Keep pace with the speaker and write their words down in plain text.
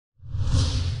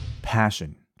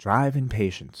passion, drive, and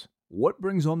patience. What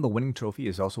brings home the winning trophy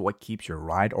is also what keeps your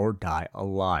ride or die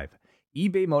alive.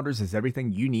 eBay Motors has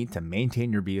everything you need to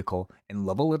maintain your vehicle and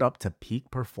level it up to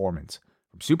peak performance.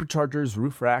 From superchargers,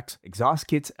 roof racks, exhaust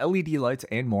kits, LED lights,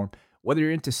 and more, whether you're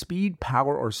into speed,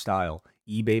 power, or style,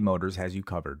 eBay Motors has you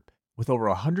covered. With over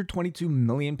 122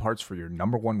 million parts for your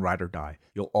number one ride or die,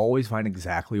 you'll always find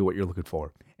exactly what you're looking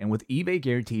for. And with eBay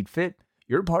Guaranteed Fit,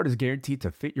 your part is guaranteed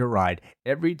to fit your ride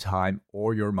every time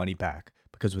or your money back.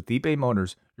 Because with eBay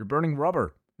Motors, you're burning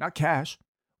rubber, not cash.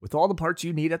 With all the parts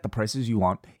you need at the prices you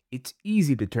want, it's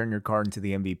easy to turn your car into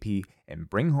the MVP and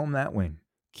bring home that win.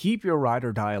 Keep your ride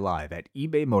or die alive at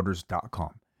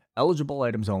ebaymotors.com. Eligible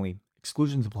items only.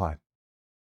 Exclusions apply.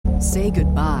 Say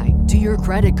goodbye to your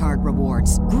credit card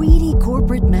rewards. Greedy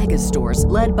corporate mega stores,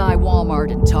 led by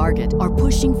Walmart and Target, are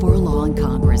pushing for a law in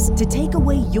Congress to take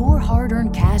away your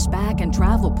hard-earned cash back and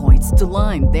travel points to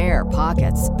line their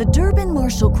pockets. The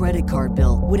Durbin-Marshall credit card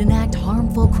bill would enact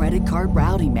harmful credit card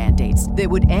routing mandates that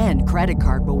would end credit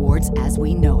card rewards as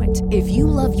we know it. If you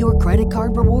love your credit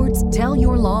card rewards, tell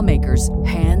your lawmakers,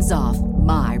 hands off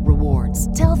my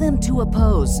rewards. Tell them to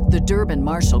oppose the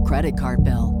Durbin-Marshall credit card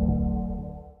bill.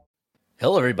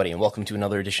 Hello, everybody, and welcome to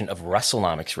another edition of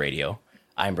WrestleNomics Radio.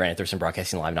 I'm Brandon Thurston,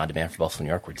 broadcasting live and on demand for Buffalo,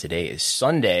 New York, where today is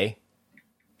Sunday,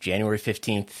 January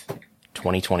 15th,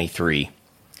 2023.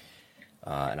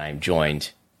 And I am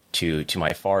joined to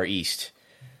my far east,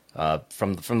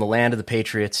 from the land of the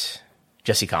Patriots,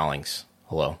 Jesse Collins.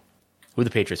 Hello. Who are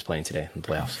the Patriots playing today in the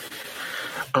playoffs?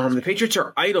 The Patriots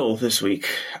are idle this week,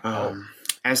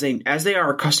 as they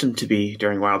are accustomed to be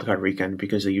during Wild Card Weekend,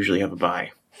 because they usually have a bye.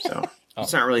 So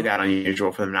it's not really that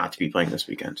unusual for them not to be playing this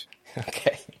weekend.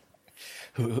 Okay.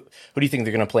 Who do you think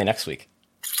they're going to play next week?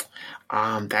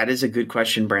 That is a good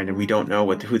question, Brandon. We don't know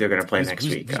who they're going to play next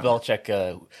week. Who's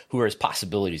Belichick? Who are his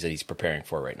possibilities that he's preparing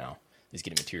for right now? He's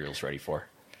getting materials ready for.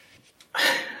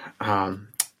 I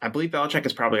believe Belichick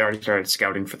has probably already started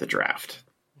scouting for the draft.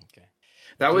 Okay.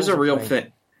 That was a real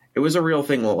thing. It was a real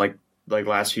thing, like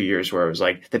last few years, where it was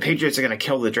like the Patriots are going to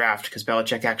kill the draft because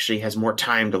Belichick actually has more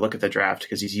time to look at the draft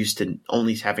because he's used to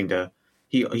only having to.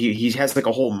 He has like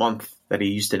a whole month that he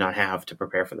used to not have to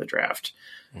prepare for the draft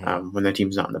when the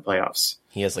team's not in the playoffs.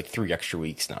 He has like 3 extra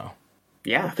weeks now.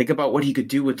 Yeah, think about what he could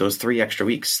do with those 3 extra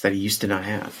weeks that he used to not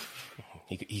have.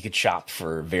 He could shop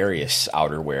for various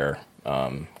outerwear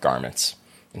garments,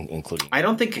 including. I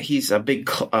don't think he's a big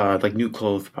new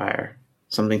clothes buyer.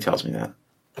 Something tells me that.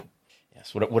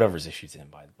 Yes, whatever's issued to him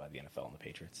by the NFL and the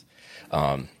Patriots.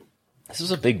 This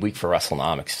was a big week for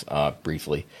WrestleNomics,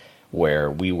 briefly, where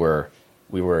we were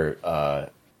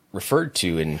referred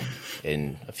to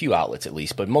in a few outlets at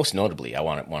least, but most notably, I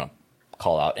want to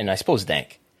call out, and I suppose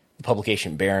thank the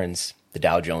publication Barron's, the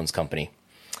Dow Jones Company,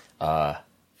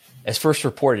 as first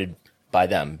reported by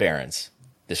them, Barron's,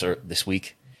 this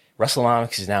week.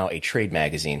 WrestleNomics is now a trade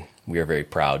magazine. We are very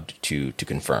proud to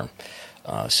confirm.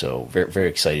 So very, very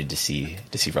excited to see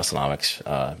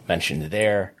WrestleNomics mentioned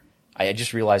there. I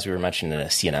just realized we were mentioned in a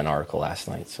CNN article last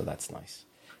night, so that's nice.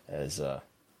 As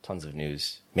tons of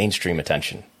news, mainstream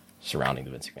attention surrounding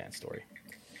the Vince McMahon story.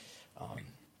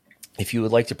 If you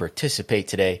would like to participate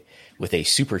today with a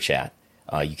super chat,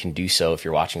 you can do so if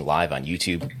you're watching live on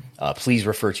YouTube. Please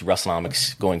refer to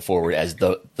WrestleNomics going forward as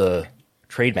the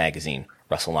trade magazine,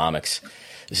 WrestleNomics.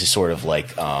 This is sort of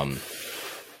like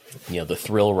the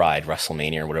Thrill Ride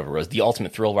WrestleMania or whatever it was, the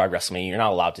Ultimate Thrill Ride WrestleMania. You're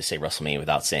not allowed to say WrestleMania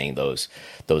without saying those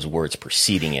words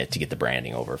preceding it to get the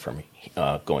branding over from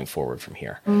going forward from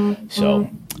here. So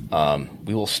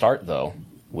we will start, though,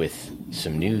 with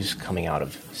some news coming out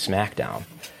of SmackDown,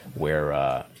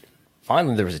 where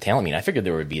finally there was a talent meeting. I figured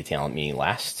there would be a talent meeting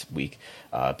last week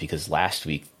because last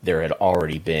week there had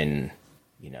already been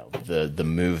the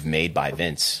move made by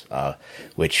Vince,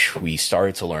 which we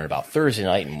started to learn about Thursday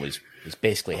night and was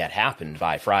basically had happened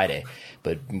by Friday,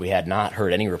 but we had not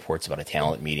heard any reports about a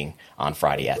talent meeting on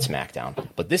Friday at SmackDown.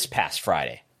 But this past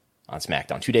Friday on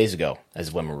SmackDown, 2 days ago,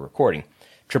 as when we're recording,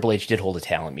 Triple H did hold a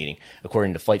talent meeting.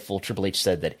 According to Fightful, Triple H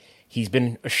said that he's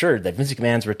been assured that Vince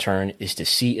McMahon's return is to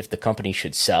see if the company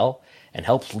should sell and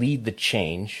help lead the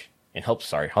charge and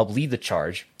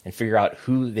figure out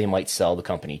who they might sell the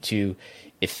company to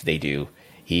if they do.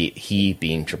 He,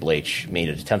 being Triple H, made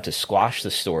an attempt to squash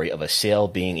the story of a sale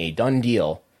being a done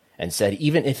deal and said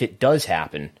even if it does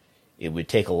happen, it would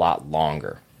take a lot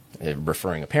longer,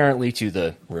 referring apparently to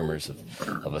the rumors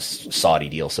of a Saudi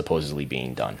deal supposedly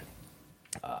being done,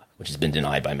 which has been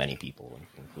denied by many people,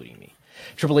 including me.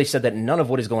 Triple H said that none of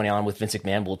what is going on with Vince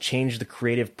McMahon will change the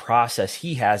creative process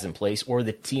he has in place or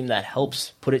the team that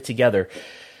helps put it together.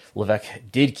 Levesque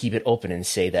did keep it open and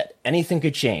say that anything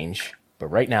could change, But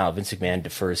right now, Vince McMahon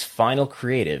defers final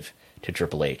creative to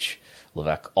Triple H.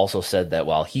 Levesque also said that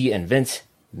while he and Vince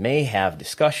may have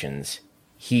discussions,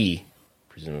 he,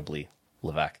 presumably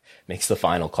Levesque, makes the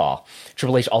final call.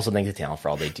 Triple H also thanked the talent for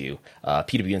all they do.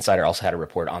 PW Insider also had a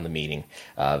report on the meeting.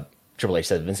 Triple H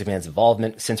said Vince McMahon's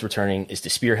involvement since returning is to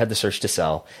spearhead the search to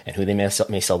sell and who they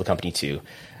may sell the company to.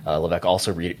 Levesque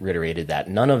also reiterated that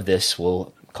none of this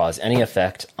will cause any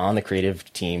effect on the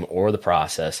creative team or the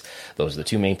process. Those are the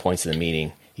two main points of the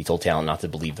meeting. He told talent not to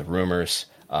believe the rumors.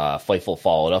 Fightful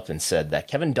followed up and said that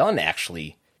Kevin Dunn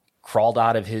actually crawled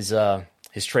out of his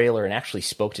trailer and actually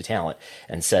spoke to talent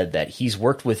and said that he's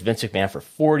worked with Vince McMahon for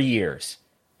 40 years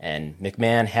and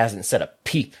McMahon hasn't said a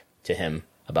peep to him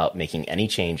about making any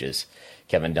changes.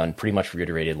 Kevin Dunn pretty much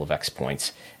reiterated Levesque's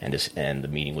points, and the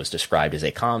meeting was described as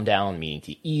a calm down meeting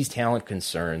to ease talent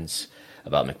concerns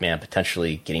about McMahon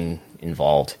potentially getting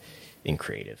involved in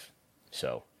creative.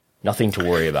 So nothing to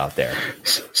worry about there.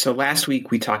 So last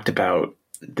week we talked about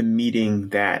the meeting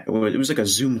that it was like a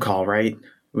Zoom call, right?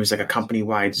 It was like a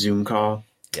company-wide Zoom call.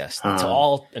 Yes, to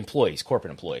all employees,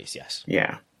 corporate employees, yes.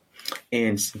 Yeah.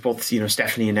 And both,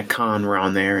 Stephanie and Nick Khan were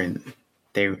on there, and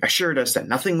they assured us that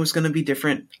nothing was going to be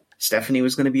different. Stephanie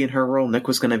was going to be in her role. Nick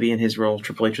was going to be in his role.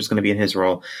 Triple H was going to be in his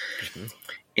role. Mm-hmm.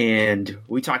 And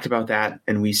we talked about that,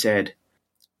 and we said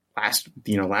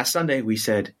last Sunday, we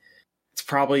said it's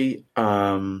probably,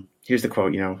 here's the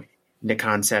quote, Nick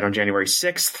Khan said on January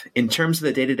 6th, in terms of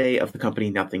the day-to-day of the company,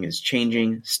 nothing is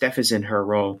changing. Steph is in her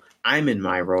role. I'm in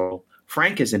my role.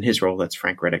 Frank is in his role. That's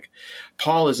Frank Riddick.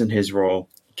 Paul is in his role.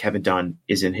 Kevin Dunn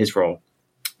is in his role.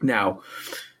 Now,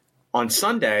 on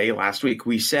Sunday last week,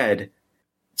 we said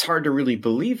it's hard to really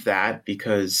believe that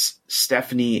because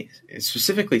Stephanie,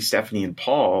 specifically Stephanie and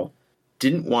Paul,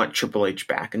 didn't want Triple H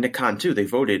back. And Nick Khan, too. They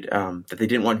voted that they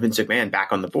didn't want Vince McMahon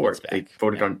back on the board. They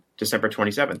voted on December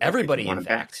 27th. Everybody, in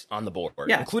fact, on the board,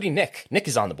 including Nick. Nick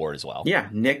is on the board as well. Yeah,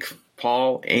 Nick,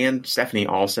 Paul, and Stephanie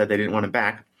all said they didn't want him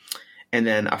back. And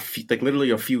then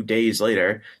literally a few days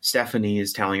later, Stephanie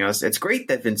is telling us it's great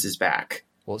that Vince is back.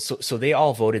 Well, so they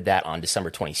all voted that on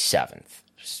December 27th.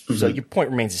 Mm-hmm. So your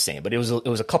point remains the same, but it was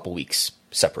a couple weeks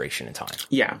separation in time.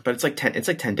 Yeah, but it's like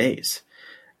 10 days.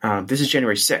 This is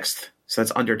January 6th. So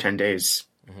that's under 10 days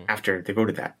after they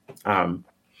voted that.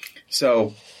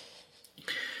 So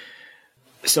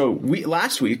we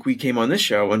last week we came on this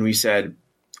show and we said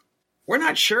we're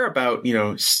not sure about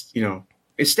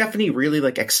is Stephanie really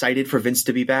excited for Vince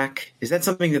to be back? Is that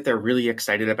something that they're really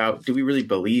excited about? Do we really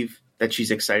believe that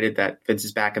she's excited that Vince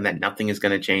is back and that nothing is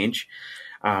going to change?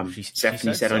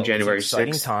 Stephanie said on January 6th. It's an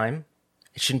exciting time.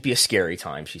 It shouldn't be a scary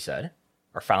time, she said.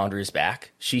 Our founder is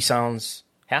back. She sounds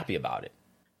happy about it.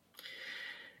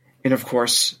 And of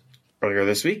course, earlier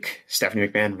this week, Stephanie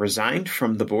McMahon resigned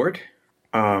from the board,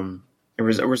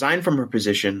 resigned from her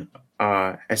position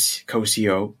as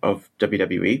co-CEO of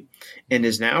WWE, and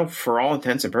is now, for all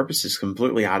intents and purposes,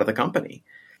 completely out of the company.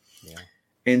 Yeah.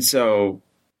 And so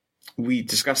we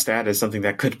discussed that as something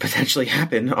that could potentially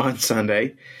happen on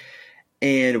Sunday.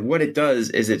 And what it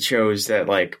does is it shows that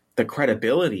the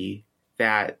credibility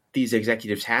that these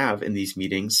executives have in these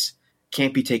meetings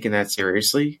can't be taken that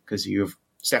seriously because you have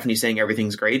Stephanie saying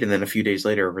everything's great and then a few days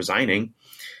later resigning.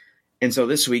 And so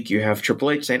this week you have Triple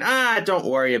H saying, don't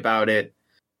worry about it.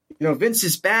 Vince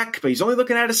is back, but he's only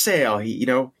looking at a sale. He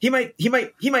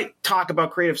might talk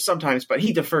about creative sometimes, but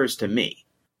he defers to me.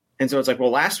 And so it's well,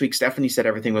 last week Stephanie said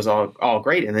everything was all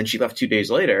great, and then she left 2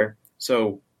 days later.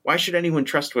 So why should anyone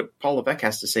trust what Paul Levesque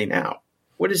has to say now?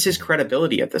 What is his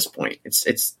credibility at this point?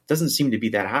 It doesn't seem to be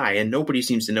that high, and nobody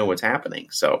seems to know what's happening.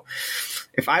 So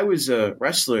if I was a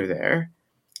wrestler there,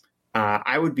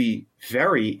 I would be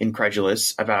very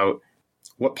incredulous about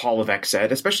what Paul Levesque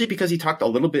said, especially because he talked a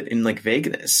little bit in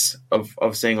vagueness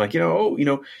of saying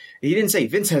he didn't say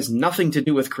Vince has nothing to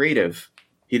do with creative.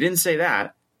 He didn't say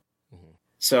that. Mm-hmm.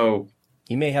 So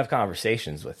he may have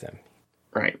conversations with him.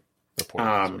 Right. That's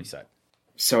what he said.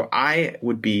 So I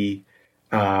would be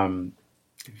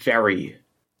very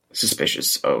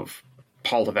suspicious of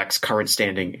Paul Levesque's current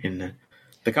standing in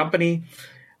the company.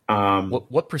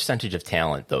 What percentage of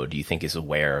talent, though, do you think is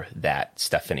aware that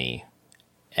Stephanie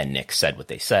and Nick said what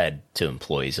they said to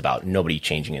employees about nobody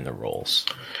changing in their roles?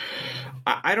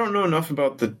 I don't know enough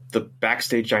about the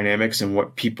backstage dynamics and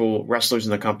what wrestlers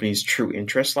in the company's true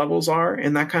interest levels are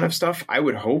and that kind of stuff. I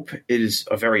would hope it is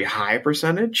a very high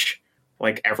percentage,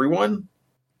 like everyone.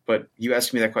 But you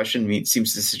asked me that question, it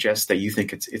seems to suggest that you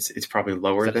think it's probably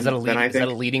lower than I think. Is that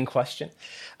a leading question?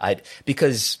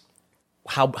 Because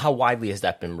how widely has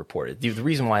that been reported? The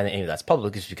reason why any of that's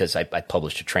public is because I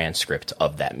published a transcript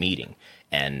of that meeting.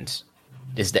 And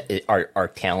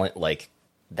are talent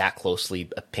that closely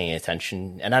paying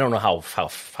attention, and I don't know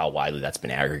how widely that's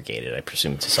been aggregated. I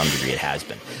presume to some degree it has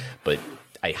been, but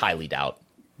I highly doubt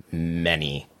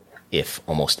many, if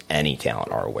almost any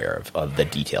talent are aware of the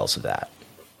details of that.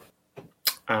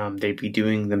 They'd be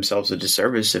doing themselves a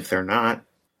disservice if they're not.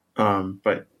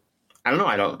 But I don't know.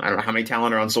 I don't know how many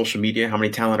talent are on social media, how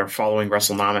many talent are following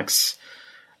WrestleNomics,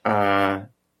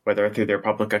 whether through their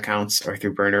public accounts or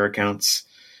through burner accounts.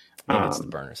 Maybe it's the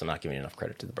burners. I'm not giving enough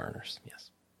credit to the burners. Yes.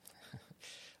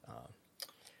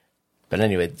 But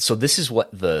anyway, so this is what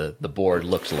the board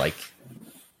looked like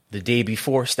the day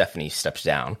before Stephanie steps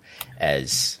down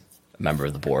as a member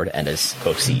of the board and as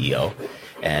co-CEO.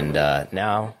 And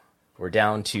now we're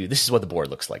down to, this is what the board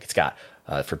looks like. It's got,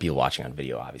 for people watching on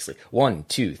video, obviously, 1,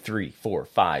 2, 3, 4,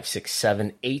 5, 6,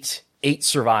 7, 8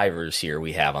 survivors here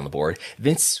we have on the board.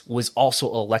 Vince was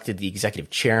also elected the executive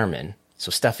chairman.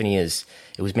 So Stephanie it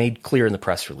was made clear in the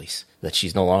press release that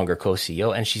she's no longer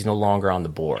co-CEO and she's no longer on the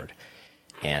board.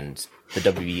 And the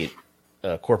WWE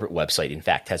corporate website, in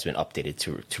fact, has been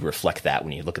updated to reflect that.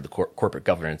 When you look at the corporate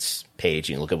governance page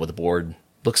and you look at what the board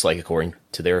looks like according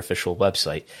to their official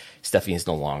website, Stephanie is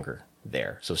no longer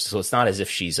there. So it's not as if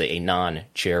she's a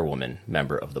non-chairwoman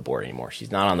member of the board anymore.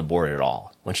 She's not on the board at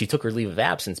all. When she took her leave of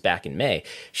absence back in May,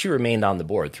 she remained on the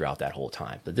board throughout that whole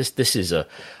time. But this is a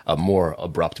more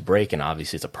abrupt break, and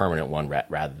obviously it's a permanent one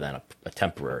rather than a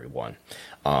temporary one.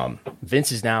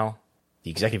 Vince is now the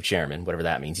executive chairman, whatever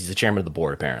that means. He's the chairman of the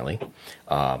board, apparently.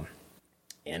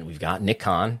 And we've got Nick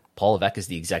Khan, Paul Levesque as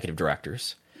the executive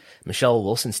directors, Michelle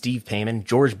Wilson, Steve Payman,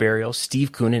 George Barrios,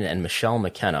 Steve Koonin, and Michelle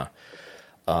McKenna.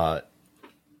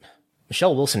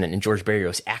 Michelle Wilson and George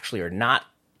Barrios actually are not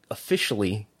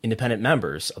officially independent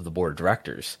members of the board of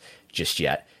directors just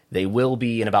yet. They will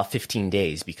be in about 15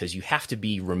 days because you have to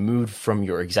be removed from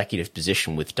your executive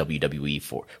position with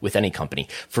WWE with any company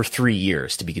for 3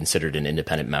 years to be considered an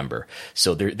independent member.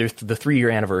 So the 3-year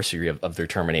anniversary of their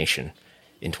termination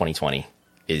in 2020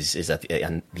 is at the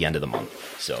end of the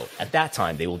month. So at that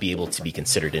time, they will be able to be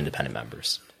considered independent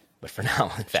members. But for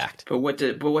now, in fact. But what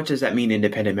does that mean,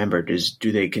 independent member?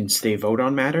 Can they vote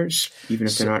on matters even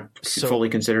if they're not fully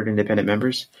considered independent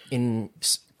members?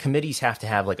 Committees have to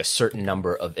have like a certain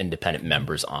number of independent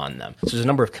members on them. So there's a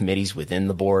number of committees within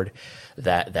the board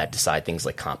that decide things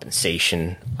like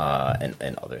compensation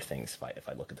and other things. If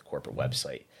I look at the corporate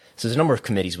website, so there's a number of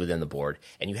committees within the board,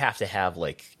 and you have to have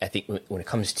I think when it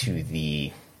comes to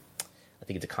I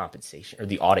think it's a compensation or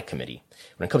the audit committee.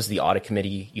 When it comes to the audit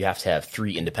committee, you have to have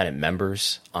 3 independent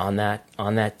members on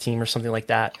that team or something like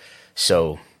that.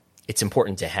 So it's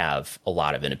important to have a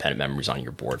lot of independent members on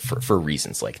your board for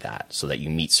reasons like that, so that you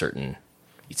meet certain,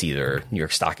 it's either New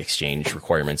York Stock Exchange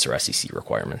requirements or SEC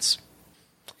requirements.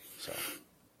 So,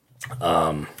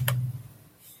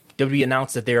 WWE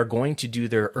announced that they are going to do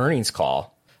their earnings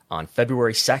call on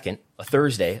February 2nd, a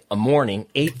Thursday, a morning,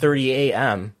 8:30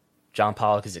 a.m. John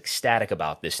Pollock is ecstatic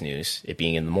about this news, it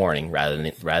being in the morning rather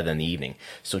than the evening.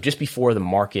 So just before the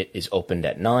market is opened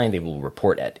at 9, they will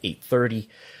report at 8:30.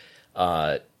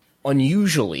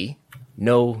 Unusually,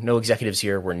 no executives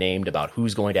here were named about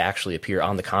who's going to actually appear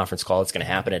on the conference call. It's going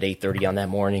to happen at 8:30 on that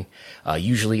morning.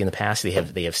 Usually in the past, they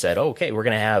have said, okay, we're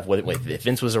going to have, if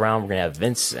Vince was around, we're going to have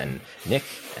Vince and Nick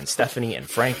and Stephanie and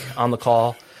Frank on the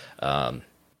call.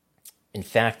 In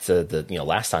fact, the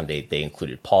last time they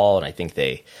included Paul, and I think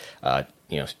they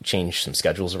changed some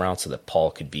schedules around so that Paul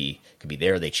could be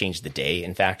there. They changed the day,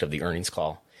 in fact, of the earnings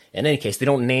call. In any case, they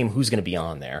don't name who's going to be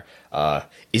on there.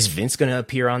 Is Vince going to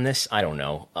appear on this? I don't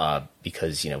know,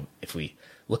 because if we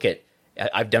look at,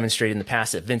 I've demonstrated in the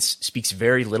past that Vince speaks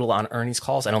very little on earnings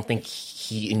calls. I don't think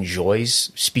he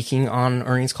enjoys speaking on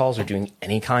earnings calls or doing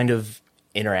any kind of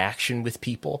interaction with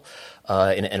people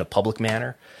in a public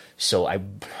manner. So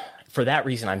for that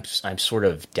reason, I'm sort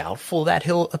of doubtful that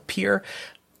he'll appear.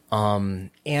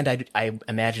 And I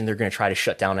imagine they're going to try to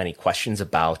shut down any questions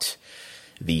about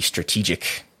the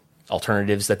strategic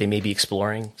alternatives that they may be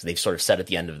exploring. So they've sort of said at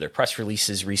the end of their press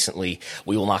releases recently,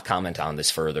 we will not comment on this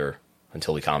further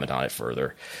until we comment on it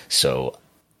further. So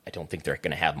I don't think they're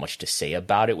going to have much to say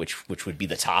about it, which would be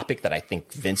the topic that I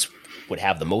think Vince would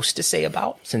have the most to say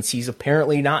about, since he's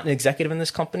apparently not an executive in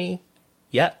this company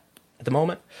yet at the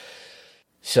moment.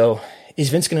 So is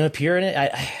Vince going to appear in it?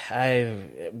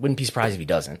 I wouldn't be surprised if he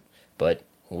doesn't, but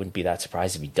I wouldn't be that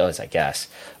surprised if he does, I guess.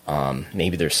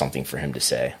 Maybe there's something for him to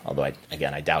say, although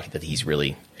I doubt that he's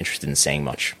really interested in saying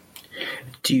much.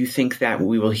 Do you think that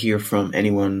we will hear from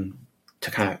anyone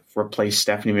to kind of replace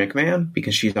Stephanie McMahon?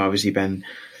 Because she's obviously been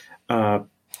a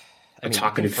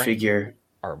talkative figure.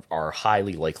 Are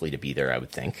highly likely to be there, I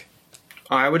would think.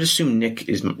 I would assume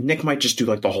Nick might just do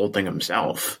like the whole thing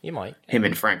himself. He might. Him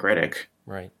and Frank Riddick.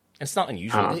 Right. It's not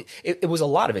unusual. It was a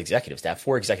lot of executives. To have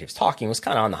 4 executives talking was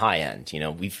kind of on the high end.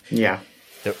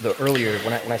 The earlier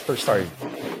when I first started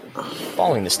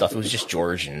following this stuff, it was just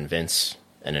George and Vince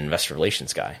and an investor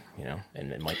relations guy,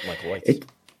 and Michael White.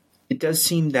 It does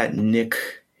seem that Nick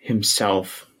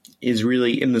himself is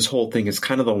really in this whole thing is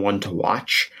kind of the one to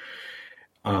watch,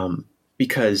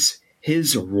 because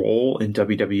his role in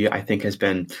WWE, I think, has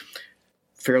been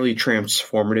fairly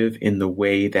transformative in the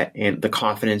way that and the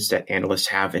confidence that analysts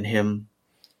have in him,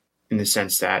 in the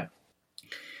sense that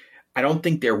I don't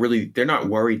think they're not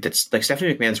worried that like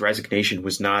Stephanie McMahon's resignation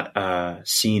was not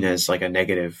seen as like a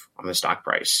negative on the stock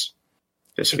price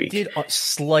this week. It did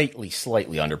slightly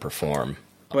underperform.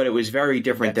 But it was very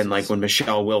different than like when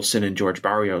Michelle Wilson and George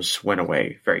Barrios went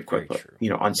away very quickly,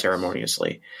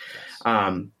 unceremoniously.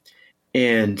 Yes.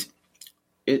 And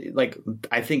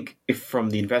I think if from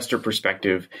the investor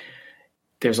perspective,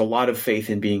 there's a lot of faith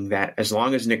in being that as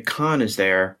long as Nick Khan is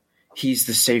there, he's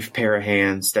the safe pair of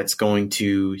hands that's going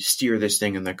to steer this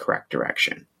thing in the correct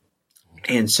direction.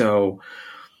 And so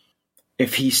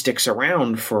if he sticks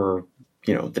around for,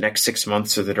 the next 6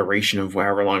 months or the duration of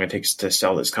however long it takes to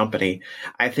sell this company,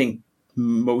 I think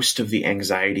most of the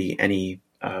anxiety any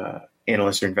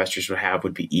analysts or investors would have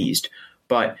would be eased.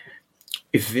 But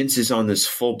if Vince is on this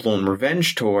full-blown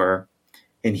revenge tour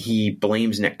and he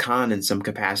blames Nick Khan in some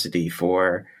capacity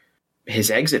for his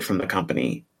exit from the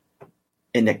company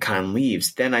and Nick Khan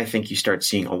leaves, then I think you start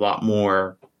seeing a lot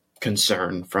more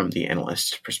concern from the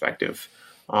analyst perspective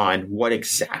on what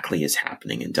exactly is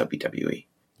happening in WWE.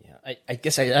 Yeah, I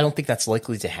guess I don't think that's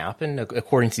likely to happen.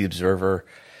 According to the Observer,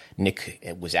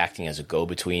 Nick was acting as a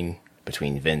go-between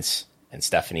between Vince and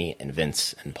Stephanie and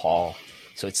Vince and Paul.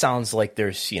 So it sounds like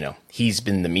there's, he's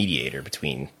been the mediator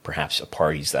between perhaps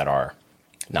parties that are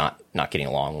not getting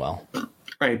along well.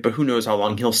 Right, but who knows how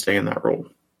long he'll stay in that role.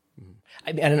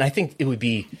 And I think it would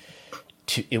be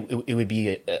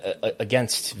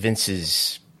against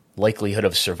Vince's likelihood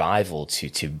of survival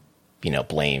to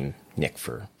blame Nick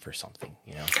for something.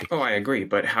 Oh, I agree.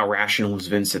 But how rational is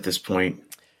Vince at this point?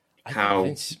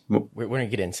 We're going to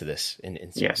get into this in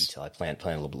some detail. I plan a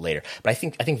little bit later. But I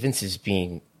think Vince is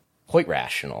being quite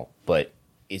rational, but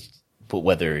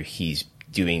whether he's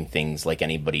doing things like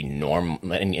any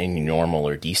normal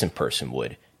or decent person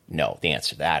would, no. The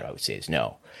answer to that, I would say, is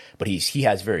no. But he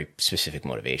has very specific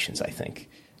motivations, I think,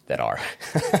 that are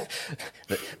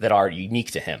that are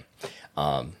unique to him.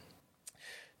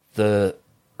 The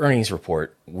earnings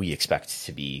report we expect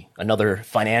to be another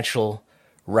financial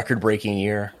record-breaking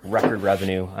year, record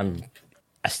revenue. I'm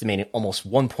estimating almost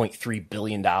 $1.3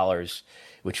 billion,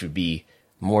 which would be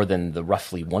more than the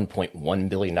roughly $1.1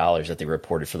 billion that they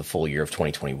reported for the full year of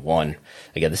 2021.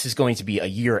 Again, this is going to be a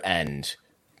year-end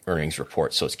earnings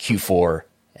report, so it's Q4,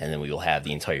 and then we will have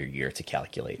the entire year to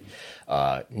calculate.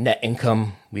 Net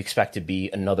income, we expect to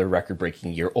be another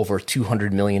record-breaking year, over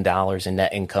 $200 million in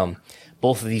net income.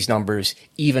 Both of these numbers,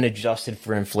 even adjusted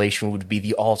for inflation, would be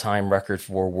the all-time record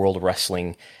for World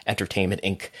Wrestling Entertainment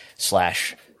Inc.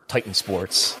 / Titan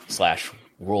Sports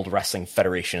 / World Wrestling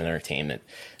Federation Entertainment.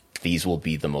 These will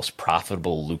be the most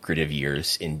profitable, lucrative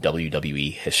years in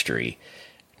WWE history,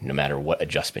 no matter what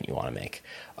adjustment you want to make.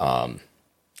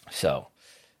 So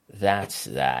that's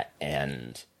that.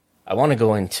 And I want to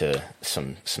go into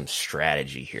some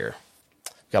strategy here.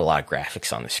 We've got a lot of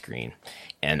graphics on the screen.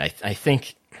 And I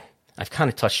think I've kind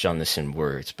of touched on this in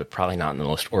words, but probably not in the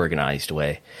most organized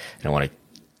way. And I want to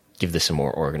give this a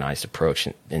more organized approach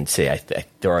and say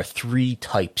there are 3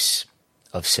 types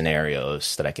of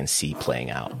scenarios that I can see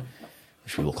playing out,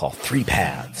 which we will call 3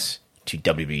 paths to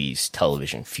WWE's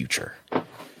television future.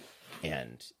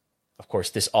 And of course,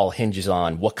 this all hinges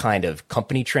on what kind of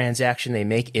company transaction they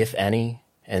make, if any,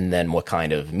 and then what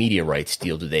kind of media rights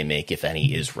deal do they make, if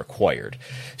any, is required.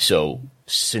 So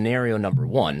scenario number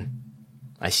 1,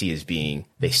 I see as being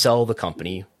they sell the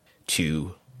company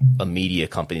to a media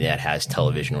company that has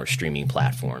television or streaming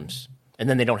platforms, and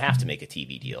then they don't have to make a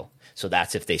TV deal. So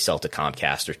that's if they sell to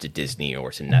Comcast or to Disney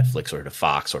or to Netflix or to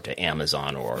Fox or to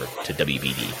Amazon or to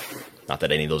WBD. Not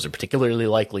that any of those are particularly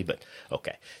likely, but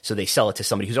okay. So they sell it to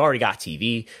somebody who's already got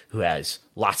TV, who has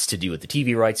lots to do with the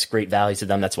TV rights, great value to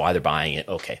them. That's why they're buying it.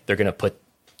 Okay, they're going to put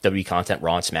WWE content,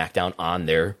 Raw and SmackDown, on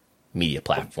their media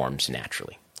platforms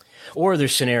naturally. Or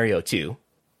there's scenario 2.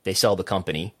 They sell the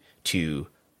company to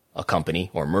a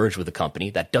company or merge with a company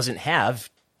that doesn't have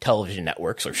television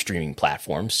networks or streaming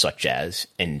platforms such as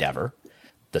Endeavor,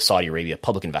 the Saudi Arabia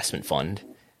Public Investment Fund,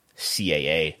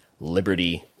 CAA,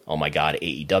 Liberty, oh my God,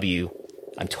 AEW.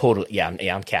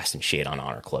 I'm casting shade on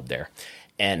Honor Club there.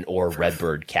 and or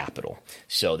Redbird Capital.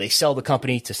 So they sell the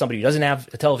company to somebody who doesn't have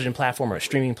a television platform or a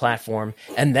streaming platform,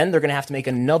 and then they're going to have to make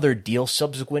another deal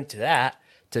subsequent to that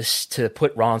to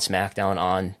put Raw and SmackDown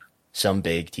on some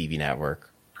big TV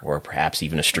network or perhaps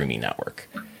even a streaming network.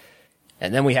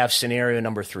 And then we have scenario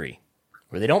number 3,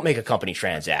 where they don't make a company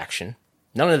transaction.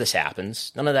 None of this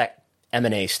happens. None of that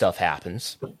M&A stuff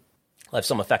happens. It'll have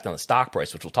some effect on the stock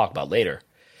price, which we'll talk about later.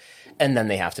 And then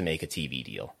they have to make a TV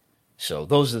deal. So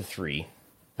those are the 3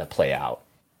 that play out.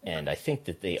 And I think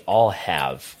that they all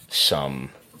have some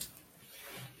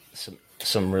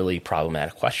really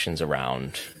problematic questions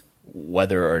around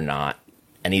whether or not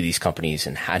any of these companies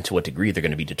and to what degree they're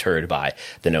going to be deterred by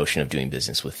the notion of doing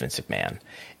business with Vince McMahon.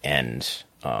 And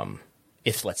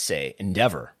if, let's say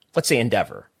Endeavor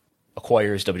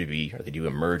acquires WWE, or they do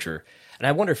a merger, and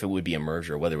I wonder if it would be a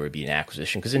merger or whether it would be an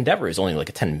acquisition, because Endeavor is only like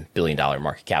a $10 billion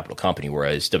market capital company,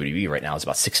 whereas WWE right now is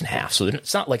about 6.5. So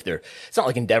it's not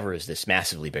like Endeavor is this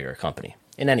massively bigger company.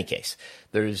 In any case,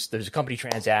 there's a company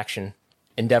transaction.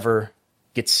 Endeavor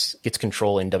gets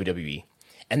control in WWE,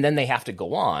 and then they have to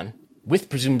go on with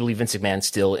presumably Vince McMahon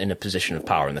still in a position of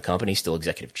power in the company, still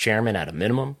executive chairman at a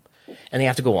minimum, and they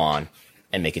have to go on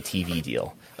and make a TV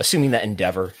deal, assuming that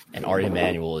Endeavor and Ari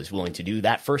Emanuel is willing to do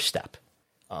that first step.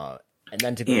 And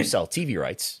then to go sell TV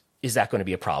rights, is that going to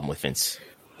be a problem with Vince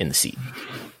in the seat?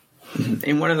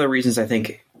 And one of the reasons I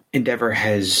think Endeavor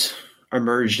has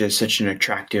emerged as such an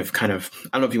attractive kind of, I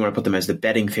don't know if you want to put them as the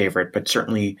betting favorite, but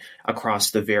certainly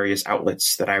across the various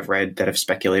outlets that I've read that have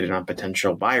speculated on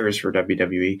potential buyers for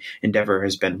WWE, Endeavor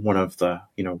has been one of the,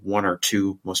 1 or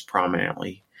 2 most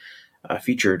prominently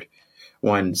featured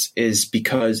ones, is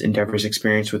because Endeavor's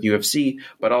experience with UFC,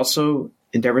 but also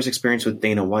Endeavor's experience with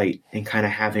Dana White and kind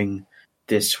of having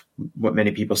this, what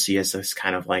many people see as this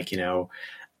kind of like,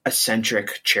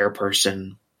 eccentric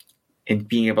chairperson, and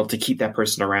being able to keep that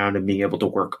person around and being able to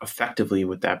work effectively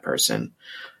with that person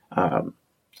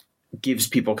gives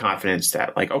people confidence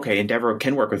that, like, okay, Endeavor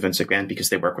can work with Vince McMahon because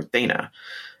they work with Dana.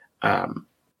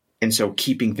 And so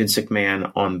keeping Vince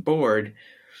McMahon on board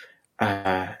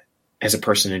as a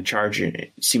person in charge,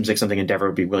 it seems like something Endeavor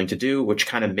would be willing to do, which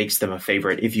kind of makes them a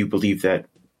favorite if you believe that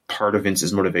part of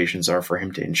Vince's motivations are for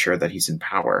him to ensure that he's in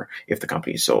power if the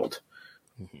company is sold.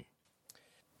 Mm-hmm.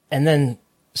 And then,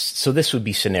 so this would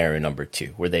be scenario number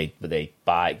 2, where they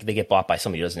get bought by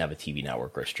somebody who doesn't have a TV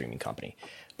network or a streaming company.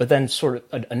 But then sort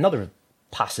of another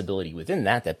possibility within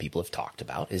that people have talked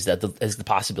about is that the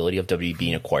possibility of WWE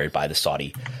being acquired by the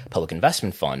Saudi Public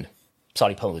Investment Fund.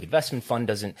 Saudi Public Investment Fund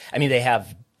they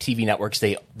have TV networks.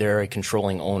 They're a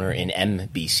controlling owner in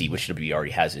MBC, which WWE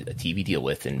already has a TV deal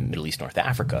with in Middle East, North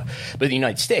Africa. But in the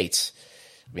United States,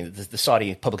 the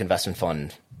Saudi Public Investment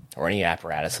Fund or any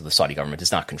apparatus of the Saudi government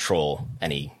does not control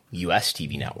any U.S.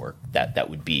 TV network that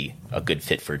would be a good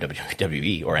fit for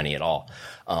WWE or any at all.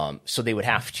 So they would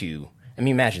have to,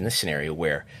 imagine this scenario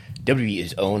where WWE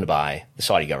is owned by the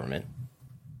Saudi government.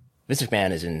 Vince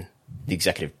McMahon is in the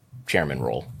executive chairman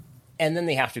role. And then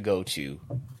they have to go to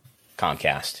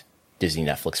Comcast, Disney,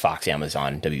 Netflix, Fox,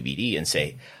 Amazon, WBD, and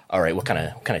say, all right, what kind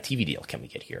of TV deal can we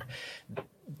get here?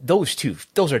 Those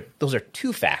are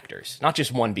 2 factors, not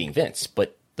just one being Vince,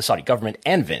 but the Saudi government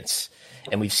and Vince.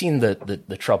 And we've seen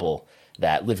the trouble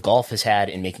that Live Golf has had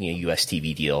in making a US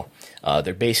TV deal.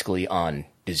 They're basically on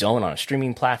DAZN, on a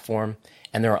streaming platform,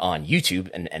 and they're on YouTube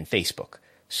and Facebook.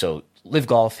 So Live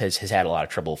Golf has had a lot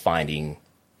of trouble finding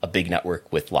a big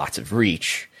network with lots of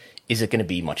reach. Is it going to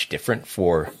be much different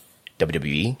for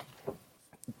WWE?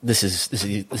 This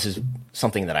is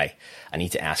something that I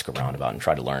need to ask around about and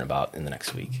try to learn about in the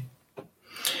next week.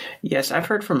 Yes, I've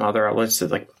heard from other outlets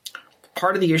that, like,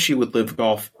 part of the issue with Live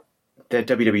Golf that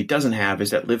WWE doesn't have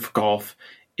is that Live Golf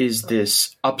is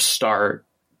this upstart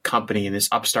company and this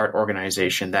upstart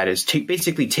organization that is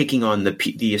basically taking on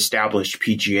the established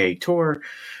PGA Tour,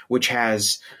 which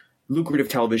has lucrative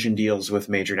television deals with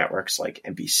major networks like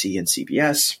NBC and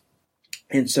CBS.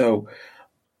 And so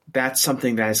that's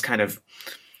something that is kind of,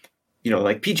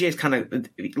 like PGA is kind of,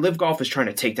 Live Golf is trying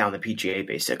to take down the PGA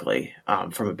basically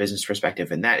from a business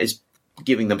perspective. And that is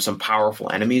giving them some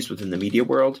powerful enemies within the media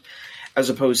world, as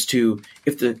opposed to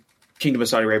if the Kingdom of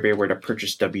Saudi Arabia were to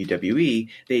purchase WWE,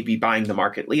 they'd be buying the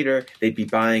market leader. They'd be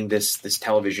buying this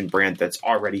television brand that's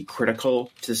already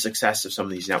critical to the success of some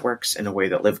of these networks in a way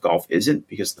that Live Golf isn't,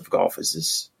 because Live Golf is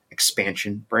this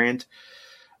expansion brand.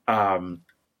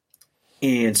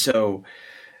 And so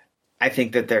I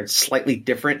think that they're slightly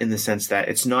different in the sense that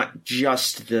it's not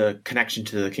just the connection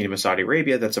to the Kingdom of Saudi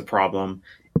Arabia that's a problem.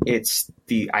 It's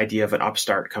the idea of an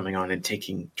upstart coming on and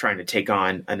trying to take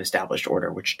on an established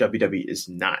order, which WWE is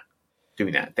not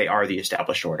doing that. They are the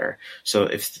established order. So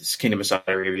if this Kingdom of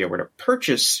Saudi Arabia were to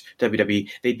purchase WWE,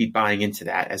 they'd be buying into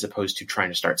that as opposed to trying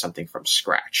to start something from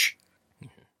scratch.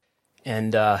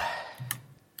 And I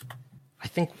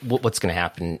think what's going to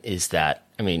happen is that,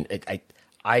 I mean,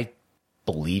 I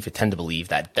tend to believe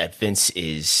that Vince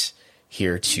is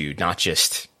here to not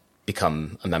just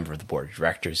become a member of the board of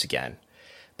directors again,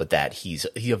 but that he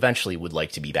eventually would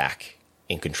like to be back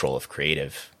in control of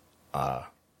creative.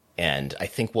 And I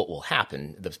think what will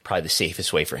happen, probably the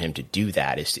safest way for him to do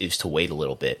that is to wait a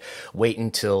little bit, wait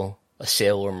until a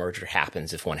sale or merger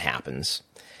happens, if one happens,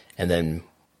 and then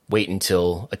wait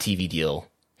until a TV deal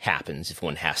happens, if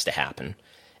one has to happen.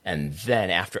 And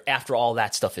then after all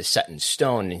that stuff is set in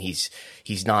stone and he's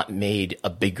not made a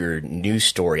bigger news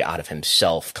story out of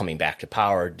himself coming back to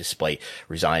power despite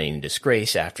resigning in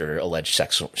disgrace after alleged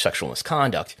sexual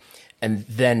misconduct, and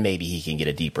then maybe he can get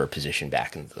a deeper position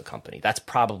back into the company. That's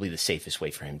probably the safest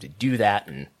way for him to do that.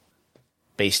 And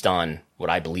based on what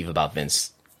I believe about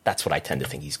Vince, that's what I tend to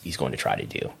think he's going to try to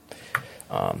do.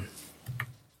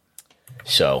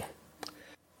 So,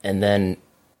 and then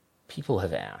people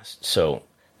have asked, so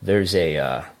there's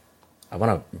I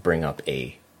want to bring up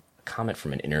a comment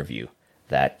from an interview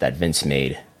that Vince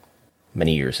made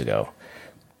many years ago,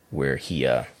 where he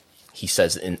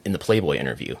says in the Playboy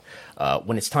interview,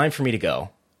 when it's time for me to go,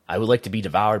 I would like to be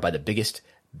devoured by the biggest,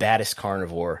 baddest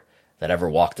carnivore that ever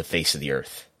walked the face of the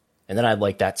earth. And then I'd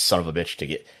like that son of a bitch to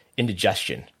get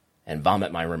indigestion and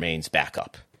vomit my remains back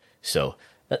up. So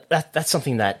that's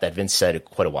something that Vince said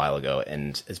quite a while ago.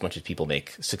 And as much as people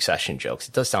make Succession jokes,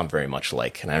 it does sound very much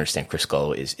like, and I understand Chris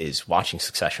Gullo is watching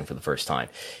Succession for the first time.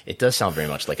 It does sound very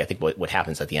much like, I think what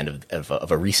happens at the end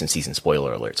of a recent season,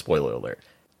 spoiler alert,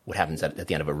 what happens at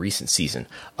the end of a recent season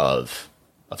of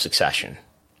Succession.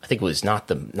 I think it was not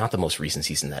the most recent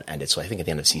season that ended. So I think at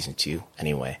the end of season 2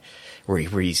 anyway, where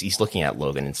he's looking at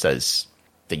Logan and says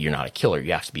that you're not a killer.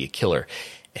 You have to be a killer.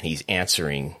 And he's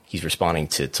responding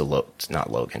to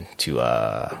not Logan,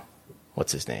 to,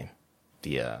 what's his name?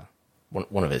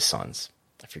 One of his sons.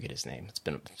 I forget his name. It's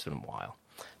been a while,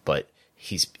 but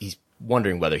he's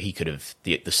wondering whether he could have,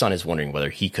 the son is wondering whether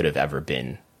he could have ever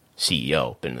been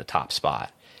CEO, been in the top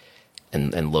spot.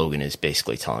 And Logan is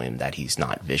basically telling him that he's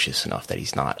not vicious enough, that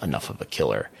he's not enough of a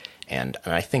killer. And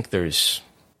I think there's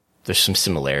some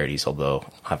similarities, although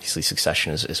obviously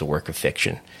Succession is a work of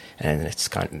fiction, and it's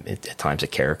kind of at times a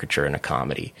caricature and a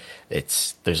comedy.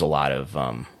 There's a lot of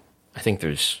I think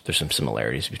there's some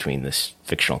similarities between this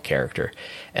fictional character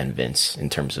and Vince in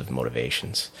terms of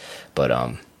motivations. But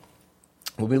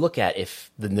when we look at if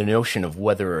the notion of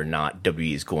whether or not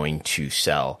WWE is going to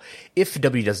sell, if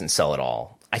WWE doesn't sell at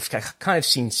all, I've kind of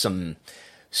seen some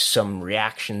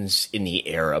reactions in the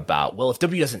air about, well, if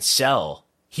WWE doesn't sell,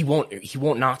 he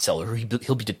won't not sell, or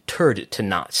he'll be deterred to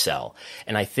not sell.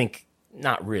 And I think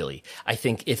not really. I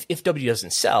think if WWE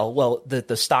doesn't sell, well,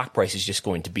 the stock price is just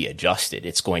going to be adjusted.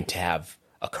 It's going to have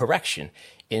a correction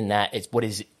in that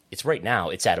it's right now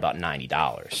it's at about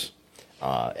 $90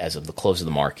 as of the close of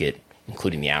the market,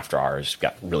 including the after hours,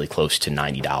 got really close to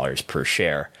 $90 per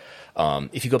share.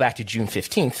 If you go back to June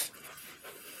 15th,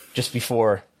 just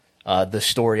before the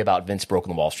story about Vince broke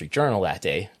in the Wall Street Journal that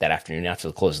afternoon after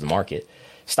the close of the market,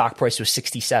 stock price was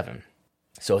 67.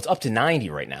 So it's up to 90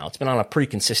 right now. It's been on a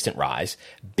pretty consistent rise.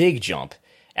 Big jump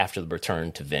after the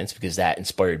return to Vince, because that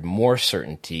inspired more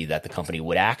certainty that the company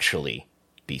would actually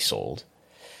be sold.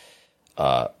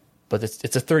 But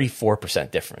it's a 34%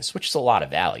 difference, which is a lot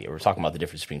of value. We're talking about the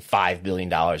difference between $5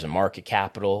 billion in market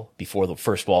capital before the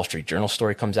first Wall Street Journal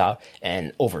story comes out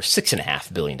and over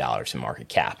 $6.5 billion in market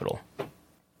capital.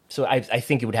 So I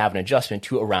think it would have an adjustment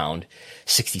to around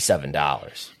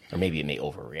 $67. Or maybe it may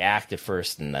overreact at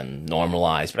first and then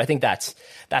normalize. But I think that's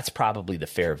probably the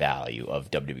fair value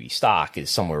of WWE stock, is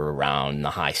somewhere around the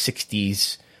high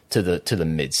 60s to the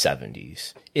mid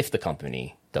 70s if the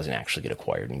company doesn't actually get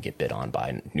acquired and get bid on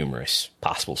by numerous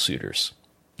possible suitors.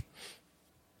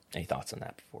 Any thoughts on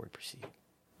that before we proceed?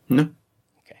 No.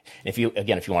 Okay. And if you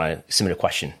want to submit a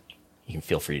question, you can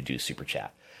feel free to do super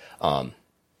chat. And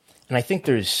I think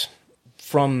there's,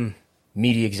 from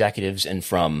media executives and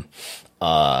from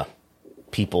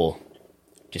people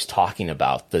just talking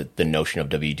about the notion of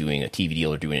W doing a TV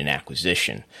deal or doing an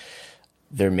acquisition,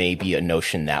 there may be a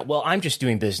notion that, well, I'm just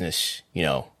doing business,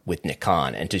 with Nick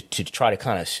Khan, and to try to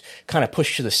kind of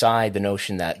push to the side the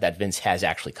notion that Vince has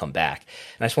actually come back.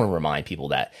 And I just want to remind people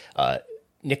that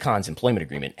Nick Khan's employment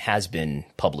agreement has been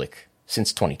public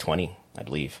since 2020, I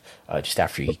believe, just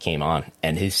after he came on.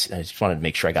 And I just wanted to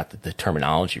make sure I got the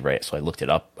terminology right, so I looked it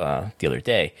up the other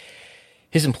day.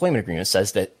 His employment agreement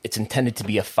says that it's intended to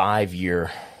be a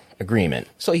 5-year agreement.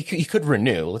 So he could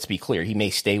renew. Let's be clear. He may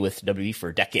stay with WWE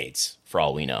for decades, for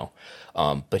all we know.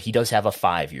 But he does have a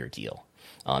 5-year deal.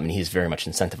 And he's very much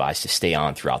incentivized to stay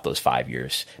on throughout those 5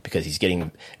 years because he's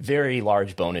getting very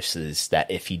large bonuses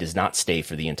that if he does not stay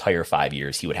for the entire 5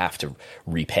 years, he would have to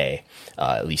repay,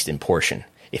 at least in portion,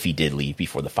 if he did leave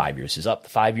before the 5 years is up. The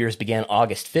 5 years began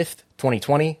August 5th,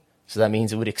 2020. So that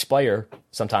means it would expire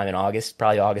sometime in August,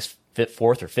 probably August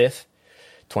 4th or 5th,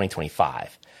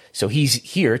 2025. So he's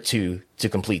here to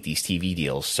complete these TV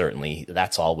deals. Certainly,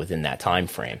 that's all within that time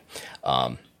frame.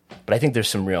 But I think there's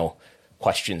some real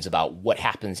questions about what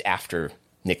happens after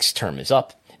Nick's term is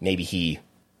up. Maybe he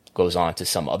goes on to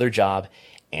some other job,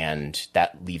 and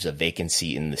that leaves a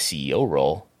vacancy in the CEO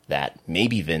role that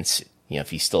maybe Vince,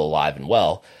 if he's still alive and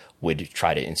well, would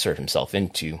try to insert himself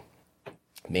into.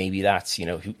 Maybe that's,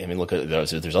 look at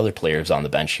those. There's other players on the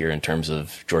bench here in terms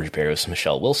of George Barrios,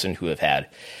 Michelle Wilson, who have had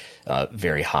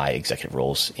very high executive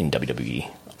roles in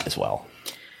WWE as well.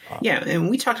 Yeah, and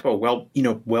we talked about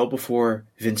well before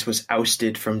Vince was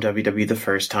ousted from WWE the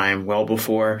first time, well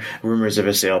before rumors of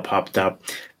a sale popped up,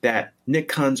 that Nick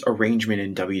Khan's arrangement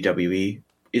in WWE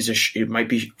it might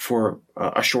be for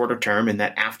a shorter term, and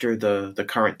that after the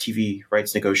current TV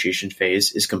rights negotiation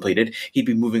phase is completed, he'd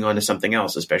be moving on to something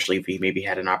else, especially if he maybe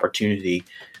had an opportunity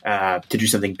to do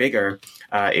something bigger,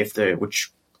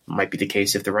 which might be the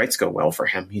case if the rights go well for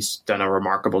him. He's done a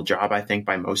remarkable job, I think,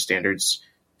 by most standards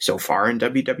so far in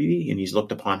WWE, and he's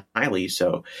looked upon highly.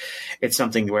 So it's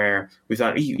something where we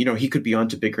thought, he could be on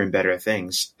to bigger and better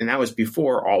things. And that was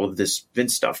before all of this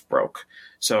Vince stuff broke.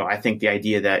 So I think the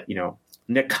idea that,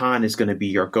 Nick Khan is going to be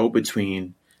your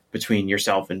go-between between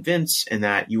yourself and Vince, and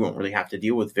that you won't really have to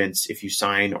deal with Vince if you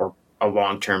sign or a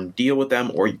long-term deal with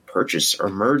them or you purchase or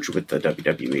merge with the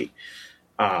WWE.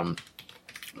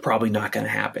 Probably not going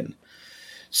to happen.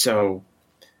 So,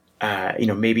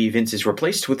 maybe Vince is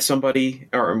replaced with somebody,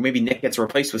 or maybe Nick gets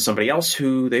replaced with somebody else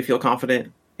who they feel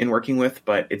confident in working with,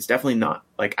 but it's definitely not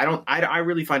like, I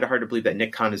really find it hard to believe that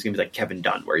Nick Khan is going to be like Kevin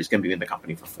Dunn, where he's going to be in the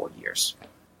company for 4 years.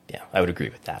 Yeah, I would agree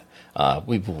with that.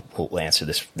 We'll answer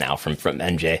this now from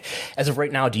MJ. As of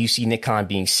right now, do you see Nick Khan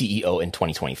being CEO in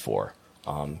 2024?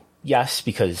 Yes,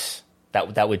 because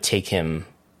that would take him,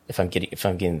 if I'm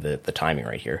getting the timing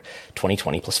right here,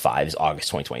 2020 plus 5 is August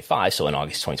 2025. So in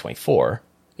August 2024,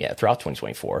 throughout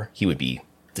 2024, he would be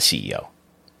the CEO.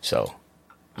 So,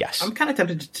 yes. I'm kind of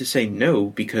tempted to say no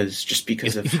because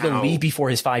if he can leave before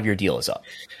his 5-year deal is up,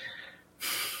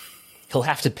 he'll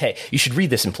have to pay. You should read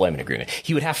this employment agreement.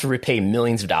 He would have to repay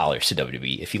millions of dollars to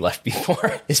WWE if he left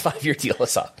before his 5-year deal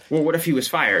is up. Well, what if he was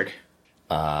fired?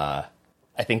 I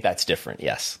think that's different.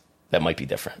 Yes, that might be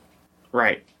different.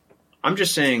 Right. I'm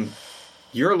just saying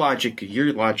your logic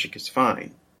is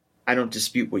fine. I don't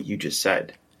dispute what you just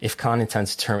said. If Khan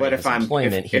intends to terminate his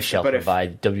employment, he shall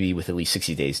provide WWE with at least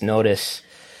 60 days notice.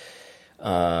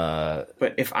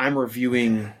 But if I'm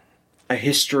reviewing a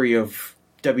history of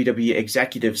WWE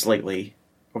executives lately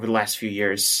over the last few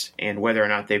years and whether or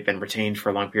not they've been retained for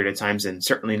a long period of times, and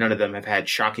certainly none of them have had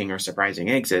shocking or surprising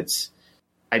exits,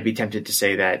 I'd be tempted to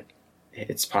say that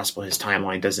it's possible his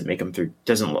timeline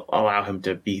doesn't allow him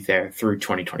to be there through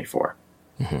 2024.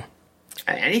 Mm-hmm.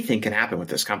 Anything can happen with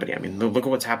this company. I mean, look at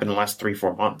what's happened in the last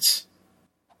 3-4 months.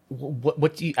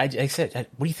 What do you? I said,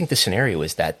 what do you think the scenario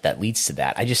is that leads to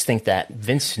that? I just think that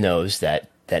Vince knows that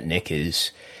Nick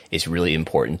is really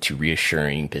important to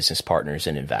reassuring business partners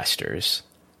and investors.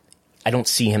 I don't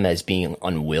see him as being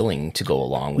unwilling to go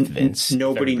along with Vince.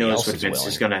 Nobody knows what Vince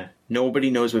is going to. Nobody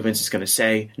knows what Vince is going to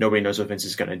say. Nobody knows what Vince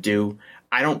is going to do.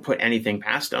 I don't put anything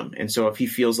past him. And so if he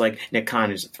feels like Nick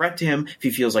Khan is a threat to him, if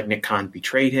he feels like Nick Khan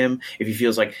betrayed him, if he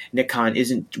feels like Nick Khan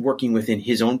isn't working within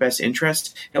his own best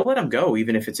interest, he'll let him go,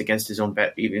 even if it's against his own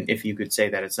even if you could say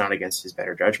that it's not against his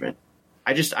better judgment.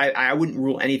 I wouldn't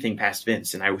rule anything past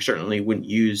Vince, and I certainly wouldn't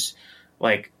use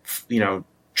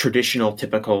traditional,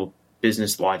 typical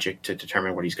business logic to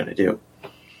determine what he's going to do.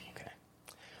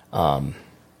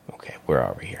 Okay, where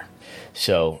are we here?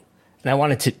 So, and I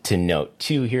wanted to note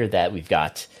too here that we've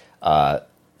got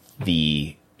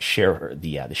the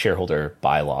shareholder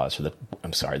bylaws, or the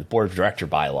board of director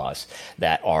bylaws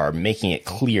that are making it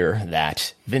clear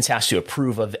that Vince has to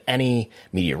approve of any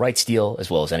media rights deal as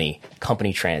well as any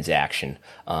company transaction.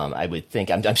 I would think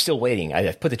I'm still waiting.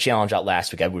 I put the challenge out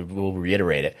last week. I will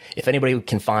reiterate it. If anybody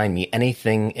can find me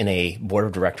anything in a board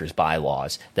of directors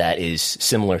bylaws that is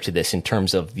similar to this in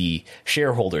terms of the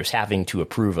shareholders having to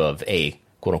approve of a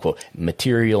quote unquote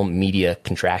material media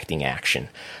contracting action,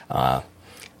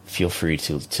 feel free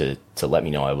to let me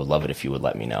know. I would love it if you would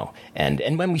let me know.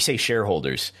 And when we say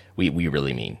shareholders, we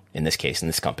really mean, in this case, in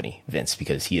this company, Vince,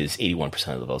 because he is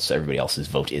 81% of the votes. So everybody else's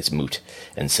vote is moot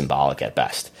and symbolic at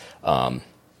best.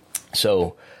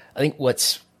 So I think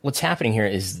what's happening here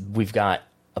is we've got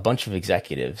a bunch of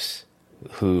executives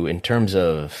who, in terms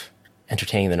of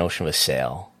entertaining the notion of a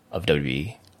sale of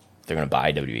WWE, they're going to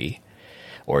buy WWE,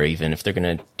 or even if they're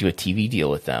going to do a TV deal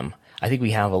with them. I think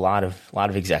we have a lot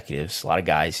of executives, a lot of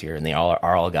guys here, and they all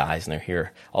are all guys, and they're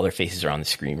here. All their faces are on the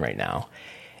screen right now,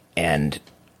 and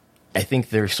I think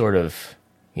they're sort of,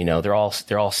 they're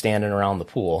all standing around the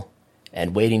pool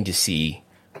and waiting to see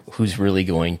who's really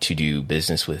going to do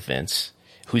business with Vince,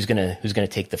 who's gonna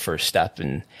take the first step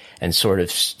and sort of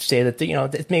say that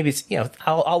that maybe it's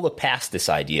I'll look past this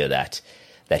idea that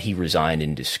he resigned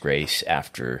in disgrace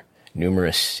after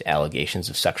numerous allegations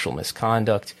of sexual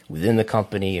misconduct within the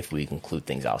company. If we include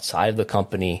things outside of the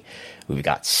company, we've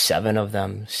got 7 of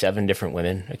them, 7 different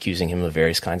women accusing him of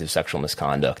various kinds of sexual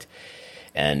misconduct.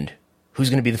 And who's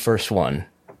going to be the first one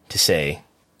to say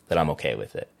that I'm okay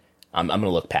with it? I'm going to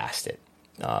look past it.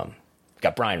 We've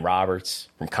got Brian Roberts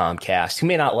from Comcast, who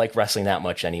may not like wrestling that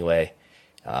much anyway.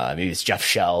 Maybe it's Jeff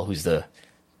Shell, who's the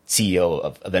CEO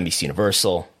of NBC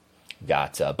Universal. We've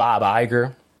got Bob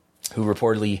Iger, who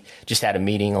reportedly just had a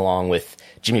meeting along with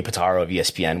Jimmy Pitaro of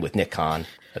ESPN with Nick Khan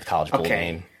at the College Bowl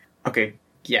game. Okay,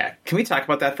 yeah. Can we talk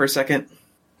about that for a second?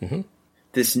 Mm-hmm.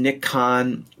 This Nick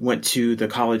Khan went to the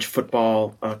college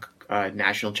football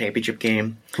national championship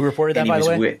game. Who reported that, by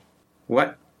the way?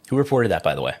 What? Who reported that,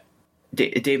 by the way?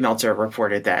 Dave Meltzer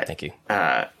reported that. Thank you.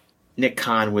 Nick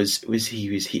Khan was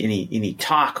in he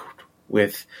talked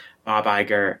with Bob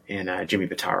Iger and Jimmy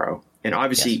Pitaro. And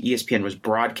obviously, yes, ESPN was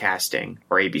broadcasting,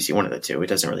 or ABC, one of the two, it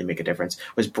doesn't really make a difference,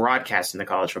 was broadcasting the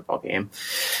college football game.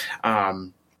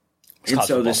 And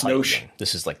so this notion...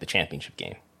 This is like the championship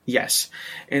game. Yes.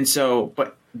 And so,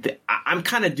 but I'm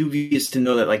kind of dubious to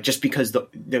know that, like, just because the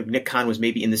Nick Khan was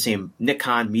maybe in the same... Nick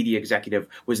Khan, media executive,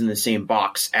 was in the same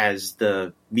box as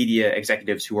the media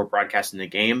executives who were broadcasting the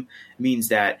game, means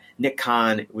that Nick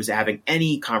Khan was having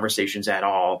any conversations at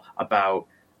all about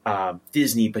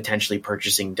Disney potentially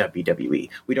purchasing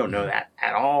WWE. We don't know that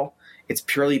at all. It's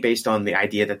purely based on the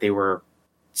idea that they were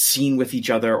seen with each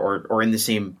other or in the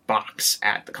same box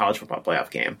at the college football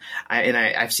playoff game.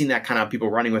 I've seen that kind of people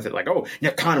running with it like, oh,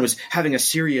 Nick Khan was having a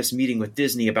serious meeting with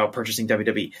Disney about purchasing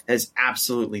WWE. That is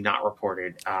absolutely not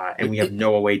reported, and we have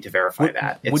no way to verify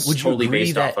that. It's totally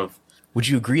based off of... Would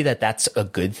you agree that that's a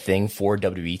good thing for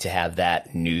WWE to have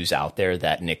that news out there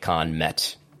that Nick Khan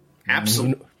met?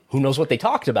 Absolutely. Who knows what they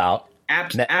talked about?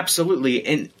 Absolutely.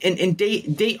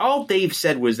 And all Dave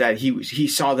said was that he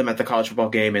saw them at the college football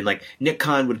game, and like Nick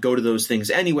Khan would go to those things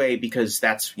anyway because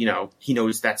that's, he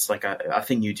knows that's like a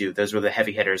thing you do. Those where the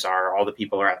heavy hitters are. All the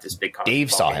people are at this big college Dave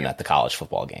football saw game. Him at the college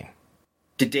football game.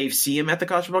 Did Dave see him at the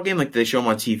college football game? Like, did they show him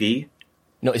on TV?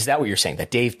 No, is that what you're saying? That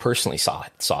Dave personally saw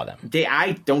them?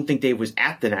 I don't think Dave was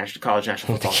at the college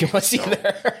national football game. He was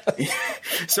either.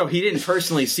 So he didn't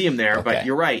personally see him there, but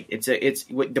you're right. It's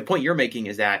the point you're making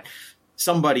is that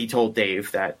somebody told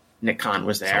Dave that Nick Khan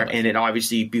was there, and it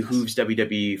obviously behooves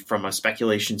WWE from a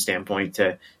speculation standpoint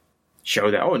to show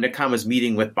that, Nick Khan was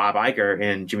meeting with Bob Iger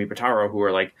and Jimmy Pitaro, who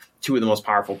are like 2 of the most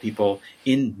powerful people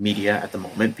in media at the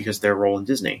moment because of their role in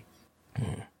Disney.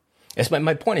 Yes,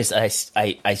 my point is I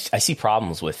see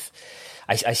problems with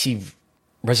I see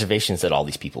reservations that all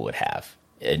these people would have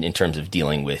in terms of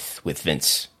dealing with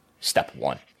Vince. Step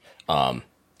one,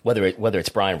 whether it's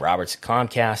Brian Roberts at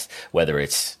Comcast, whether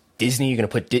it's Disney, you're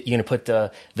gonna put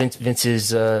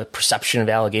Vince's perception of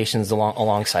allegations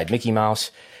alongside Mickey Mouse.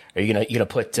 Are you gonna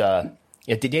put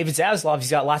David Zaslav?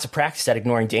 He's got lots of practice at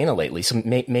ignoring Dana lately, so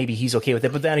maybe he's okay with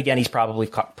it. But then again, he's probably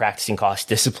practicing cost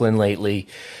discipline lately.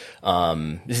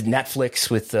 This is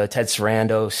Netflix with Ted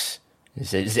Sarandos.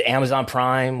 Is it Amazon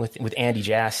Prime with Andy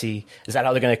Jassy? Is that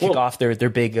how they're going to kick off their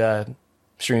big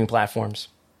streaming platforms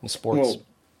in sports? Well,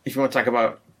 if you want to talk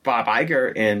about Bob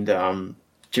Iger and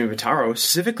Jimmy Pitaro,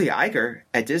 specifically Iger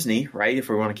at Disney, right? If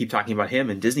we want to keep talking about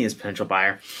him and Disney as a potential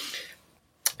buyer,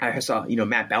 I saw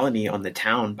Matt Bellany on the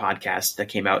Town podcast that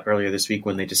came out earlier this week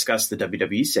when they discussed the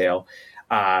WWE sale.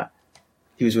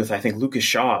 He was with, I think, Lucas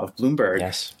Shaw of Bloomberg.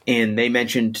 Yes. And they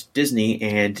mentioned Disney,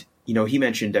 and, he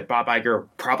mentioned that Bob Iger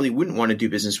probably wouldn't want to do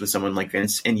business with someone like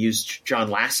Vince, and used John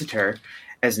Lasseter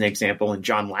as an example. And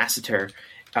John Lasseter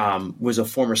was a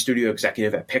former studio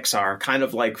executive at Pixar, kind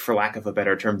of like, for lack of a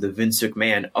better term, the Vince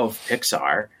McMahon of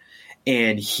Pixar.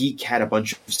 And he had a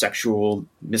bunch of sexual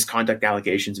misconduct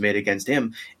allegations made against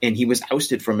him, and he was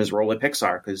ousted from his role at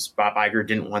Pixar because Bob Iger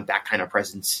didn't want that kind of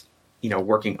presence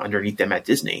working underneath them at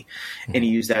Disney. Mm-hmm. And he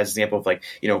used that as an example of like,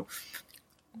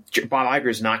 Bob Iger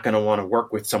is not going to want to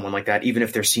work with someone like that, even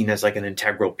if they're seen as like an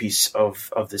integral piece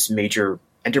of this major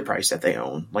enterprise that they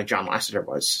own, like John Lasseter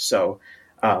was. So,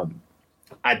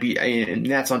 and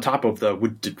that's on top of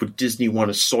would Disney want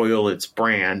to soil its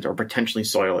brand or potentially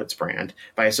soil its brand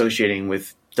by associating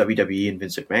with WWE and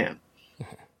Vince McMahon?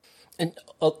 And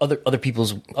other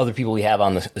people we have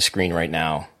on the screen right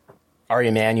now, Ari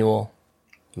Emanuel,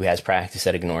 who has practiced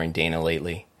at ignoring Dana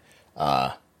lately,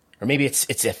 or maybe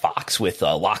it's at Fox with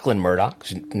Lachlan Murdoch,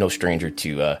 who's no stranger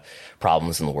to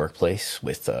problems in the workplace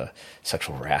with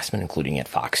sexual harassment, including at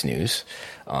Fox News,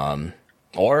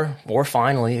 or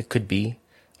finally it could be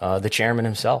the chairman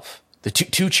himself, the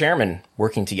two chairmen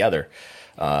working together,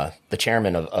 the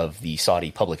chairman of the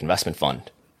Saudi Public Investment Fund,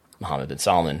 Mohammed bin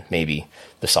Salman. Maybe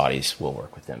the Saudis will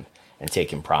work with him and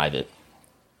take him private.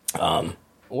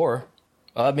 Or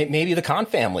maybe the Khan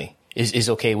family is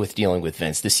okay with dealing with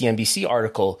Vince. The CNBC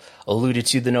article alluded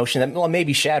to the notion that, well,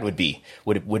 maybe Shad would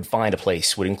find a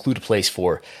place, would include a place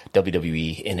for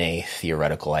WWE in a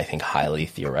theoretical, I think highly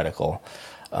theoretical,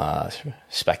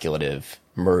 speculative,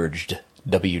 merged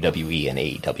WWE and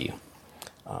AEW.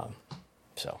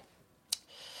 So,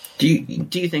 do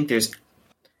you think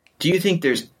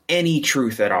there's any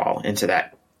truth at all into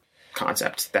that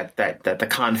concept that the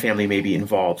Khan family may be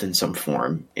involved in some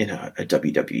form in a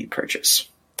WWE purchase?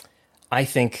 I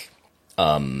think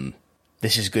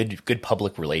this is good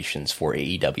public relations for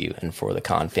AEW and for the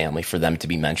Khan family, for them to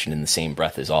be mentioned in the same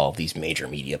breath as all of these major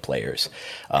media players.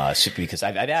 Because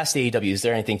I've asked AEW, is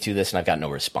there anything to this? And I've got no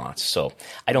response. So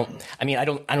I don't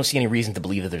see any reason to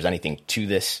believe that there's anything to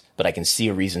this, but I can see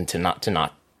a reason to not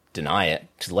deny it,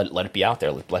 to let it be out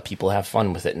there, let people have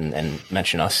fun with it and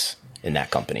mention us in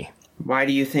that company. Why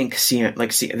do you think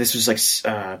this was like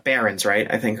Barron's,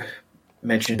 right? I think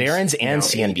mentioned Barron's and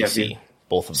CNBC,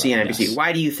 both of them. CNBC. Yes.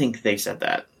 Why do you think they said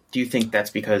that? Do you think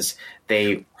that's because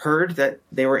they heard that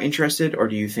they were interested, or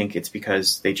do you think it's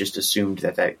because they just assumed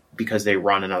that because they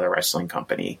run another wrestling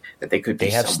company that they could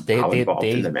be somehow involved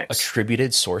in the mix?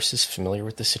 Attributed sources familiar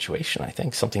with the situation. I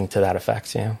think something to that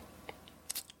effect. Yeah.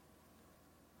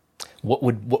 What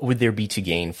would there be to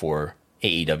gain for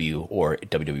AEW or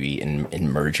WWE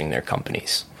in merging their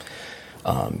companies?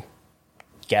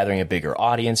 Gathering a bigger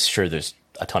audience. Sure, there's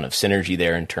a ton of synergy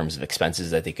there in terms of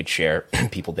expenses that they could share,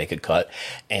 people they could cut.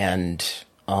 And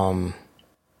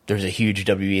there's a huge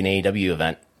WWE and AEW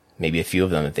event, maybe a few of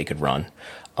them that they could run.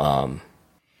 I'm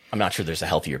not sure there's a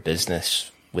healthier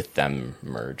business with them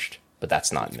merged, but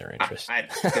that's not in their interest.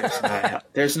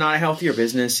 There's not a healthier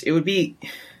business. It would be...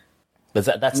 But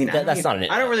that's not an...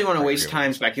 I don't really want to waste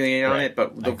time speculating on it,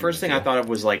 but the first thing I thought of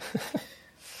was like...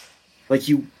 Like would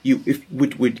you be on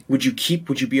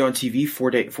TV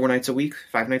 4 nights a week,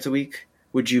 5 nights a week?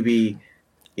 Would you be,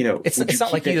 It's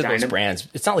not like either of those brands.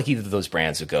 It's not like either of those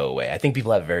brands would go away. I think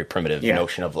people have a very primitive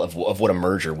notion of what a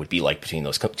merger would be like between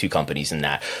those two companies, and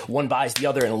that one buys the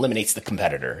other and eliminates the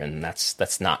competitor. And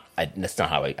that's not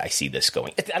how I see this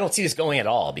going. I don't see this going at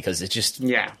all, because it's just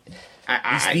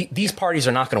these parties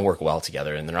are not going to work well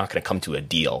together, and they're not going to come to a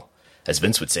deal. As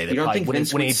Vince would say, they probably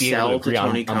wouldn't be able to agree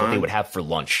on what they would have for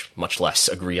lunch, much less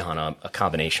agree on a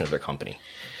combination of their company.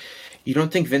 You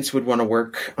don't think Vince would want to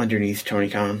work underneath Tony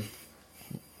Khan?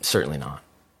 Certainly not.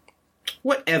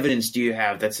 What evidence do you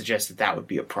have that suggests that would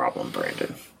be a problem,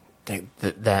 Brandon?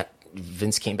 That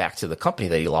Vince came back to the company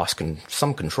that he lost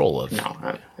some control of. No.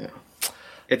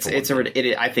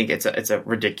 I think it's a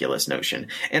ridiculous notion,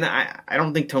 and I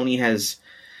don't think Tony has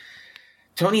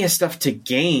stuff to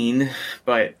gain,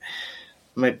 but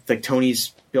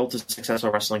Tony's built a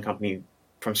successful wrestling company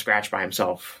from scratch by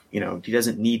himself. He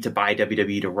doesn't need to buy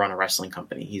WWE to run a wrestling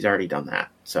company. He's already done that.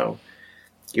 So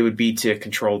it would be to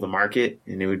control the market,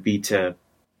 and it would be to,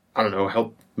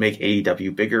 help make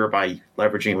AEW bigger by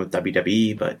leveraging it with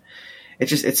WWE. But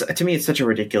to me, it's such a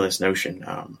ridiculous notion.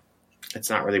 It's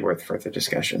not really worth further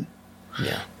discussion.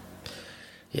 Yeah.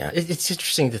 It's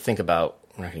interesting to think about.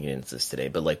 We're not going to get into this today,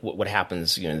 but like what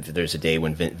happens, if there's a day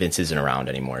when Vince isn't around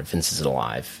anymore, if Vince isn't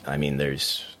alive. I mean,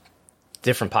 there's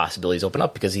different possibilities open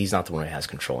up, because he's not the one who has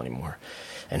control anymore.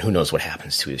 And who knows what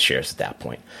happens to his shares at that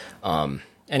point.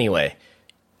 Anyway,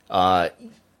 I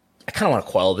kind of want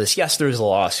to quell this. Yes, there's a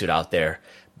lawsuit out there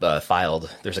filed.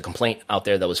 There's a complaint out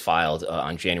there that was filed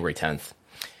on January 10th.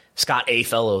 Scott A.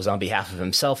 Fellows, on behalf of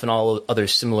himself and all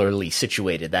others similarly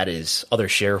situated, that is, other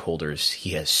shareholders, he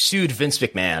has sued Vince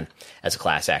McMahon as a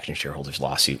class action shareholders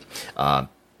lawsuit.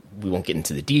 We won't get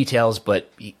into the details,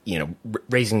 but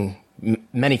raising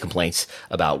many complaints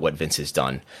about what Vince has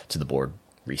done to the board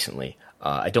recently.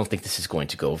 I don't think this is going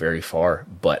to go very far,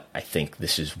 but I think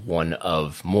this is one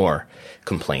of more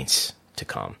complaints to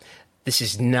come. This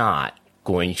is not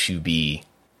going to be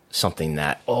something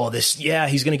that,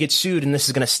 he's going to get sued and this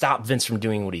is going to stop Vince from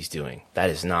doing what he's doing. That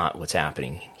is not what's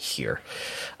happening here.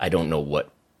 I don't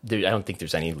think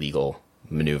there's any legal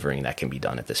maneuvering that can be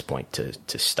done at this point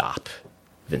to stop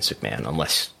Vince McMahon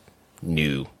unless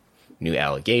new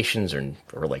allegations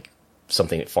or like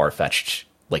something far-fetched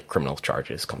like criminal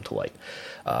charges come to light,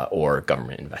 or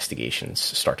government investigations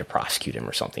start to prosecute him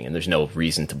or something. And there's no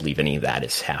reason to believe any of that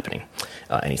is happening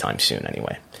anytime soon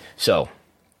anyway. So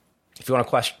if you want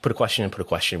to put a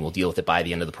question, we'll deal with it by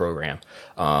the end of the program.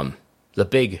 The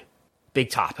big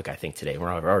topic, I think, today,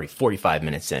 we're already 45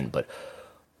 minutes in, but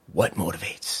what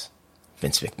motivates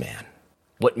Vince McMahon?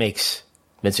 What makes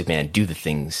Vince McMahon do the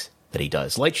things that he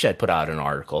does? Lightshed put out an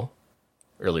article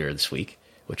earlier this week,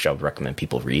 which I would recommend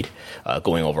people read,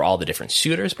 going over all the different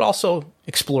suitors, but also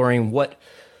exploring what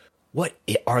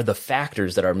are the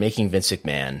factors that are making Vince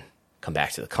McMahon come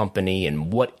back to the company,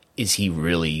 and what is he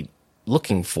really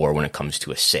looking for when it comes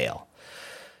to a sale.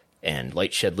 And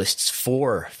Lightshed lists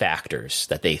 4 factors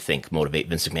that they think motivate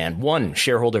Vince McMahon. 1,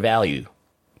 shareholder value.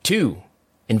 2,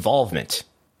 involvement.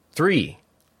 3,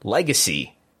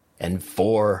 legacy. And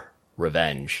 4,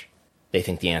 revenge. They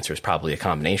think the answer is probably a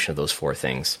combination of those 4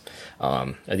 things.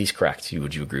 Are these correct?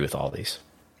 Would you agree with all these?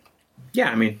 Yeah,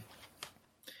 I mean,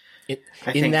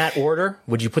 in that order,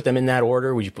 would you put them in that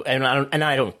order? Would you put? And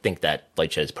I don't think that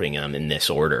Lightshed is putting them in this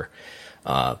order.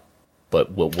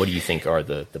 But what do you think are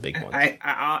the big ones?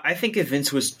 I think if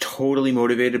Vince was totally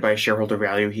motivated by shareholder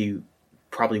value, he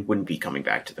probably wouldn't be coming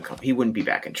back to the company. He wouldn't be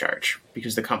back in charge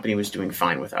because the company was doing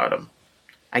fine without him.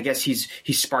 I guess he's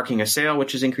sparking a sale,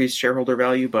 which has increased shareholder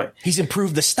value, but he's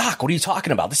improved the stock. What are you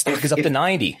talking about? The stock is up to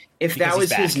 90. If that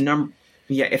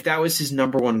was his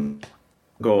number one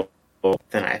goal,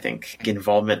 then I think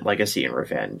involvement, legacy, and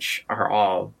revenge are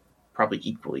all probably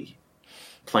equally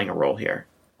playing a role here.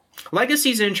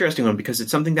 Legacy is an interesting one because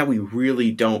it's something that we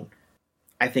really don't,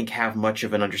 I think, have much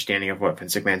of an understanding of what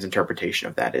Vince McMahon's interpretation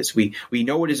of that is. We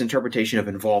know what his interpretation of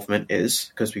involvement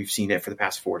is because we've seen it for the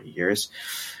past 40 years.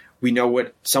 We know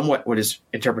somewhat what his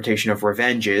interpretation of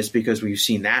revenge is because we've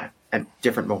seen that at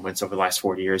different moments over the last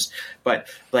 40 years. But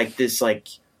like this,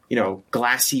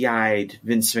 glassy-eyed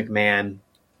Vince McMahon,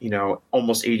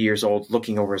 almost 80 years old,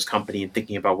 looking over his company and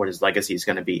thinking about what his legacy is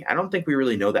going to be. I don't think we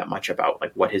really know that much about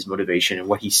like what his motivation and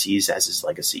what he sees as his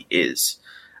legacy is.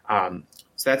 So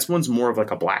that's one's more of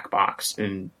like a black box,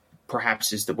 and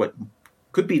perhaps is what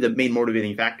could be the main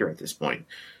motivating factor at this point.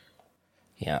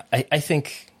 Yeah, I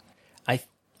think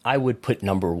I would put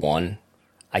number 1,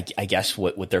 I guess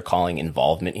what they're calling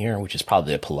involvement here, which is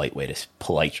probably a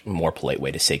more polite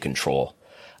way to say control.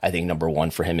 I think number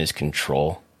 1 for him is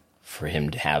control, for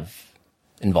him to have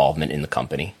involvement in the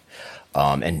company,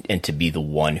 and to be the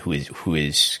one who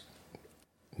is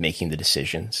making the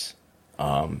decisions.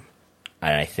 And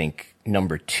I think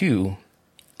number 2,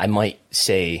 I might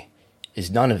say, is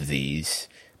none of these,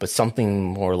 but something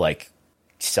more like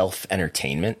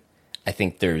self-entertainment. I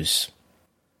think there's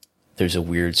a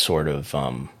weird sort of,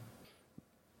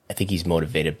 I think he's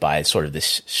motivated by sort of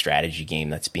this strategy game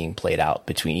that's being played out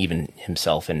between even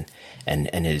himself and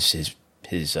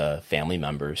his family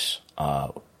members,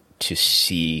 to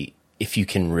see if you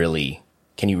can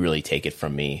you really take it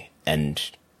from me, and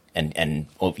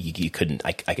you couldn't,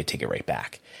 I could take it right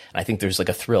back. And I think there's like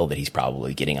a thrill that he's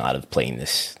probably getting out of playing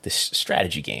this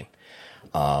strategy game.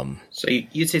 So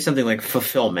you'd say something like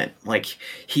fulfillment, like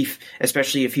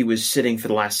especially if he was sitting for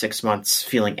the last 6 months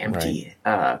feeling empty,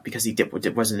 right, because he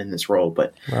wasn't in this role,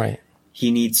 but right,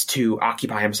 he needs to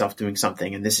occupy himself doing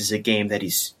something, and this is a game that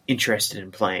he's interested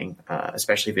in playing,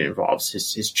 especially if it involves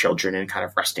his children and kind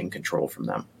of wresting control from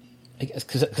them. I guess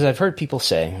because I've heard people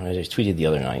say, I just tweeted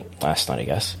last night, I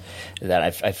guess,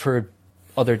 that I've heard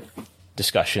other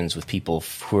discussions with people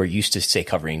who are used to, say,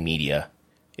 covering media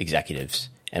executives,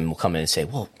 and will come in and say,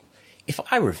 well, if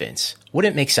I were Vince,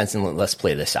 wouldn't it make sense? And let's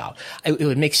play this out. It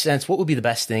would make sense. What would be the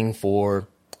best thing for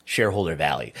shareholder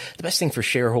value? The best thing for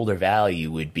shareholder value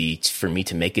would be for me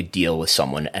to make a deal with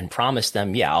someone and promise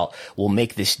them, we'll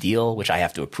make this deal, which I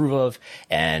have to approve of.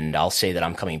 And I'll say that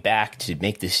I'm coming back to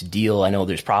make this deal. I know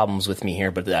there's problems with me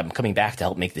here, but I'm coming back to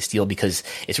help make this deal because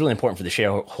it's really important for the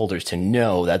shareholders to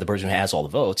know that the person who has all the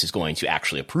votes is going to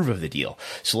actually approve of the deal.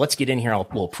 So let's get in here.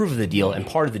 We'll approve of the deal. And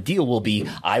part of the deal will be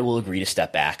I will agree to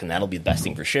step back, and that'll be the best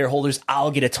thing for shareholders.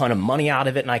 I'll get a ton of money out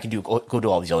of it, and I can go do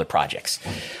all these other projects.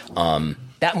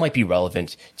 That might be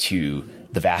relevant to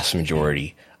the vast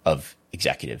majority of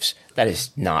executives. That is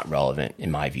not relevant,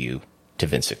 in my view, to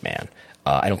Vince McMahon.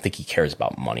 I don't think he cares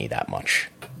about money that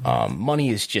much. Money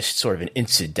is just sort of an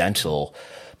incidental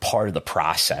part of the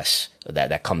process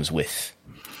that comes with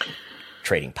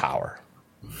trading power.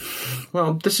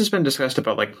 Well, this has been discussed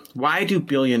about, like, why do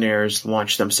billionaires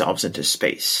launch themselves into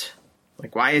space?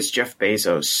 Like, why is Jeff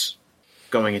Bezos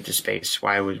going into space?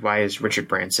 Why is Richard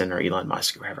Branson or Elon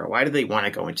Musk or whoever? Why do they want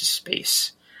to go into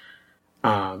space?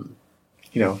 Like,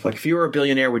 if you were a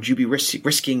billionaire, would you be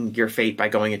risking your fate by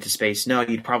going into space? No,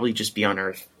 you'd probably just be on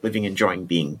Earth, living, enjoying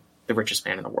being the richest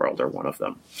man in the world or one of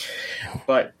them.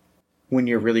 But when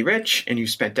you're really rich and you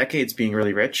spent decades being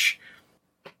really rich,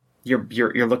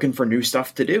 you're looking for new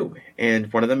stuff to do,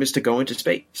 and one of them is to go into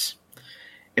space.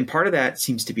 And part of that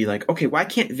seems to be like, okay, why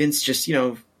can't Vince just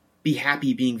be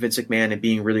happy being Vince McMahon and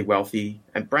being really wealthy?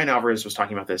 And Brian Alvarez was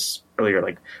talking about this earlier.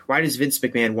 Like, why does Vince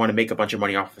McMahon want to make a bunch of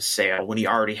money off of a sale when he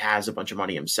already has a bunch of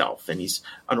money himself and he's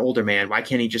an older man? Why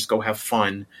can't he just go have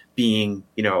fun being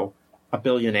a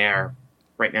billionaire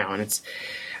right now? And it's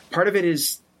part of it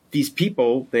is these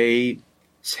people, they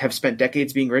have spent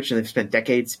decades being rich and they've spent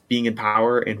decades being in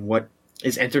power, and what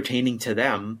is entertaining to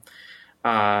them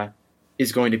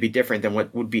is going to be different than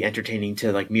what would be entertaining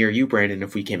to, like, me or you, Brandon,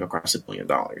 if we came across $1 billion.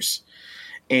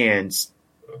 And,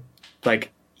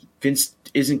 like, Vince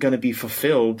isn't going to be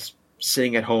fulfilled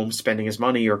sitting at home spending his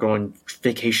money or going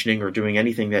vacationing or doing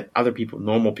anything that other people,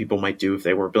 normal people, might do if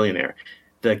they were a billionaire.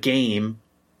 The game,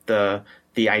 the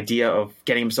idea of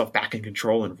getting himself back in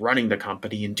control and running the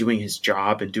company and doing his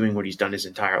job and doing what he's done his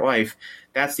entire life,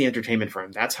 that's the entertainment for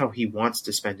him. That's how he wants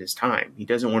to spend his time. He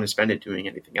doesn't want to spend it doing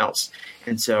anything else.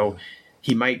 And so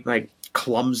he might, like,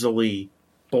 clumsily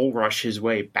bull rush his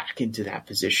way back into that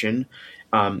position,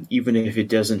 even if it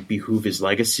doesn't behoove his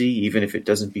legacy, even if it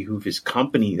doesn't behoove his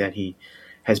company that he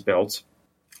has built.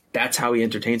 That's how he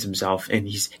entertains himself, and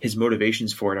his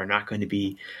motivations for it are not going to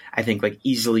be, I think, like,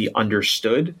 easily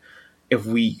understood if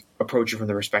we approach it from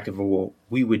the perspective of what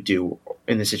we would do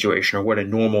in the situation, or what a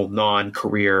normal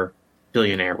non-career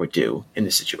billionaire would do in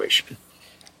this situation.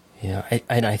 Yeah,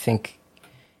 I think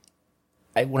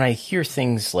when I hear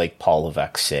things like Paul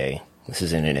Levesque say, this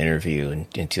is in an interview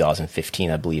in 2015,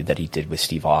 I believe, that he did with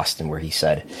Steve Austin, where he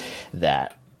said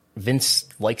that Vince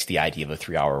likes the idea of a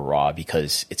 3-hour Raw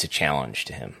because it's a challenge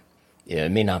to him. It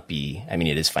may not be, I mean,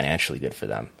 it is financially good for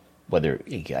them. Whether,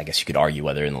 I guess you could argue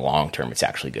whether in the long term it's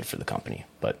actually good for the company,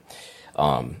 but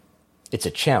it's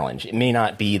a challenge. It may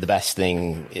not be the best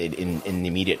thing in the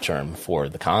immediate term for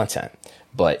the content,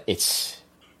 but it's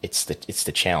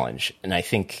the challenge. And I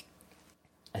think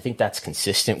that's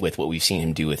consistent with what we've seen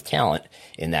him do with talent,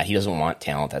 in that he doesn't want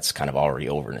talent that's kind of already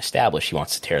over and established. He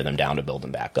wants to tear them down to build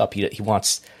them back up. He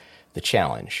wants the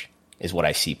challenge, is what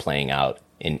I see playing out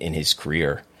in his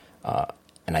career.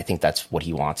 And I think that's what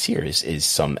he wants here is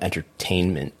some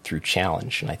entertainment through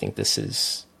challenge. And I think this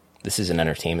is an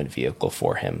entertainment vehicle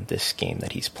for him, this game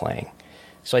that he's playing.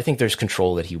 So I think there's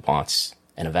control that he wants.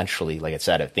 And eventually, like I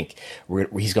said, I think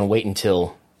he's going to wait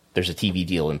until there's a TV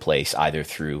deal in place, either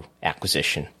through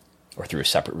acquisition or through a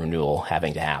separate renewal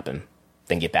having to happen,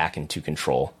 then get back into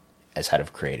control as head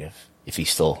of creative, if he's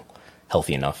still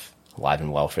healthy enough, alive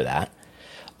and well for that.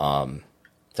 So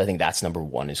I think that's number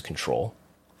one, is control.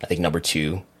 I think number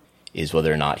two is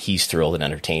whether or not he's thrilled and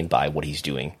entertained by what he's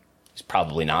doing. He's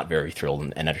probably not very thrilled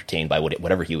and entertained by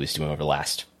whatever he was doing over the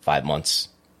last 5 months,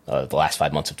 of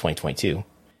 2022.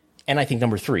 And I think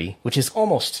number three, which is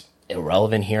almost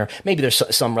irrelevant here, maybe there's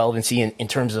some relevancy in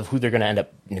terms of who they're going to end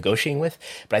up negotiating with,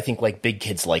 but I think, like, big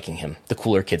kids liking him, the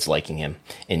cooler kids liking him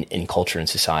in culture and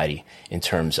society, in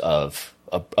terms of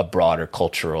a broader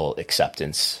cultural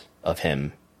acceptance of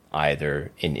him,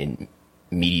 either in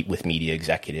media, with media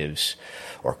executives,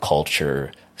 or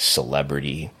culture,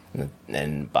 celebrity.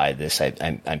 And by this,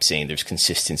 I'm saying there's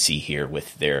consistency here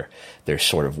with their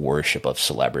sort of worship of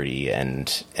celebrity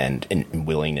and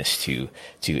willingness to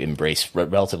embrace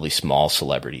relatively small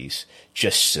celebrities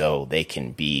just so they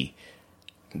can be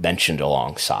mentioned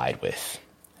alongside with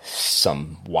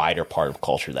some wider part of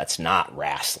culture that's not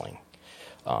wrestling.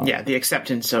 The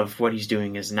acceptance of what he's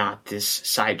doing is not this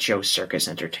sideshow circus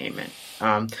entertainment.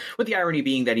 With the irony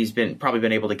being that he's probably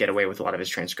been able to get away with a lot of his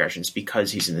transgressions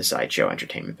because he's in the sideshow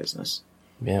entertainment business.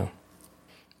 Yeah.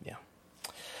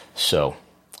 So,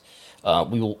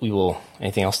 we will.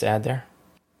 Anything else to add there?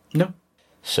 No.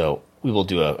 So we will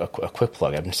do a quick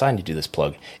plug. I've been deciding to do this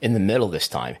plug in the middle this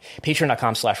time.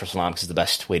 Patreon.com/WrestleNomics is the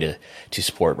best way to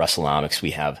support WrestleNomics.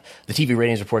 We have the TV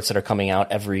ratings reports that are coming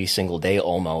out every single day,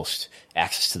 almost.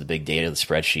 Access to the big data, the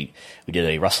spreadsheet. We did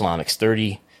a WrestleNomics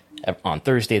 30 on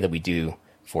Thursday that we do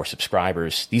for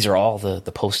subscribers. These are all the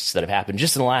posts that have happened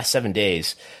just in the last 7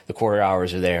 days. The quarter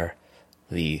hours are there.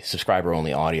 The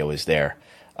subscriber-only audio is there.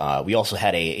 We also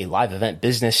had a live event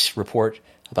business report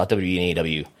about WWE and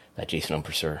AEW that Jason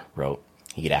Umpresser wrote.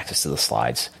 You get access to the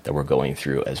slides that we're going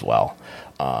through as well.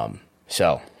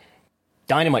 So,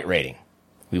 Dynamite rating.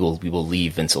 We will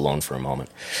leave Vince alone for a moment.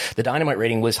 The Dynamite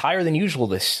rating was higher than usual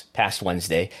this past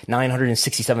Wednesday.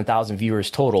 967,000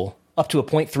 viewers total, up to a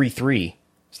 .33.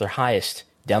 It's their highest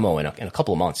demo in a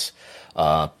couple of months.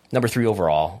 Number 3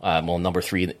 overall. Number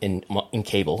 3 in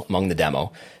cable among the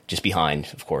demo, just behind,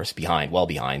 of course, well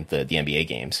behind the NBA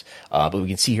games. But we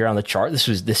can see here on the chart,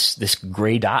 this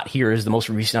gray dot here is the most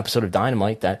recent episode of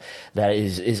Dynamite that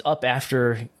is up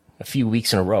after a few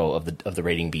weeks in a row of the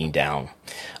rating being down.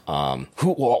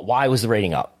 Why was the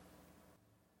rating up?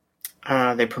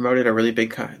 They promoted a really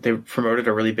big card,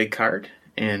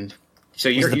 and so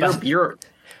was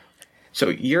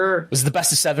it the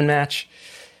best of 7 match?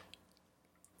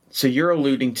 So you're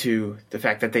alluding to the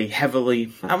fact that they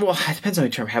heavily, well, it depends on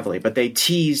the term heavily, but they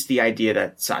teased the idea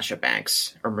that Sasha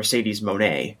Banks or Mercedes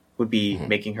Moné would be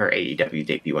making her AEW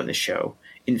debut on the show,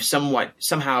 and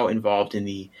somehow involved in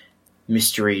the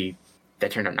mystery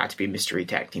that turned out not to be a mystery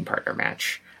tag team partner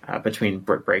match between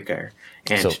Britt Baker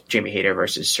and Jamie Hayter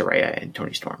versus Saraya and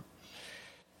Toni Storm.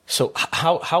 So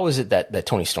how is it that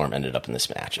Toni Storm ended up in this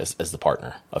match as the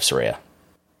partner of Saraya?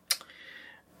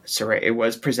 Saraya, it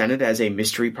was presented as a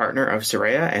mystery partner of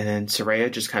Saraya, and then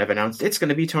Saraya just kind of announced it's going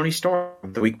to be Toni Storm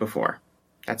the week before.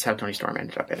 That's how Toni Storm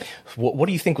ended up in it. What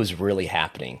do you think was really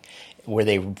happening? Were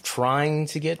they trying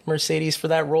to get Mercedes for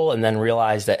that role and then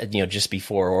realized that, just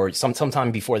before or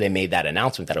sometime before they made that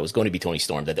announcement that it was going to be Toni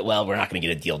Storm, that, well, we're not going to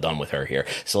get a deal done with her here,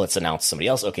 so let's announce somebody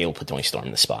else. Okay, we'll put Toni Storm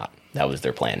in the spot. That was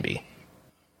their plan B.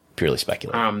 Purely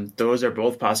speculative. Those are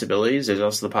both possibilities. There's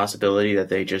also the possibility that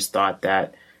they just thought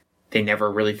that they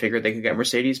never really figured they could get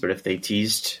Mercedes, but if they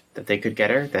teased that they could get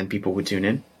her, then people would tune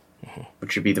in,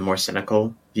 which would be the more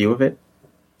cynical view of it.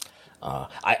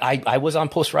 I was on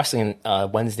Post Wrestling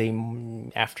Wednesday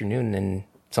afternoon, and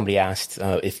somebody asked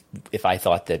if I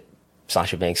thought that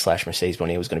Sasha Banks / Mercedes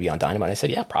Moné was going to be on Dynamite. I said,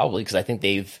 yeah, probably, because I think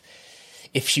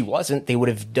if she wasn't, they would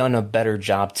have done a better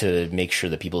job to make sure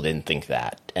that people didn't think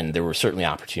that. And there were certainly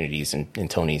opportunities in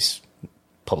Tony's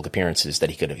public appearances that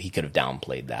he could have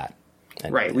downplayed that.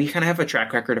 And, right. We kind of have a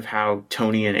track record of how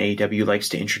Tony and AEW likes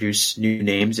to introduce new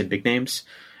names and big names.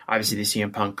 Obviously, the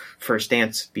CM Punk First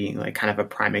Dance being like kind of a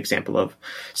prime example of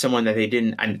someone that they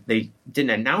didn't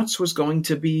announce was going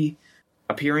to be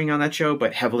appearing on that show,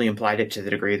 but heavily implied it to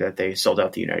the degree that they sold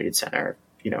out the United Center,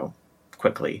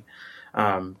 quickly,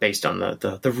 based on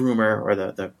the rumor or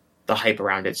the hype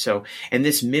around it. So, and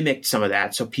this mimicked some of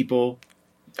that. So people,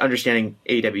 understanding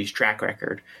AEW's track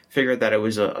record, figured that it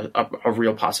was a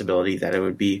real possibility that it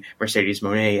would be Mercedes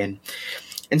Moné, and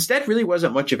instead really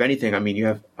wasn't much of anything. I mean, you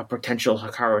have a potential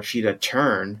Hikaru Shida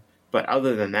turn, but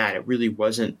other than that, it really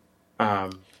wasn't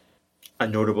a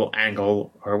notable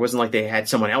angle, or it wasn't like they had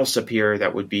someone else appear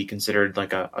that would be considered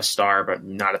like a star, but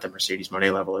not at the Mercedes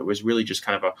Moné level. It was really just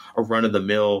kind of a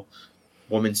run-of-the-mill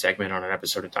woman segment on an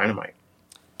episode of Dynamite.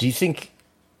 Do you think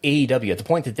AEW, at the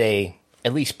point that they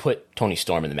at least put Toni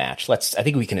Storm in the match, I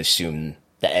think we can assume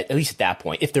that at least at that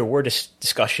point, if there were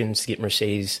discussions to get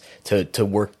Mercedes to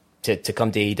work to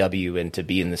come to AEW and to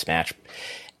be in this match,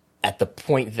 at the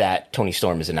point that Toni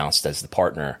Storm is announced as the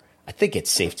partner, I think it's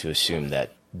safe to assume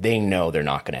that they know they're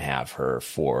not going to have her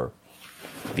for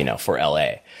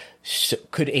LA. So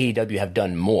could AEW have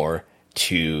done more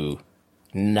to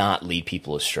not lead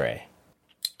people astray?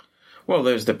 Well,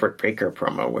 there's the Britt Baker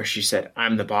promo where she said,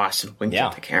 "I'm the boss," and winked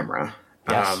at the camera.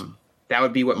 Yes. That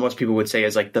would be what most people would say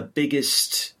is like the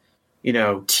biggest,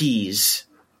 tease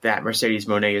that Mercedes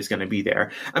Moné is going to be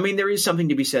there. I mean, there is something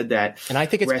to be said that, and I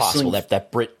think it's possible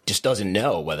that Britt just doesn't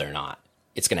know whether or not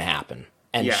it's going to happen,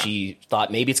 and she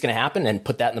thought maybe it's going to happen and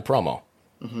put that in the promo.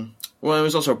 Mm-hmm. Well, it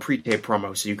was also a pre-tape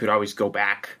promo, so you could always go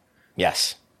back.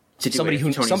 Yes. Somebody who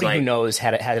knows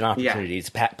had an opportunity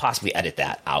to possibly edit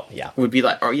that out. Yeah, would be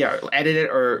like, edit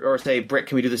it or say, Britt,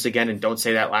 can we do this again? And don't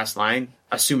say that last line,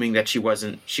 assuming that she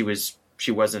wasn't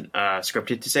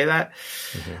scripted to say that.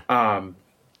 Mm-hmm.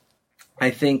 I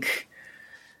think,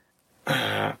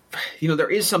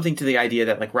 there is something to the idea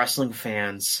that like wrestling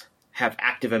fans have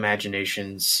active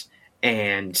imaginations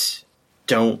and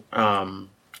don't,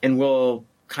 and will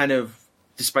kind of,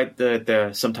 despite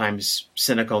the sometimes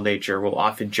cynical nature, will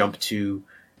often jump to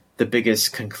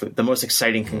the most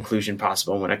exciting conclusion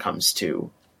possible when it comes to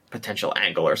potential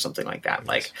angle or something like that. Yes.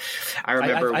 Like I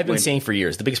remember I've been saying for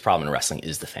years, the biggest problem in wrestling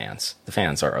is the fans. The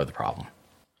fans are the problem.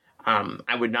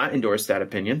 I would not endorse that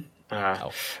opinion.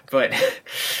 But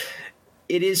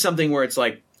it is something where it's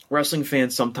like wrestling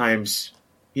fans sometimes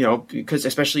because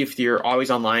especially if you're always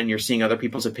online, you're seeing other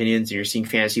people's opinions and you're seeing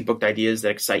fantasy booked ideas that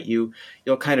excite you,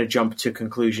 you'll kind of jump to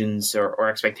conclusions or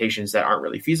expectations that aren't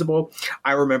really feasible.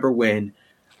 I remember when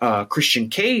Christian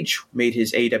Cage made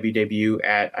his AEW debut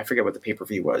at, I forget what the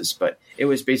pay-per-view was, but it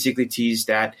was basically teased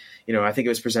that, I think it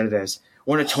was presented as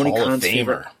one of Tony Khan's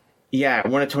favorite. Yeah,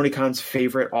 one of Tony Khan's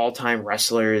favorite all-time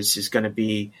wrestlers is going to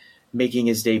be making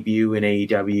his debut in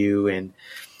AEW, and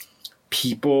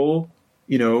people,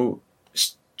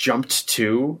 jumped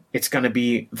to it's going to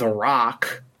be The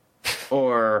Rock,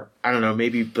 or I don't know,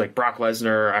 maybe like Brock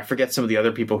Lesnar. I forget some of the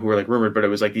other people who were like rumored, but it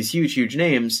was like these huge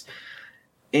names.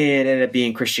 And it ended up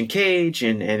being Christian Cage,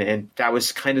 and that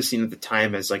was kind of seen at the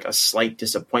time as like a slight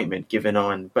disappointment given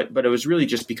on, but it was really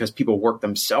just because people worked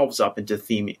themselves up into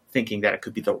thinking that it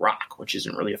could be The Rock, which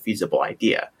isn't really a feasible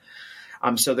idea.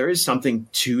 So there is something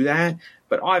to that,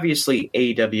 but obviously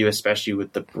AEW, especially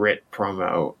with the Britt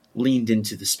promo, leaned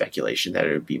into the speculation that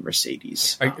it would be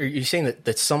Mercedes. Are you saying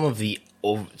that some of the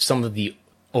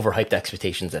overhyped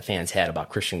expectations that fans had about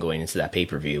Christian going into that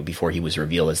pay-per-view before he was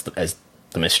revealed as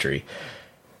the mystery,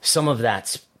 some of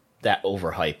that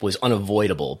overhype was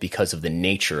unavoidable because of the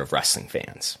nature of wrestling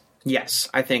fans? Yes,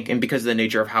 I think, and because of the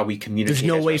nature of how we communicate. There's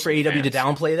no way for AEW to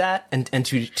downplay that and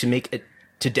to make it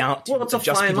it's a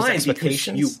fine line because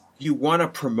you want to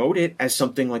promote it as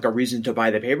something like a reason to buy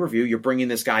the pay-per-view. You're bringing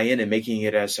this guy in and making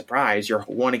it a surprise. You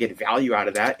want to get value out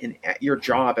of that. And your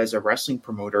job as a wrestling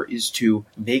promoter is to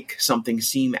make something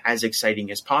seem as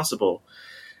exciting as possible.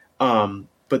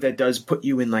 But that does put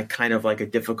you in like kind of like a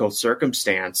difficult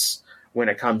circumstance when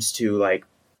it comes to like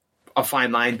a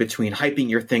fine line between hyping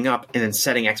your thing up and then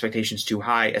setting expectations too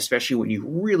high, especially when you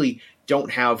really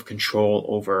don't have control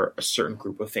over a certain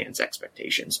group of fans'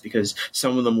 expectations, because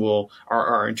some of them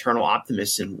are internal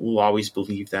optimists and will always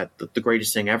believe that the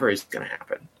greatest thing ever is going to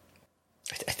happen.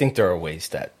 I think there are ways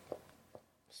that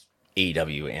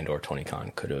AEW and or Tony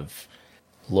Khan could have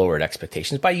lowered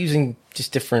expectations by using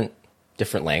just different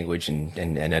language and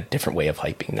a different way of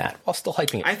hyping that while still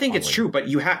hyping it. I think it's true, but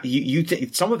you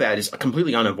some of that is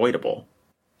completely unavoidable.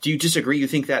 Do you disagree? You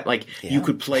think that you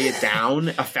could play it down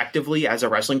effectively as a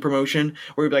wrestling promotion,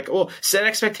 where you'd be like, "Oh, set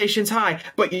expectations high,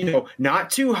 but not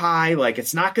too high. Like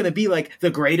it's not going to be like the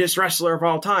greatest wrestler of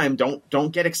all time.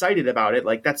 Don't get excited about it.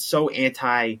 Like that's so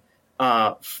anti.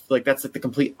 That's like the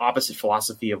complete opposite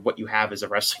philosophy of what you have as a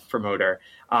wrestling promoter,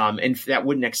 and that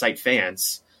wouldn't excite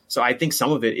fans. So I think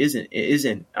some of it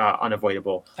isn't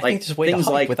unavoidable. I think there's a way to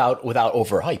hype without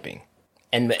overhyping.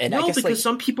 And no, I guess because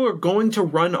some people are going to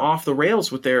run off the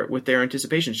rails with their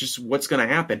anticipations. Just what's going to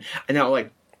happen. And now,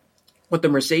 like with the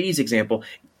Mercedes example,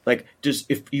 like just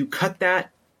if you cut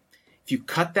that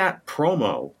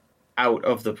promo out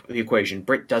of the equation,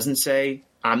 Britt doesn't say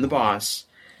I'm the boss,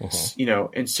 and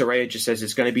Saraya just says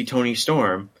it's going to be Toni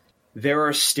Storm. There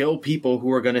are still people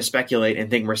who are going to speculate and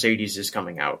think Mercedes is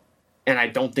coming out. And I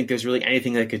don't think there's really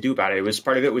anything they could do about it.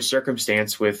 Part of it was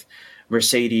circumstance with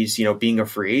Mercedes, being a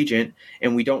free agent,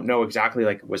 and we don't know exactly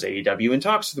was AEW in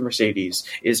talks with Mercedes?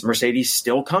 Is Mercedes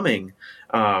still coming?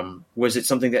 Was it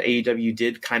something that AEW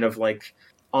did kind of like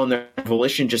on their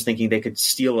volition, just thinking they could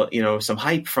steal, some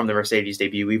hype from the Mercedes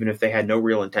debut, even if they had no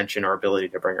real intention or ability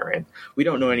to bring her in? We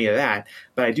don't know any of that,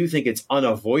 but I do think it's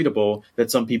unavoidable that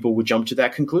some people would jump to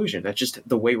that conclusion. That's just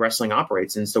the way wrestling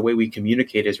operates, and it's the way we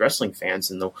communicate as wrestling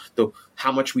fans, and the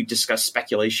how much we discuss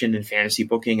speculation and fantasy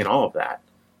booking and all of that.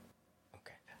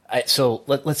 Okay, so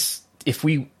let's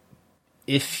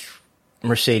if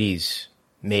Mercedes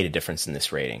made a difference in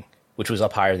this rating, which was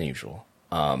up higher than usual.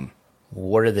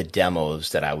 What are the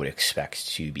demos that I would expect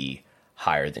to be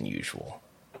higher than usual?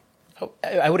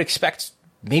 I would expect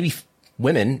maybe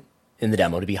women in the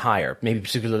demo to be higher, maybe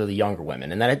particularly younger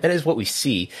women. And that is what we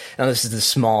see. Now, this is the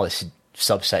smallest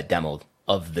subset demo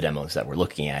of the demos that we're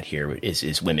looking at here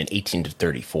is women 18 to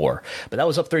 34. But that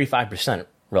was up 35%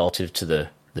 relative to the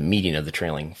median of the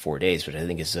trailing 4 days, which I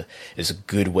think is a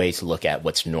good way to look at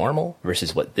what's normal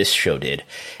versus what this show did.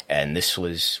 And this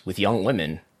was, with young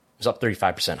women, was up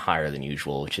 35% higher than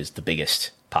usual, which is the biggest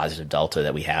positive delta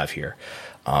that we have here.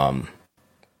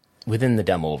 Within the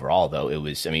demo overall, though,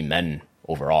 men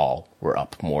overall were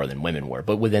up more than women were,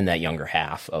 but within that younger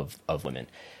half of women,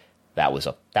 that was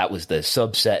up. That was the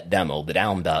subset demo, the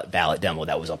down ballot demo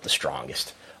that was up the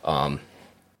strongest.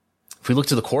 If we look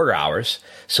to the quarter hours,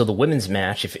 so the women's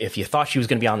match, if you thought she was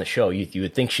going to be on the show, you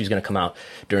would think she was going to come out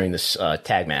during this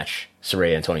tag match,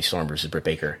 Saraya and Toni Storm versus Britt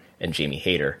Baker and Jamie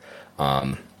Hayter.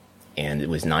 And it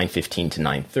was 9:15 to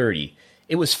 9:30.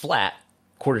 It was flat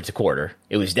quarter to quarter.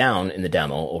 It was down in the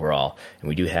demo overall, and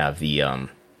we do have the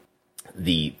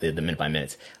minute by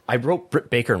minutes. I wrote Britt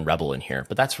Baker and Rebel in here,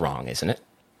 but that's wrong, isn't it?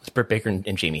 It's Britt Baker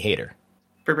and Jamie Hayter.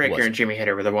 Britt Baker and Jamie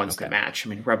Hayter were the ones that match. I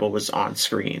mean, Rebel was on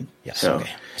screen. Yes. So,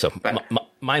 okay. So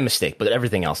my mistake, but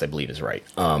everything else I believe is right.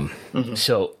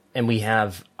 So, and we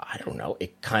have, I don't know,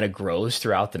 it kind of grows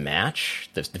throughout the match.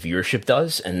 The viewership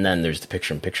does. And then there's the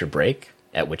picture-in-picture break,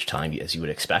 at which time, as you would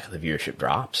expect, the viewership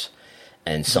drops.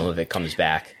 And some of it comes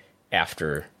back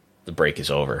after the break is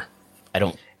over.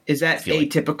 Is that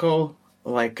atypical,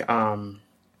 like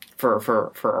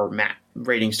for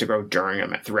ratings to grow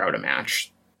throughout a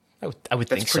match? I would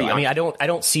think so. I mean, I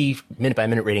don't see minute by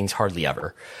minute ratings hardly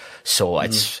ever. So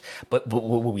it's, but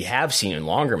what we have seen in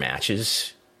longer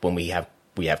matches, when we have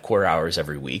quarter hours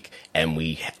every week, and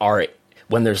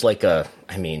when there's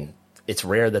it's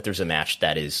rare that there's a match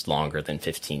that is longer than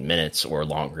 15 minutes or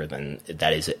longer than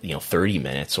that is 30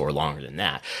 minutes or longer than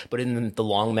that. But in the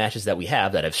long matches that we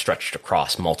have that have stretched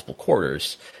across multiple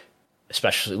quarters,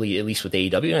 especially at least with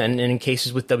AEW and in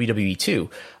cases with WWE too,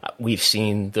 we've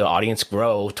seen the audience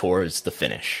grow towards the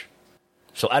finish.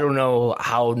 So I don't know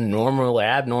how normal or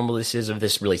abnormal this is, if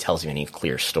this really tells you any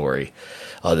clear story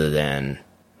other than,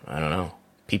 I don't know,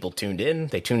 people tuned in,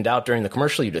 they tuned out during the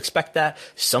commercial. You'd expect that.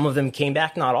 Some of them came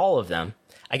back, not all of them.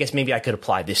 I guess maybe I could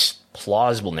apply this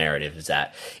plausible narrative is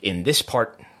that in this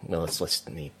part, well, let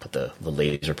me put the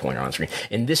laser pointer on screen.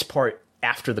 In this part,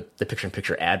 after the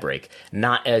picture-in-picture ad break,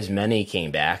 not as many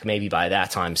came back. Maybe by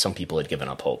that time, some people had given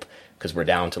up hope because we're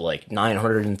down to like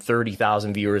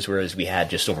 930,000 viewers, whereas we had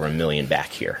just over 1 million back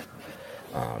here.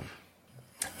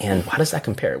 And how does that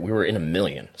compare? We were in 1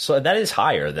 million. So that is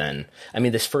higher than,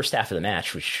 this first half of the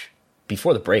match, which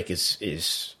before the break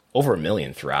is over 1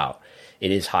 million throughout.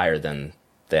 It is higher than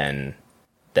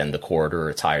the quarter.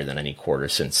 It's higher than any quarter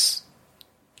since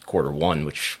quarter one,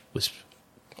 which was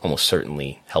almost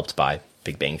certainly helped by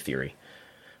Big Bang Theory.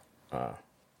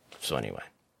 So anyway,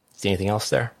 is there anything else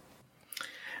there?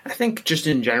 I think just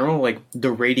in general, like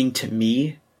the rating to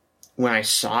me, when I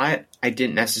saw it, I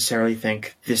didn't necessarily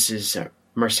think this is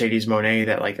Mercedes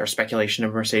Moné or speculation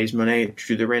of Mercedes Moné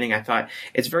drew the rating. I thought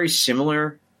it's very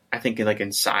similar, I think,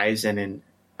 in size and in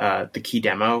the key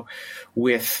demo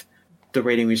with the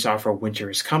rating we saw for Winter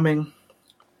is Coming.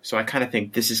 So I kind of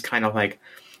think this is kind of like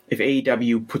if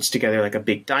AEW puts together like a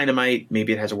big Dynamite,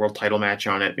 maybe it has a world title match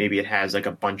on it. Maybe it has like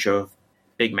a bunch of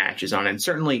big matches on it. And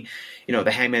certainly,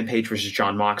 the Hangman Page versus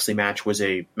Jon Moxley match was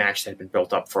a match that had been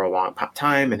built up for a long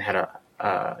time and had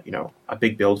a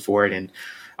big build for it. And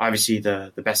obviously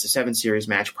the Best of 7 series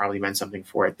match probably meant something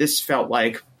for it. This felt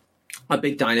like a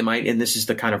big Dynamite, and this is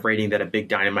the kind of rating that a big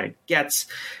Dynamite gets,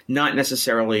 not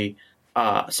necessarily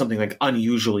something like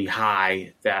unusually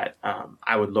high that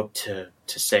I would look to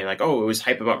say like, oh, it was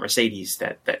hype about Mercedes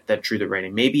that drew the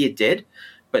rating. Maybe it did,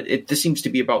 but this seems to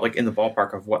be about like in the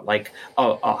ballpark of what like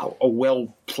a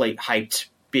well played hyped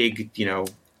big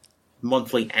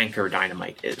monthly anchor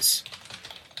Dynamite is.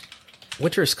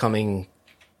 Winter is Coming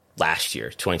last year,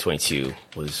 2022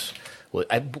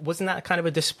 wasn't that kind of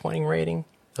a disappointing rating?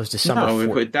 That was December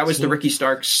 14th. That was the Ricky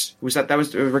Starks. That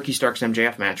was the Ricky Starks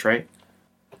MJF match, right?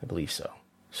 I believe so.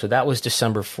 So that was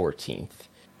December 14th,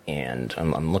 and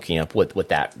I'm looking up what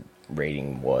that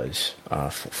rating was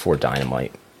for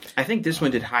Dynamite. I think this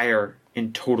one did higher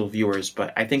in total viewers,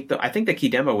 but I think the key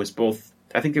demo was both.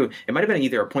 I think it might have been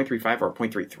either a 0.35 or a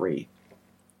 0.33.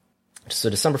 So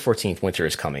December 14th, Winter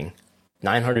is Coming,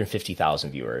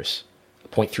 950,000 viewers,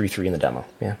 0.33 in the demo.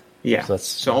 Yeah. Yeah, so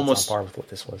that's almost on par with what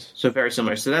this was. So very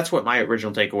similar. So that's what my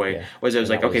original takeaway was. It was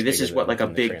like, okay, this is what like a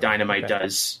big Dynamite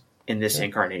does in this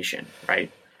incarnation,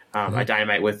 right? A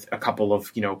Dynamite with a couple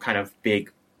of kind of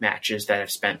big matches that have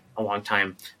spent a long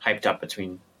time hyped up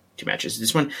between two matches.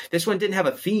 This one didn't have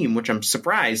a theme, which I'm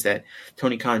surprised that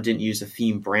Tony Khan didn't use a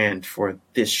theme brand for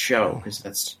this show, because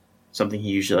that's something he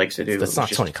usually likes to do. That's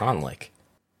not Tony Khan like.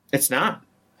 It's not.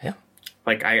 Yeah.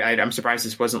 Like I'm surprised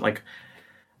this wasn't like,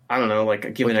 I don't know,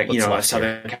 like given a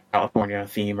Southern California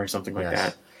theme or something like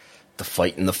that. The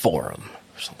Fight in the Forum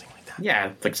or something like that.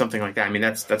 Yeah, like something like that. I mean,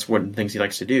 that's one of the things he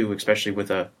likes to do, especially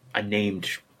with a named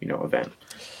event.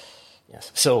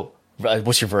 Yes. So,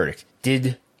 what's your verdict?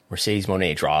 Did Mercedes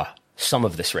Moné draw some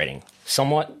of this rating?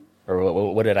 Somewhat?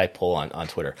 Or what did I pull on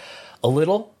Twitter? A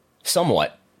little,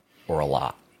 somewhat, or a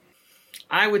lot?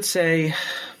 I would say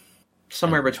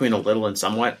somewhere between a little and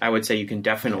somewhat. I would say you can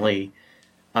definitely...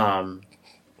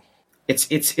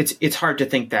 It's hard to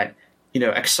think that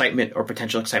excitement or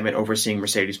potential excitement over seeing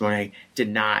Mercedes Moné did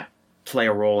not play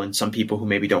a role in some people who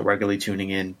maybe don't regularly tune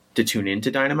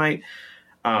into Dynamite.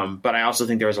 But I also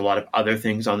think there was a lot of other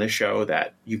things on this show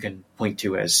that you can point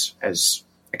to as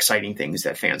exciting things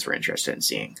that fans were interested in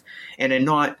seeing. And in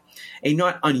not a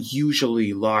not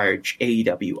unusually large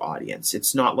AEW audience.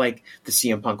 It's not like the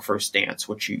CM Punk First Dance,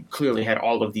 which you clearly had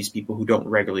all of these people who don't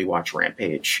regularly watch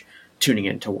Rampage tuning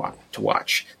in to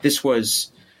watch. This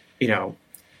was, to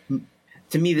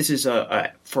me, this is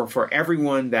for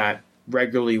everyone that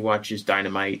regularly watches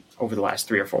Dynamite over the last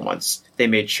 3 or 4 months. They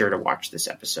made sure to watch this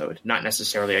episode, not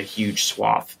necessarily a huge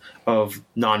swath of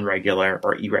non-regular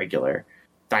or irregular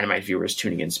Dynamite viewers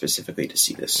tuning in specifically to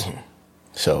see this.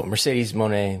 So Mercedes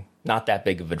Moné, not that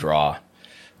big of a draw,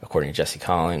 according to Jesse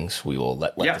Collins. We will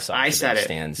let this I said it.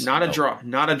 Stands. Not a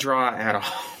draw at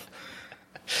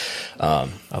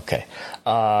all. Okay.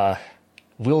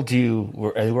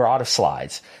 We're out of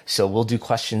slides, so we'll do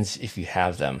questions if you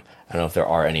have them. I don't know if there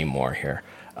are any more here.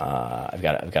 I've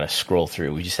got to scroll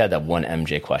through. We just had that one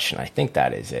MJ question. I think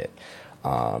that is it.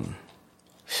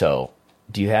 So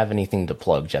do you have anything to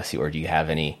plug, Jesse, or do you have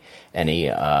any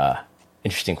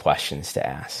interesting questions to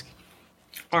ask?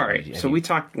 All right. So we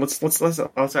talked. Let's ask a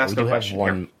question. We do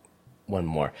have one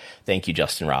more. Thank you,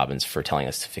 Justin Robbins, for telling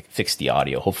us to fix the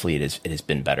audio. Hopefully, it has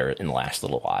been better in the last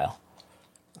little while.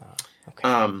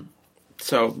 Okay.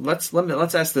 So let's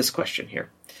ask this question here.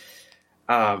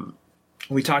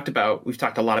 We've talked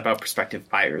a lot about prospective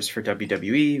buyers for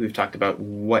WWE. We've talked about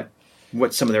what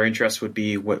some of their interests would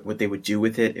be, what they would do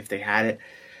with it if they had it.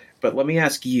 But let me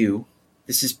ask you,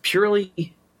 this is going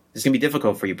to be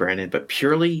difficult for you, Brandon, but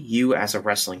purely you as a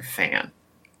wrestling fan.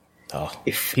 Oh,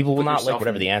 if people will not like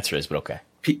whatever the answer is, but okay.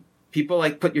 People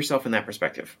put yourself in that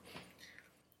perspective.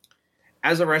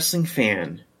 As a wrestling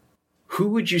fan, who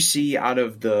would you see out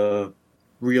of the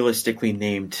realistically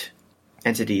named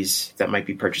entities that might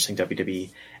be purchasing WWE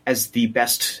as the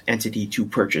best entity to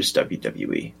purchase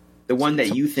WWE? The one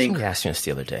that you think... Somebody asked me this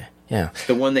the other day. Yeah.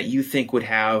 The one that you think would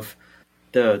have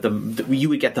you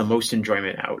would get the most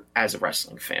enjoyment out as a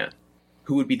wrestling fan.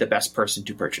 Who would be the best person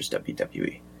to purchase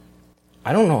WWE?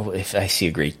 I don't know if I see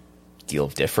a great deal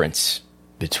of difference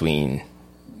between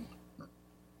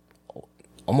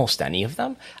almost any of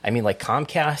them. I mean, like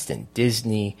Comcast and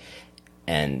Disney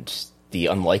and the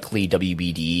unlikely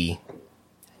WBD,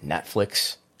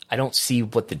 Netflix. I don't see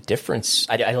what the difference.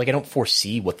 I don't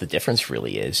foresee what the difference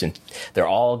really is, and they're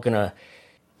all gonna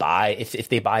buy. If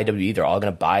they buy WWE, they're all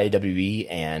gonna buy WWE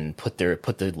and put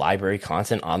the library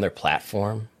content on their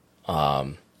platform.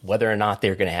 Whether or not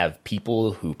they're going to have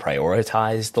people who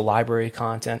prioritize the library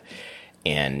content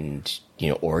and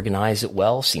organize it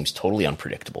well seems totally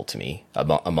unpredictable to me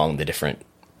among the different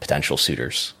potential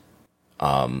suitors.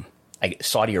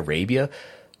 Saudi Arabia,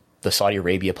 the Saudi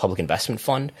Arabia Public Investment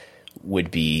Fund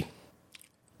would be,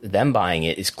 them buying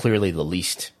it is clearly the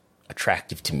least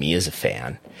attractive to me as a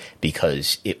fan,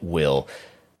 because it will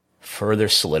further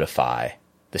solidify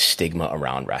the stigma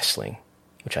around wrestling,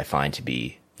 which I find to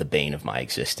be the bane of my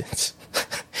existence.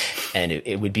 And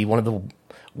it would be one of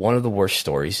the worst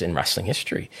stories in wrestling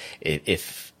history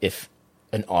if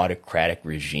an autocratic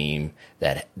regime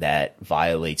that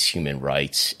violates human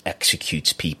rights,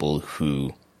 executes people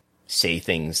who say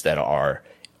things that are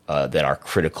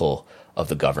critical of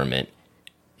the government,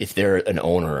 if they're an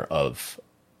owner of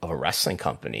a wrestling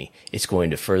company, it's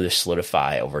going to further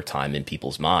solidify over time in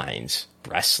people's minds.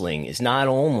 Wrestling is not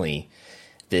only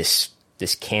this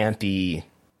campy,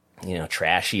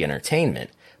 trashy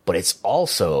entertainment, but it's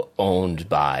also owned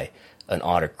by an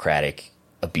autocratic,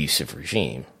 abusive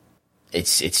regime.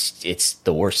 It's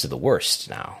the worst of the worst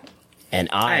now. And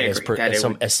I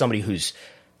as somebody whose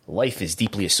life is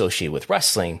deeply associated with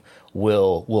wrestling,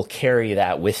 will carry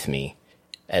that with me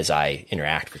as I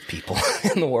interact with people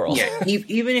in the world. Yeah,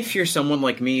 even if you're someone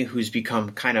like me who's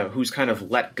kind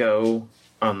of let go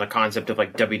on the concept of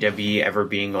WWE ever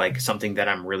being something that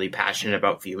I'm really passionate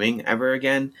about viewing ever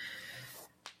again,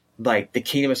 the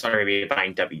Kingdom of Saudi Arabia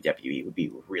buying WWE would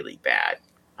be really bad.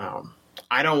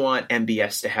 I don't want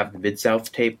MBS to have the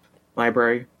Mid-South tape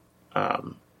library,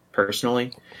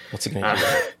 personally. What's it going to do?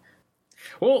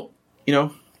 Well,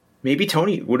 maybe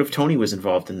Tony. What if Tony was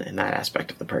involved in that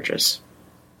aspect of the purchase?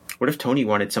 What if Tony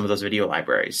wanted some of those video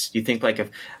libraries? Do you think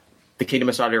if the Kingdom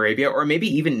of Saudi Arabia, or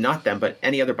maybe even not them, but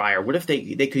any other buyer, what if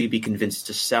they could be convinced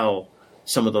to sell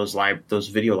some of those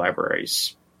video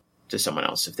libraries to someone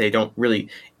else if they don't really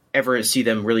ever see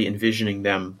them really envisioning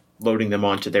them loading them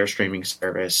onto their streaming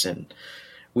service? And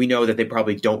we know that they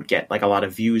probably don't get a lot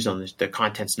of views on the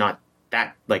content's not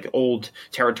that old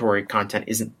territory content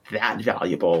isn't that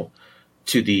valuable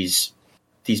to these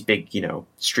big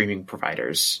streaming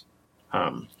providers.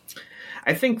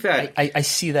 I think that I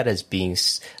see that as being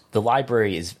the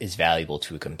library is valuable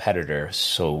to a competitor.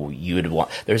 So you would want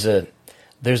there's a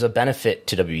benefit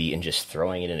to WWE in just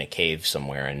throwing it in a cave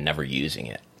somewhere and never using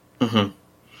it. Mm-hmm.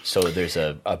 So there's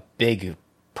a big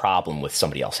problem with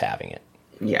somebody else having it.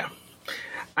 Yeah.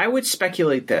 I would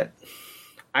speculate that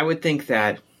I would think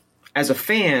that as a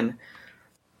fan,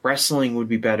 wrestling would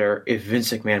be better if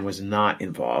Vince McMahon was not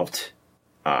involved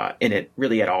in it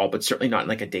really at all, but certainly not in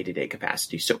like a day-to-day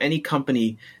capacity. So any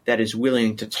company that is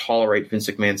willing to tolerate Vince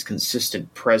McMahon's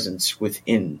consistent presence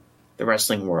within the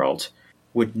wrestling world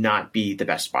would not be the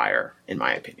best buyer, in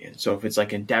my opinion. So if it's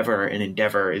like Endeavor, and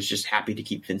Endeavor is just happy to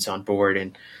keep Vince on board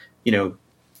and, you know,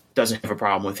 doesn't have a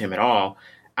problem with him at all,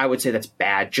 I would say that's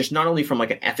bad, just not only from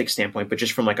like an ethics standpoint, but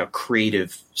just from like a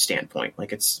creative standpoint.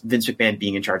 Like, it's Vince McMahon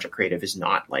being in charge of creative is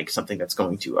not like something that's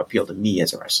going to appeal to me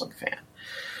as a wrestling fan.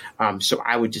 So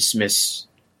I would dismiss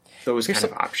those kind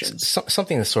of options.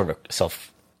 Something that's sort of a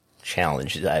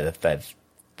self-challenge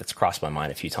that's crossed my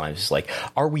mind a few times is like,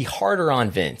 are we harder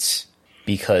on Vince?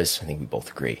 Because I think we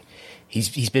both agree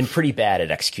he's been pretty bad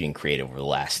at executing creative over the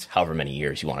last however many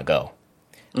years you want to go.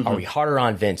 Mm-hmm. Are we harder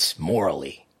on Vince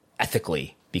morally,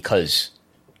 ethically, because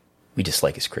we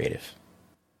dislike his creative?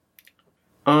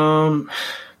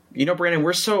 You know, Brandon,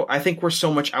 I think we're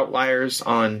so much outliers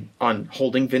on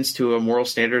holding Vince to a moral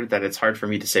standard that it's hard for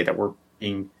me to say that we're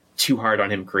being too hard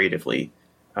on him creatively.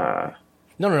 No.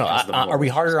 Are we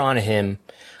harder on him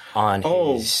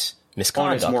his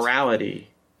misconduct? On his morality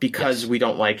because we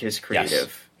don't like his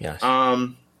creative? Yes.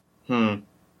 I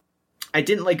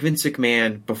didn't like Vince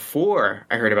McMahon before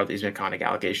I heard about these misconduct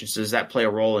allegations. So does that play a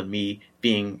role in me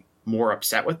being more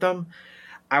upset with them?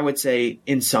 I would say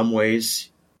in some ways,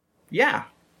 yeah.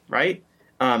 Right?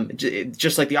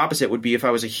 Just like the opposite would be if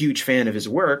I was a huge fan of his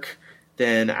work,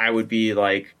 then I would be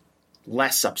like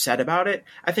less upset about it.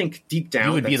 I think deep down,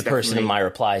 you would be the person in my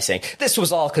reply saying, this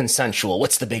was all consensual.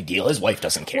 What's the big deal? His wife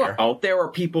doesn't care. Well, there were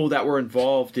people that were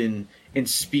involved in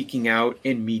speaking out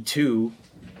in Me Too,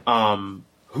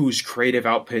 whose creative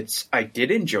outputs I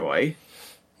did enjoy.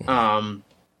 And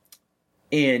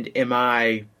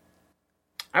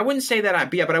I wouldn't say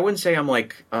that but I wouldn't say I'm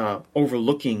like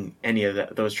overlooking any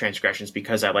of those transgressions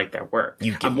because I like their work.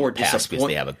 I'm more disappointed because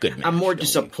they have a good. I'm more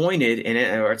disappointed in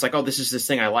it, or it's like, oh, this is this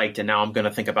thing I liked, and now I'm going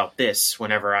to think about this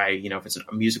whenever if it's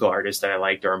a musical artist that I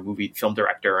liked, or a film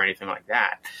director, or anything like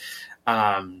that.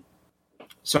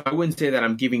 So I wouldn't say that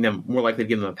I'm more likely to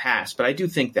give them a pass, but I do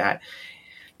think that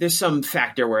there's some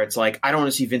factor where it's like, I don't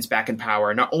want to see Vince back in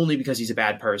power, not only because he's a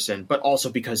bad person, but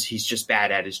also because he's just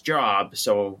bad at his job.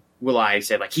 So will I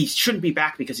say like he shouldn't be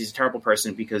back because he's a terrible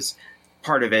person? Because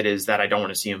part of it is that I don't want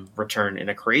to see him return in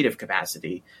a creative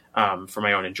capacity for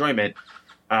my own enjoyment.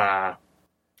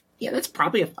 That's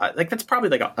probably like a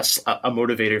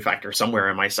motivator factor somewhere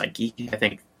in my psyche. I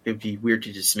think it'd be weird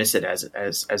to dismiss it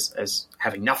as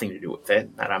having nothing to do with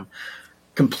it. That I'm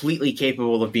completely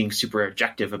capable of being super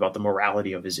objective about the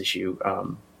morality of his issue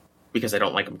because I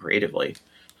don't like him creatively.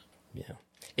 Yeah,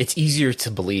 it's easier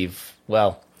to believe.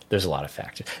 Well, there's a lot of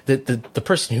factors. The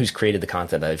person who's created the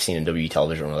content that I've seen in WWE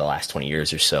television over the last 20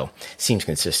 years or so seems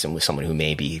consistent with someone who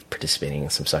may be participating in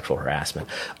some sexual harassment.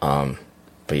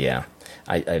 But yeah,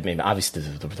 I mean, obviously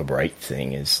the right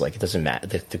thing is like, it doesn't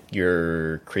matter.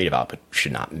 Your creative output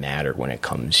should not matter when it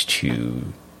comes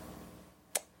to,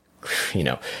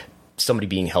 somebody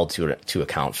being held to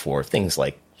account for things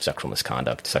like sexual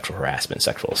misconduct, sexual harassment,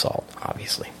 sexual assault,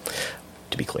 obviously,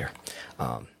 to be clear.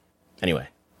 Anyway,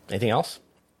 anything else?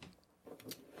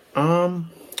 Well,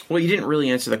 you didn't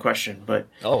really answer the question, but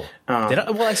did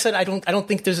I? Well, I said I don't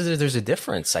think there's a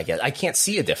difference. I guess I can't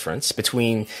see a difference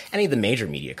between any of the major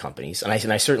media companies, and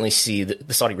I certainly see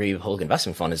the Saudi Arabia Public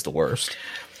Investment Fund is the worst.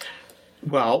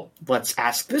 Well, let's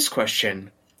ask this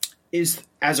question.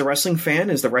 As a wrestling fan,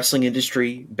 is the wrestling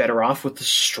industry better off with the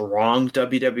strong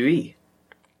WWE?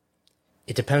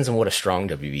 It depends on what a strong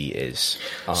WWE is.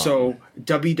 So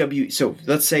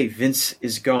let's say Vince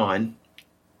is gone,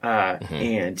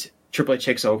 and Triple H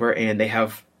takes over, and they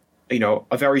have, a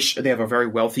very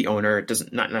wealthy owner. It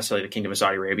doesn't, not necessarily the Kingdom of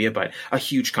Saudi Arabia, but a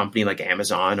huge company like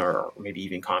Amazon or maybe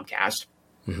even Comcast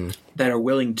that are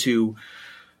willing to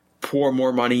pour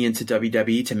more money into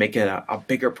WWE to make it a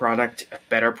bigger product, a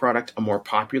better product, a more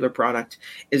popular product.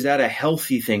 Is that a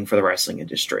healthy thing for the wrestling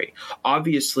industry?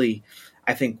 Obviously,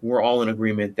 I think we're all in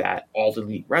agreement that All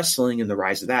Elite Wrestling and the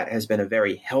rise of that has been a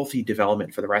very healthy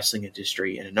development for the wrestling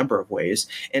industry in a number of ways.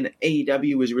 And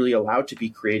AEW was really allowed to be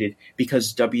created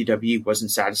because WWE wasn't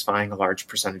satisfying a large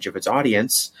percentage of its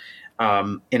audience.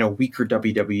 In a weaker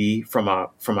WWE from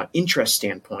an interest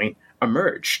standpoint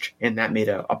emerged, and that made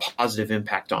a positive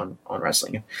impact on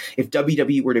wrestling. If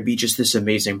WWE were to be just this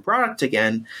amazing product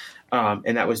again,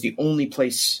 and that was the only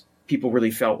place people really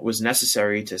felt was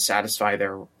necessary to satisfy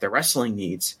their wrestling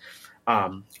needs,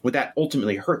 would that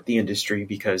ultimately hurt the industry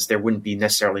because there wouldn't be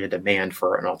necessarily a demand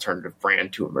for an alternative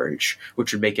brand to emerge,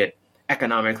 which would make it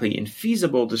economically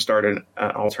infeasible to start an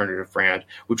alternative brand,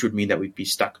 which would mean that we'd be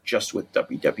stuck just with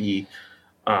WWE,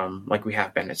 like we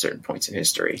have been at certain points in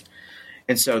history.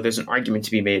 And so there's an argument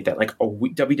to be made that like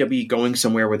WWE going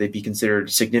somewhere where they'd be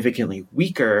considered significantly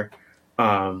weaker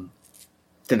than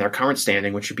their current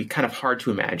standing, which would be kind of hard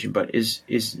to imagine, but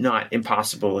is not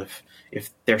impossible if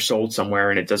they're sold somewhere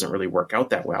and it doesn't really work out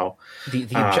that well. The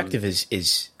objective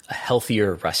is a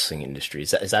healthier wrestling industry.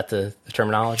 Is that the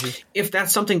terminology? If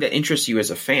that's something that interests you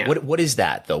as a fan. What is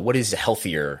that though? What is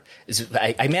healthier?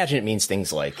 I imagine it means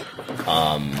things like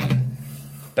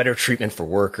better treatment for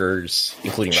workers,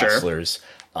 including wrestlers.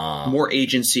 More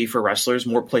agency for wrestlers,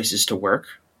 more places to work.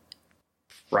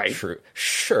 Right.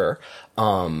 Sure.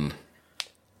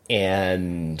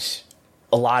 And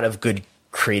a lot of good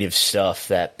creative stuff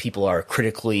that people are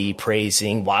critically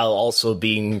praising while also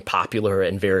being popular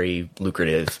and very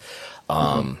lucrative,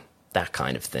 that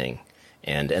kind of thing.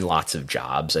 And lots of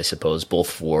jobs, I suppose, both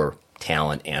for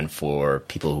talent and for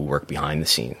people who work behind the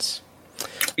scenes.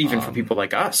 Even for people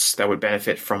like us that would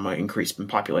benefit from an increase in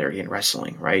popularity in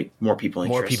wrestling, right? More people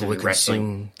interested would in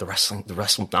wrestling. consume the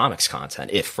WrestleNomics content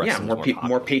if wrestling more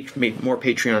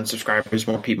Patreon subscribers,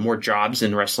 more jobs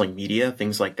in wrestling media,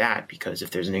 things like that. Because if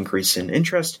there's an increase in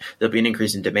interest, there'll be an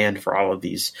increase in demand for all of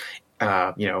these,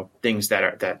 things that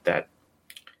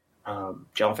are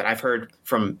gel fit. I've heard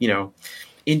from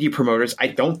indie promoters. I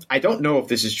don't know if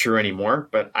this is true anymore,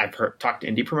 but I've talked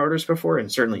to indie promoters before,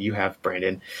 and certainly you have,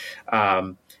 Brandon.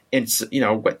 And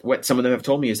what some of them have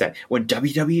told me is that when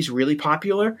WWE is really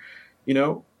popular,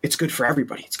 it's good for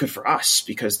everybody. It's good for us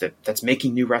because that's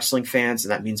making new wrestling fans,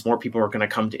 and that means more people are going to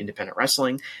come to independent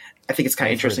wrestling. I think it's kind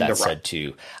of interesting. That said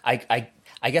too, I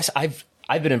guess I've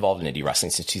been involved in indie wrestling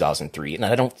since 2003, and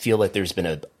I don't feel like there's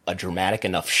been a dramatic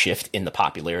enough shift in the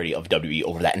popularity of WWE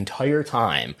over that entire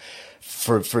time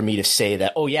for me to say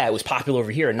that, oh yeah, it was popular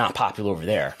over here and not popular over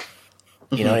there.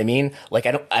 You know what I mean? Like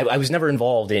I was never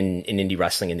involved in indie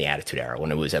wrestling in the Attitude Era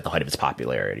when it was at the height of its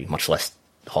popularity, much less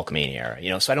Hulkamania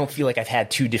era. So I don't feel like I've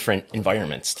had two different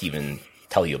environments to even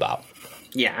tell you about.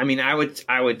 Yeah, I mean, I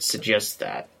would suggest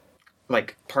that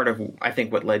like part of I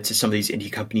think what led to some of these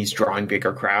indie companies drawing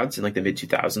bigger crowds in like the mid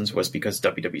 2000s was because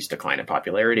WWE's decline in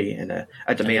popularity and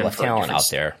a demand for talent out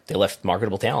there. They left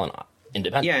marketable talent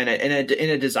independent. Yeah, and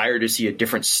a desire to see a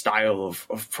different style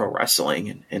of pro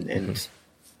wrestling and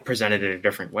presented in a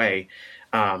different way.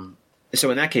 So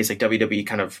in that case, like WWE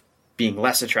kind of being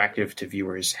less attractive to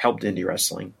viewers helped indie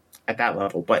wrestling at that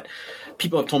level. But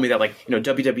people have told me that like,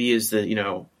 WWE is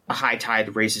the, a high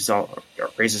tide raises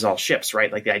all ships,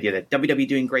 right? Like the idea that WWE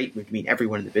doing great would mean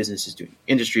everyone in the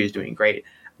industry is doing great.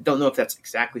 I don't know if that's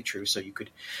exactly true. So you could,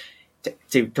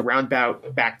 to round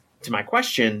back to my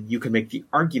question, you could make the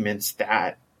arguments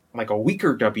that like a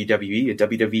weaker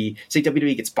WWE, say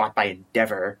WWE gets bought by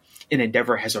Endeavor, and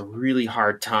Endeavor has a really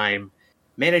hard time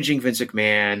managing Vince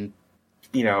McMahon,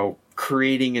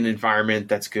 creating an environment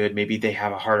that's good. Maybe they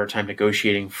have a harder time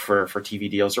negotiating for TV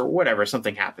deals or whatever.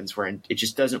 Something happens where it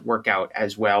just doesn't work out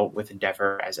as well with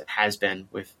Endeavor as it has been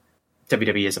with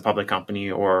WWE as a public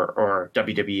company or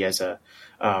WWE as a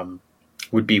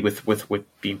would be with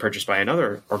being purchased by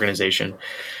another organization.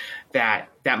 That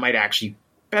might actually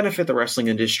benefit the wrestling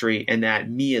industry, and that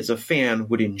me as a fan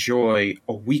would enjoy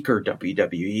a weaker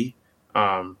WWE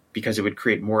because it would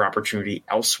create more opportunity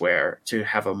elsewhere to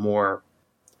have a more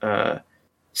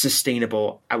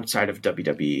sustainable outside of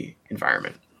WWE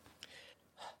environment.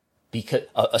 Because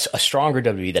a stronger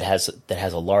WWE that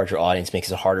has a larger audience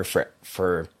makes it harder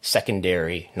for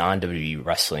secondary non-WWE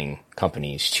wrestling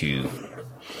companies to,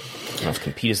 I don't know if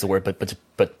compete is the word, but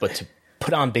to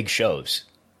put on big shows,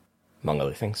 among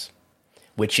other things,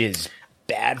 which is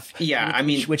bad. Yeah, I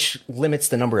mean, which limits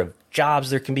the number of jobs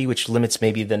there can be, which limits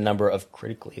maybe the number of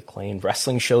critically acclaimed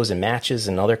wrestling shows and matches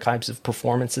and other kinds of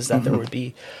performances that there would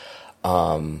be.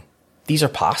 These are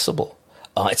possible.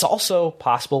 It's also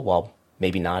possible, well,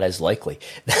 maybe not as likely,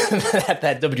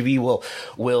 that WWE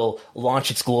will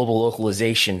launch its global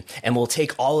localization and will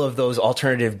take all of those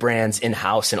alternative brands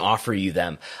in-house and offer you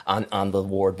them on the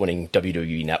award-winning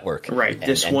WWE network. Right.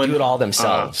 And do it all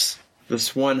themselves.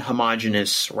 This one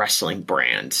homogenous wrestling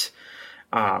brand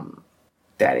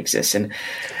that exists. And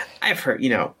I've heard,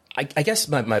 I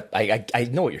guess I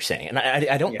know what you're saying. And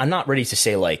I'm not ready to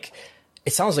say like,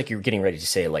 it sounds like you're getting ready to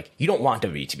say like, you don't want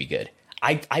WWE to be good.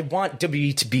 I want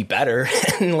WWE to be better,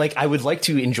 and like I would like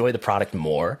to enjoy the product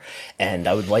more, and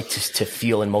I would like to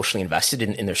feel emotionally invested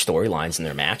in their storylines and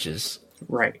their matches.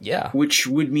 Right. Yeah. Which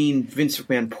would mean Vince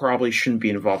McMahon probably shouldn't be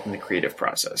involved in the creative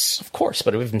process. Of course,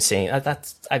 but I've been saying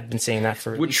that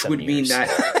for which would mean years.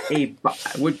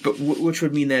 that which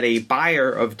would mean that a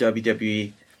buyer of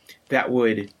WWE that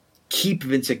would keep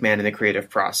Vince McMahon in the creative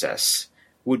process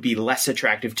would be less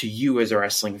attractive to you as a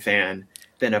wrestling fan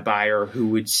than a buyer who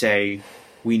would say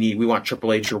we want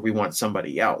Triple H or we want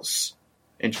somebody else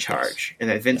in charge, and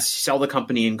that Vince sell the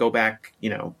company and go back,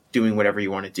 doing whatever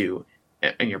you want to do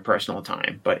in your personal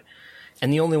time.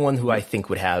 And the only one who I think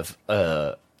would have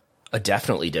a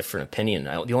definitely different opinion,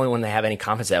 the only one that have any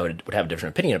confidence that would have a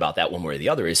different opinion about that one way or the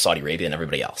other is Saudi Arabia and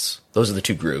everybody else. Those are the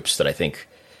two groups that I think.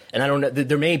 And I don't know.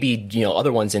 There may be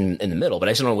other ones in the middle, but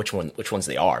I just don't know which ones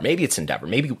they are. Maybe it's Endeavor.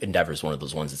 Maybe Endeavor is one of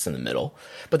those ones that's in the middle.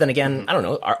 But then again, I don't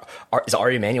know. Is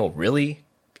Ari Emanuel really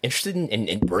interested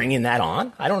in bringing that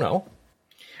on? I don't know.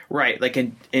 Right,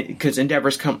 because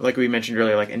Endeavor's come, like we mentioned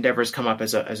earlier, Endeavor's come up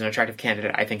as an attractive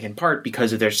candidate, I think, in part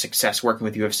because of their success working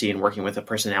with UFC and working with a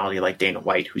personality like Dana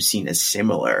White, who's seen as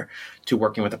similar to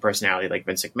working with a personality like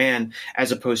Vince McMahon,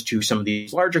 as opposed to some of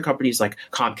these larger companies like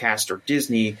Comcast or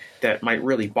Disney that might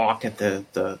really balk at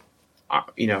the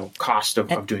cost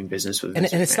of doing business with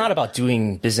Vince and McMahon. It's not about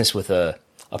doing business with a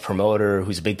promoter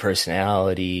who's a big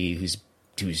personality, who's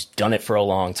done it for a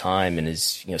long time and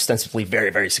is ostensibly very,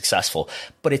 very successful.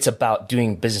 But it's about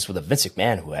doing business with a Vince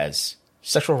McMahon who has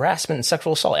sexual harassment and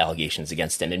sexual assault allegations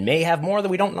against him and may have more that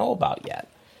we don't know about yet.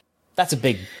 That's a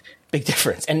big, big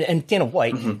difference. And Dana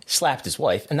White slapped his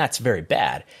wife, and that's very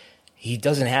bad. He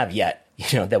doesn't have yet,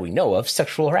 that we know of,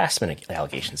 sexual harassment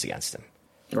allegations against him.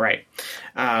 Right.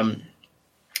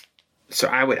 So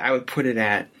I would put it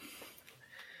at, I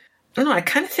don't know, I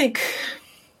kind of think...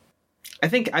 I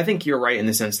think you're right in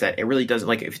the sense that it really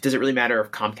doesn't does it really matter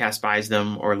if Comcast buys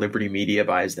them or Liberty Media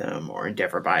buys them or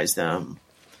Endeavor buys them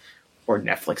or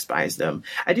Netflix buys them.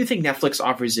 I do think Netflix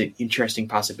offers an interesting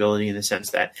possibility in the sense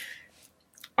that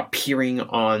appearing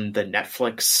on the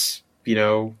Netflix,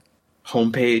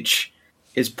 homepage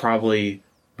is probably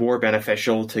more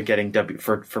beneficial to getting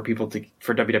for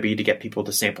WWE to get people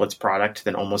to sample its product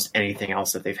than almost anything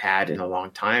else that they've had in a long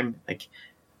time.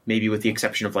 Maybe with the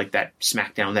exception of that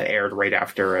SmackDown that aired right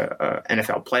after a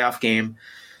NFL playoff game.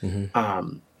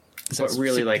 Mm-hmm. But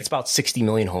really, it's about 60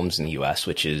 million homes in the U.S.,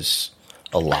 which is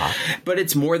a lot. But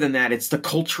it's more than that. It's the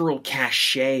cultural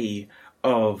cachet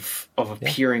of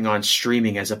appearing on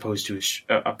streaming as opposed to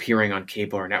appearing on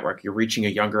cable or network. You're reaching a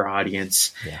younger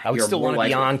audience. Yeah, I would still want to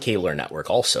be on cable or network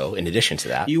also, in addition to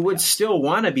that. You would still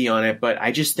want to be on it, but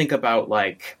I just think about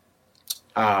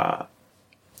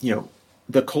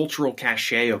the cultural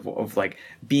cachet of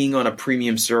being on a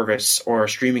premium service or a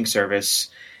streaming service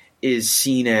is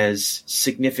seen as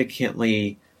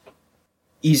significantly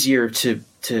easier to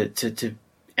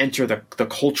enter the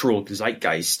cultural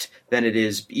zeitgeist than it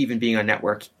is even being on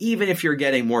network, even if you're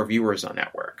getting more viewers on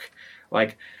network.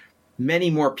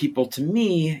 Many more people to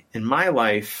me in my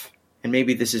life, and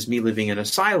maybe this is me living in a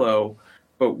silo,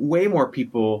 but way more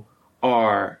people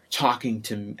are talking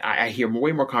to me. I hear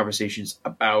way more conversations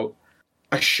about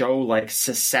a show like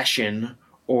Succession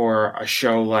or a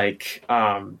show like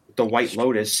The White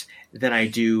Lotus than I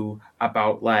do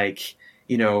about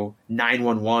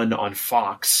 911 on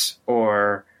Fox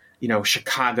or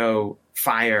Chicago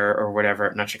Fire or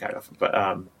whatever. Not Chicago,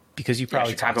 but because you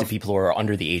probably talk to people who are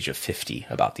under the age of 50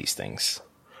 about these things.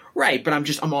 Right, but I'm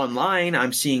online.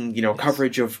 I'm seeing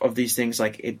coverage of these things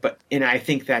and I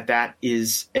think that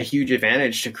is a huge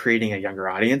advantage to creating a younger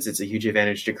audience. It's a huge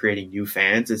advantage to creating new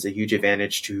fans. It's a huge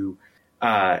advantage to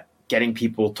getting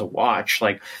people to watch.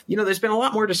 There's been a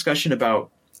lot more discussion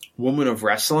about Women of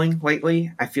Wrestling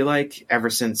lately. I feel like ever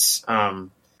since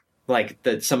some of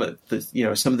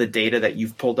the data that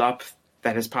you've pulled up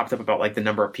that has popped up about the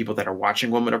number of people that are watching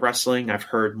Women of Wrestling. I've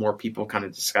heard more people kind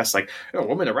of discuss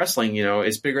Women of Wrestling,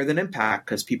 is bigger than Impact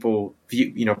because people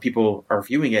people are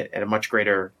viewing it at a much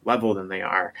greater level than they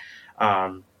are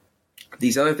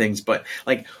these other things. But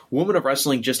Women of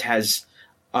Wrestling just has,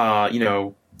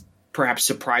 perhaps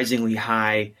surprisingly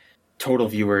high total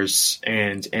viewers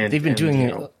and they've been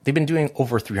doing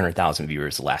over 300,000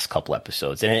 viewers the last couple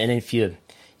episodes. And if you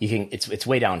can, it's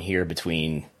way down here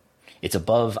between. It's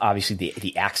above, obviously,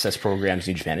 the Access programs,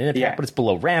 New Japan and Impact, but it's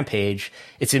below Rampage.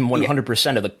 It's in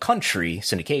 100% of the country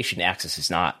syndication. Access is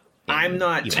not. I'm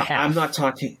not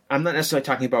necessarily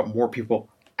talking about more people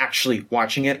actually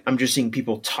watching it. I'm just seeing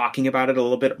people talking about it a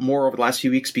little bit more over the last few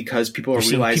weeks because people are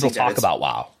realizing people talk about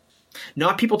WoW.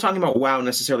 Not people talking about WoW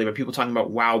necessarily, but people talking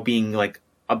about WoW being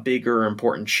a bigger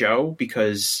important show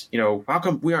because, how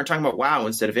come we aren't talking about WoW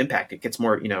instead of Impact? It gets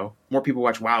more, more people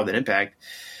watch WoW than Impact.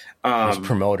 There's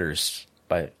promoters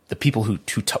But the people who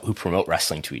promote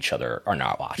wrestling to each other are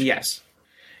not watching. Yes,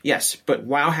 but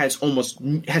WoW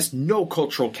has no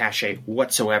cultural cachet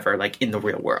whatsoever, like in the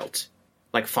real world,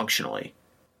 like functionally.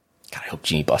 God, I hope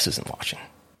Jeannie Buss isn't watching.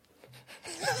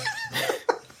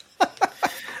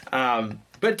 But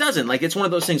it doesn't. Like, it's one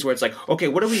of those things where it's like, okay,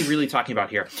 what are we really talking about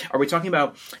here? Are we talking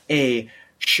about a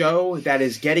show that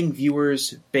is getting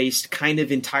viewers based kind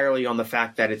of entirely on the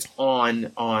fact that it's on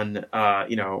in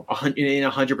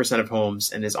 100% of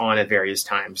homes and is on at various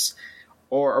times?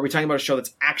 Or are we talking about a show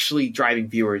that's actually driving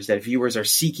viewers, that viewers are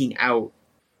seeking out?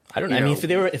 I don't know. I mean,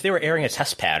 if they were airing a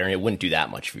test pattern, it wouldn't do that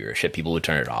much viewership. People would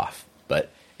turn it off. But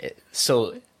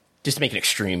so just to make an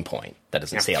extreme point, that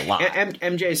doesn't say a lot.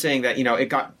 MJ is saying that, it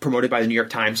got promoted by the New York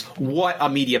Times. What a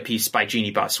media piece by Jeannie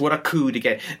Buss. What a coup to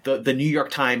get the New York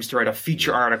Times to write a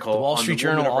feature article. The Wall Street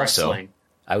Journal also. Wrestling.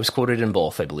 I was quoted in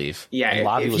both, I believe.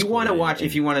 Yeah, if you want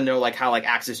to know like how like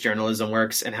access journalism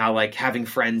works and how like having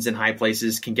friends in high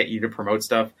places can get you to promote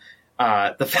stuff,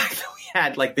 the fact that we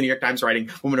had like the New York Times writing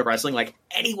Women of Wrestling, like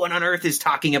anyone on earth is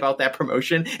talking about that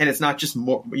promotion, and it's not just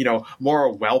Maura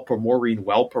Welp or Maureen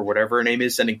Welp or whatever her name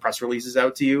is sending press releases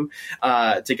out to you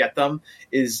to get them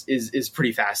is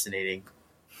pretty fascinating.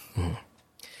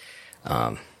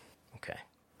 Okay.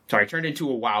 Sorry, I turned into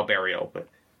a WoW burial, but.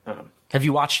 Have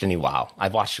you watched any WoW?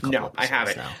 I've watched a couple episodes. No, I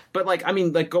haven't. Now. But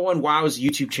go on WoW's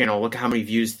YouTube channel. Look at how many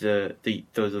views those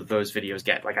videos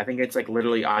get. Like, I think it's like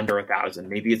literally under 1,000.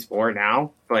 Maybe it's more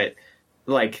now. But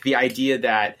like the idea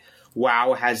that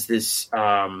WoW has this,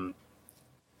 rabid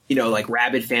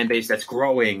fan base that's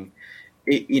growing.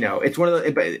 It's one of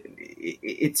the.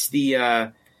 It's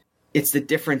the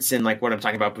difference in like what I'm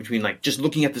talking about between like just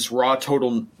looking at this raw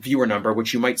total viewer number,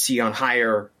 which you might see on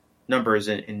higher numbers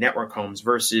in network homes,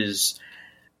 versus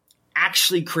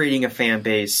actually creating a fan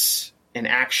base and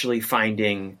actually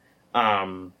finding,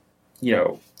 being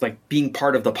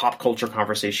part of the pop culture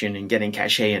conversation and getting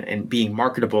cachet and being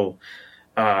marketable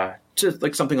to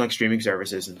like something like streaming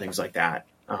services and things like that.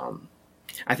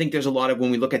 I think there's a lot of,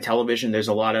 when we look at television, there's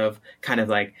a lot of kind of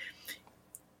like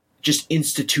just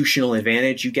institutional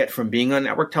advantage you get from being on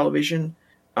network television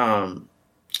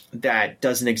that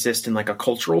doesn't exist in like a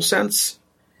cultural sense.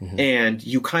 Mm-hmm. And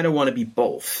you kind of want to be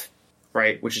both,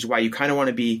 right? Which is why you kind of want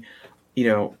to be, be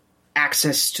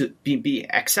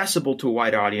accessible to a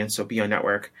wide audience, so be on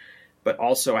network, but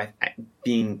also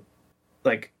being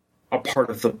like a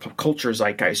part of the culture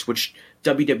zeitgeist, which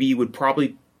WWE would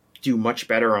probably do much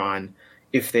better on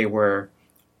if they were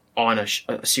on a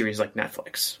series like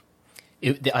Netflix.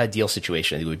 The ideal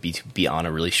situation would be to be on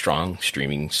a really strong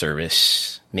streaming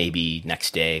service, maybe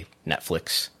next day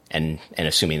Netflix, and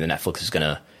assuming the Netflix is going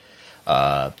to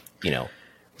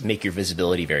make your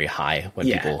visibility very high when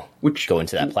people go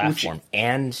into that platform,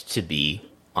 and to be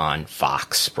on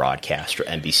Fox broadcast or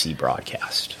NBC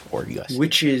broadcast or US.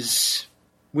 Which is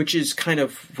kind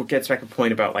of what gets back to the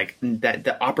point about like that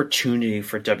the opportunity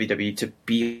for WWE to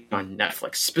be on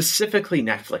Netflix, specifically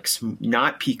Netflix,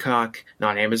 not Peacock,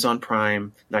 not Amazon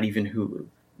Prime, not even Hulu,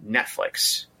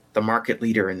 Netflix, the market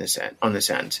leader on this end.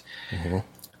 Mm-hmm.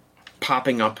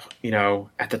 Popping up,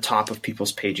 at the top of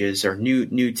people's pages or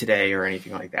new today or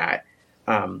anything like that.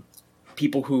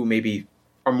 People who maybe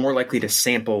are more likely to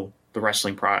sample the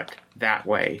wrestling product that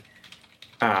way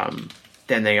than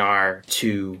they are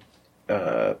to,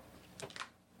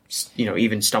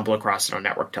 even stumble across it on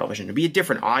network television. To be a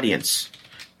different audience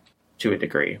to a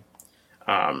degree.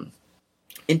 And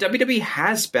WWE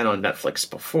has been on Netflix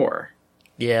before.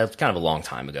 Yeah, it's kind of a long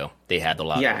time ago. They had a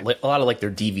lot of like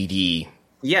their DVD.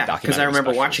 Yeah, because I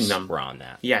remember watching them. Were on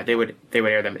that. Yeah, they would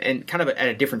air them, and kind of at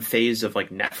a different phase of like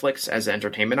Netflix as an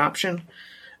entertainment option.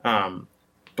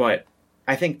 But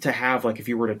I think to have like if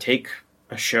you were to take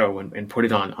a show and put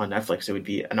it on Netflix, it would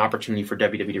be an opportunity for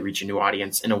WWE to reach a new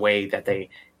audience in a way that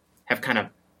they have kind of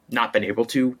not been able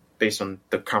to based on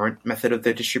the current method of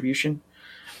the distribution.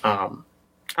 I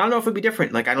don't know if it'd be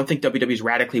different. Like I don't think WWE is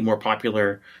radically more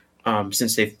popular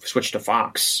since they've switched to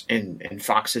Fox, and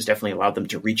Fox has definitely allowed them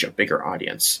to reach a bigger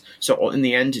audience. So in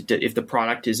the end, if the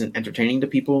product isn't entertaining to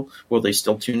people, will they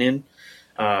still tune in?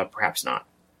 Perhaps not.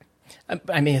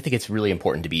 I mean, I think it's really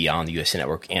important to be on the USA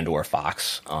Network and or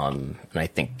Fox. And I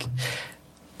think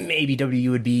maybe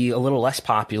WWE would be a little less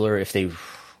popular if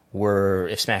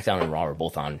SmackDown and Raw were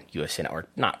both on USA Network.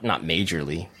 Not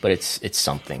majorly, but it's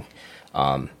something.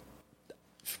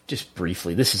 Just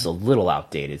briefly, this is a little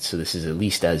outdated, so this is at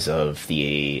least as of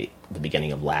the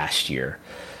beginning of last year.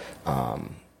 I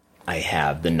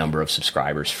have the number of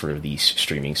subscribers for these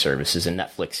streaming services, and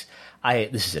Netflix.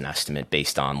 This is an estimate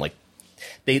based on like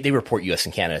they report U.S.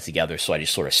 and Canada together, so I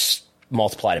just sort of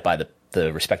multiplied it by the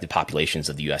the respective populations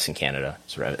of the U.S. and Canada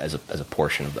sort of as a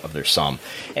portion of their sum.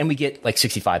 And we get like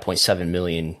 65.7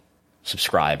 million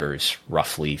subscribers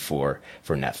roughly for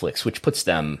Netflix, which puts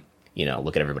them,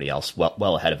 look at everybody else,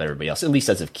 well ahead of everybody else, at least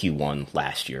as of Q1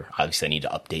 last year. Obviously, I need to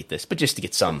update this, but just to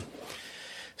get some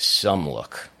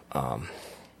look.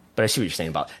 But I see what you're saying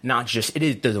about not just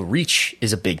the reach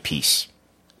is a big piece,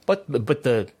 but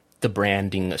the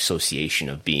branding association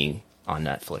of being on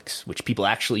Netflix, which people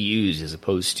actually use as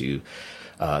opposed to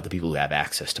the people who have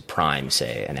access to Prime,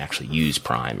 say, and actually use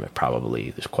Prime.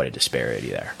 Probably there's quite a disparity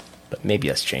there, but maybe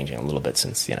that's changing a little bit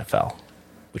since the NFL,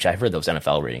 which I've heard those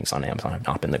NFL ratings on Amazon have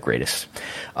not been the greatest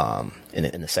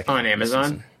in the second on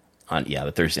Amazon.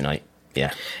 The Thursday night.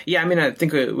 Yeah. I mean, I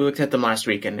think we looked at them last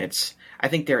week, and I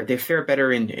think they fare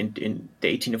better in the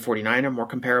 18 to 49 are more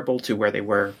comparable to where they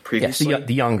were previously. Yeah,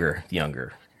 the younger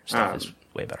stuff is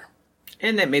way better.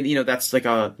 And that maybe that's like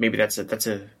a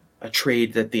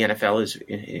trade that the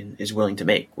NFL is willing to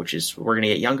make, which is we're going to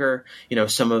get younger.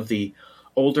 Some of the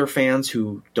older fans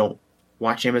who don't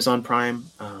watch Amazon Prime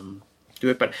do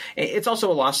it, but it's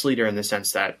also a loss leader in the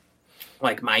sense that,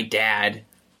 like, my dad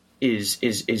is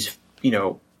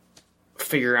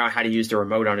figure out how to use the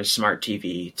remote on his smart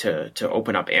TV to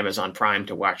open up Amazon Prime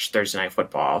to watch Thursday Night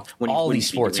Football. All these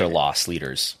sports are loss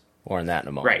leaders. More on that in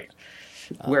a moment. Right.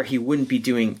 Where he wouldn't be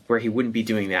doing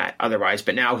that otherwise,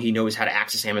 but now he knows how to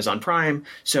access Amazon Prime.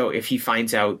 So if he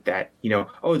finds out that,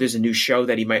 there's a new show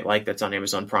that he might like that's on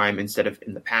Amazon Prime, instead of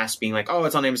in the past being like, oh,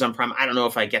 it's on Amazon Prime, I don't know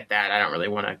if I get that, I don't really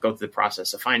want to go through the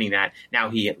process of finding that. Now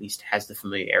he at least has the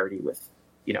familiarity with,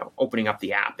 opening up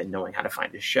the app and knowing how to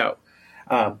find his show.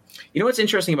 What's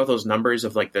interesting about those numbers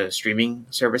of like the streaming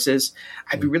services?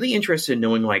 I'd be really interested in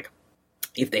knowing, like,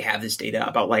 if they have this data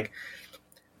about like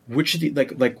which of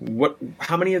the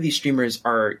how many of these streamers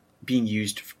are being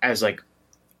used as like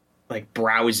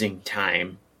browsing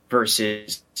time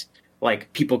versus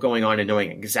like people going on and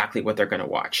knowing exactly what they're going to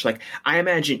watch. Like, I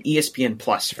imagine ESPN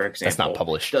Plus, for example, that's not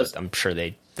published. But I'm sure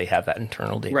they have that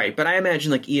internal data, right? But I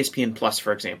imagine like ESPN Plus,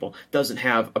 for example, doesn't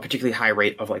have a particularly high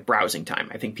rate of like browsing time.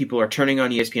 I think people are turning on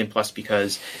ESPN Plus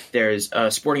because there's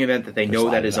a sporting event that they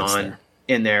know that is on. There.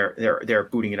 And they're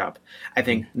booting it up. I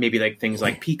think maybe like things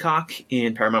like Peacock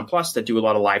and Paramount Plus that do a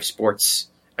lot of live sports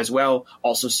as well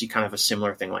also see kind of a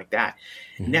similar thing like that.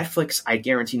 Mm-hmm. Netflix, I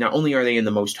guarantee, not only are they in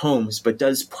the most homes, but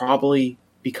does probably,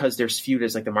 because they're viewed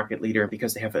as like the market leader and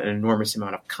because they have an enormous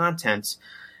amount of content,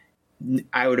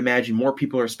 I would imagine more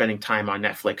people are spending time on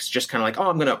Netflix, just kind of like, oh,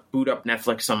 I'm going to boot up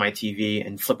Netflix on my TV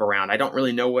and flip around. I don't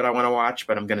really know what I want to watch,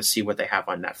 but I'm going to see what they have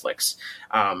on Netflix.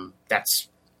 That's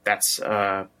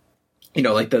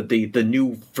like the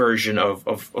new version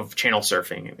of channel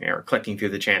surfing or clicking through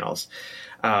the channels.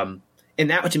 And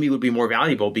that to me would be more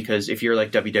valuable, because if you're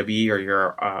like WWE or you're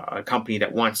a company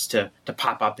that wants to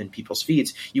pop up in people's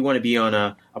feeds, you want to be on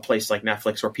a place like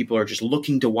Netflix where people are just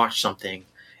looking to watch something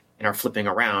and are flipping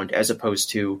around, as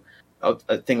opposed to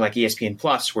a thing like ESPN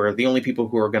Plus, where the only people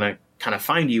who are going to kind of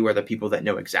find you are the people that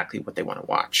know exactly what they want to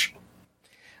watch.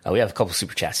 We have a couple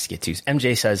super chats to get to.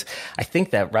 MJ says, I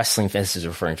think that wrestling fans, is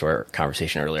referring to our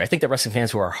conversation earlier, I think that wrestling fans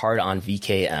who are hard on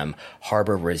VKM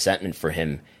harbor resentment for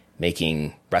him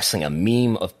making wrestling a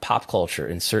meme of pop culture.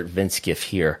 Insert Vince gif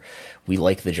here. We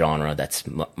like the genre that's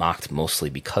mocked mostly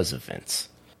because of Vince.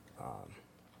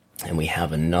 And we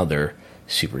have another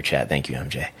super chat. Thank you,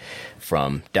 MJ.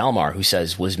 From Dalmar, who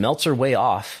says, was Meltzer way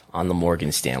off on the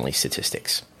Morgan Stanley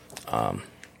statistics?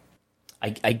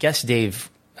 I guess Dave...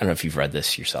 I don't know if you've read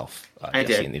this yourself. I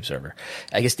did. In the Observer.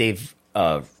 I guess Dave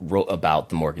wrote about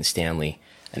the Morgan Stanley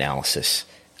analysis,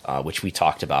 which we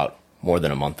talked about more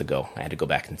than a month ago. I had to go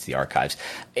back into the archives.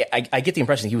 I get the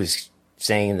impression he was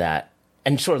saying that,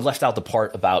 and sort of left out the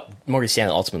part about Morgan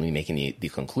Stanley ultimately making the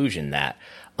conclusion that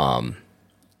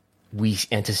we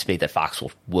anticipate that Fox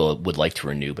would like to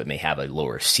renew, but may have a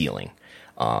lower ceiling.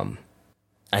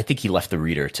 I think he left the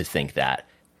reader to think that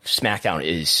SmackDown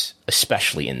is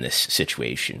especially in this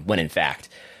situation, when in fact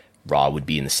Raw would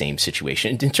be in the same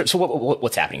situation. So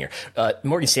what's happening here?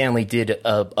 Morgan Stanley did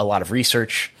a lot of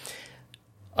research,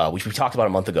 which we talked about a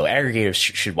month ago. Aggregators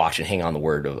should watch and hang on the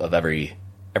word of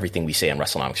everything we say on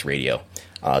WrestleNomics Radio.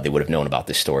 They would have known about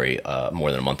this story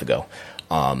more than a month ago.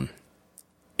 And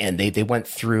they went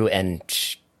through and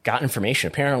got information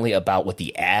apparently about what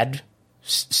the ad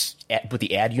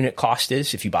unit cost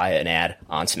is if you buy an ad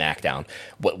on SmackDown.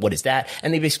 What is that?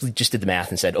 And they basically just did the math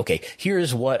and said, okay,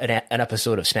 here's what an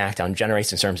episode of SmackDown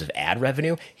generates in terms of ad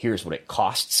revenue. Here's what it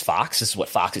costs Fox. This is what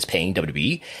Fox is paying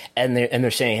WWE. And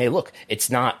they're saying, hey, look, it's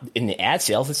not in the ad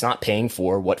sales. It's not paying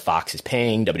for what Fox is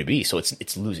paying WWE. So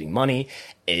it's losing money.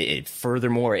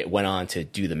 Furthermore, it went on to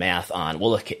do the math on,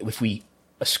 well, look, if we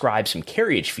ascribe some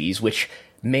carriage fees, which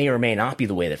may or may not be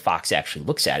the way that Fox actually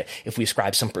looks at it. If we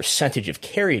ascribe some percentage of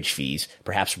carriage fees,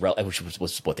 perhaps, which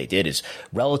was what they did, is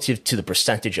relative to the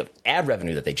percentage of ad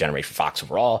revenue that they generate for Fox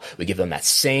overall, we give them that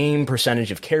same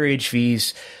percentage of carriage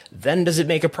fees, then does it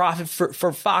make a profit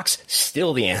for Fox?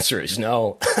 Still, the answer is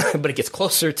no, but it gets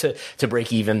closer to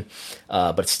break even,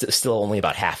 but it's still only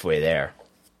about halfway there.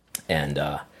 And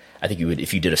I think you would,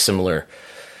 if you did a similar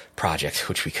project,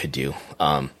 which we could do,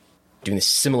 doing the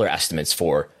similar estimates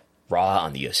for Raw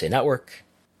on the USA Network,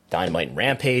 Dynamite and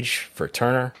Rampage for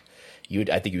Turner,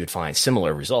 I think you would find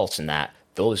similar results in that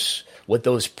what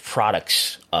those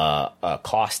products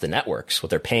cost the networks, what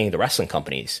they're paying the wrestling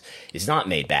companies, is not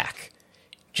made back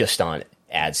just on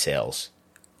ad sales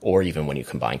or even when you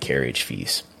combine carriage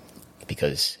fees.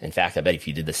 Because, in fact, I bet if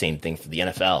you did the same thing for the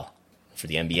NFL, for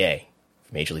the NBA,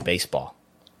 for Major League Baseball,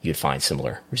 you'd find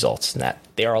similar results in that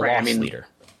they are a loss leader.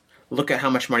 Look at how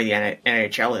much money the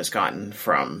NHL has gotten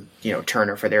from,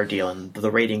 Turner for their deal and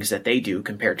the ratings that they do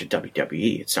compared to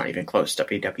WWE. It's not even close.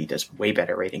 WWE does way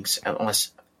better ratings,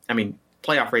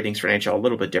 playoff ratings for NHL are a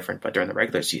little bit different, but during the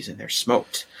regular season, they're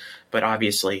smoked. But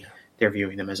obviously, they're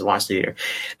viewing them as a loss leader.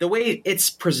 The way it's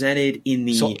presented in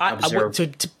the Observer...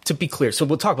 To be clear, so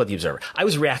we'll talk about the Observer. I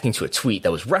was reacting to a tweet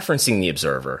that was referencing the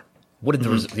Observer. What did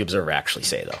the Observer actually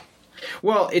say, though?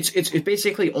 Well, it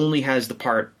basically only has the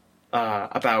part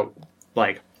about,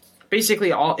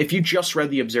 basically if you just read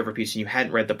the Observer piece and you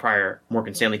hadn't read the prior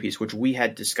Morgan Stanley piece, which we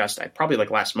had discussed probably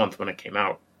last month when it came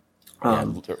out.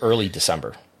 Early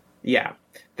December. Yeah.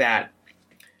 That...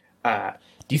 Do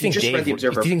you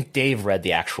think Dave read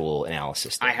the actual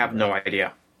analysis? I have no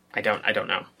idea. I don't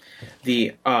know.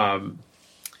 The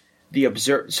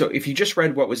Observer... So if you just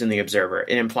read what was in the Observer,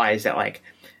 it implies that,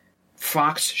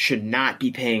 Fox should not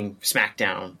be paying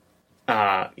SmackDown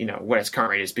what its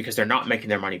current rate is because they're not making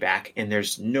their money back, and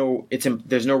there's no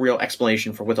real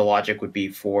explanation for what the logic would be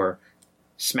for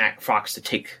Fox to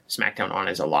take SmackDown on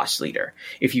as a loss leader.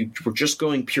 If you were just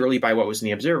going purely by what was in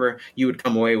the Observer, you would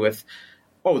come away with,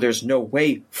 there's no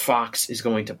way Fox is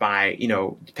going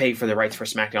to pay for the rights for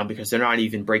SmackDown because they're not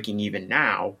even breaking even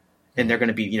now, and they're going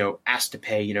to be asked to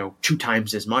pay 2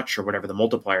 times as much or whatever the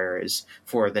multiplier is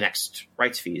for the next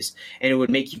rights fees, and it would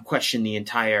make you question the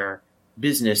entire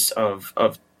business of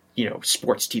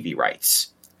sports TV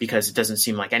rights, because it doesn't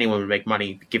seem like anyone would make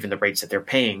money given the rates that they're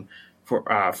paying for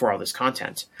all this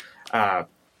content.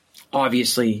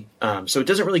 Obviously, so it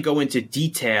doesn't really go into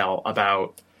detail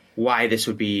about why this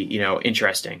would be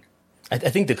interesting. I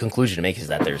think the conclusion to make is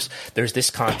that there's this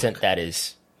content that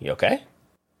is... You okay?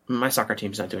 My soccer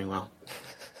team's not doing well.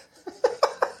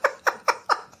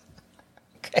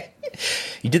 Okay,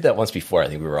 you did that once before. I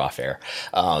think we were off air.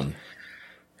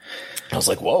 I was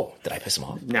like, "Whoa, did I piss him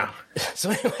off?" No.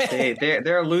 So anyway,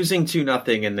 they're losing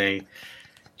 2-0, and they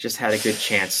just had a good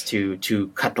chance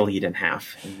to cut the lead in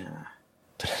half. And,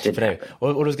 but anyway,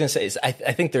 what I was going to say is, I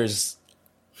think there's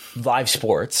live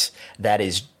sports that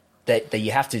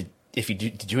you have to, if you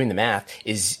doing the math,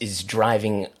 is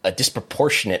driving a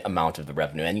disproportionate amount of the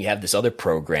revenue, and you have this other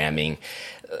programming,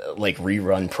 like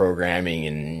rerun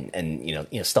programming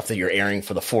and stuff that you're airing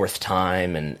for the 4th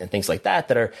time and things like that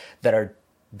are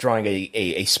drawing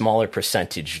a smaller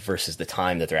percentage versus the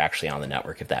time that they're actually on the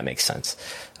network, if that makes sense.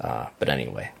 But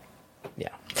anyway, yeah.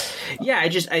 Yeah,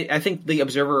 I think the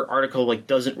Observer article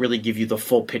doesn't really give you the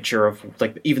full picture of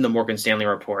even the Morgan Stanley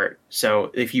report.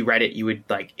 So if you read it, you would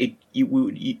and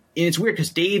it's weird because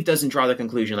Dave doesn't draw the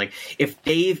conclusion. If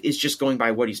Dave is just going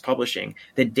by what he's publishing,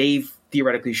 then Dave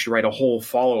theoretically should write a whole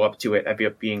follow up to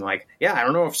it, being I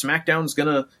don't know if SmackDown's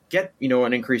gonna get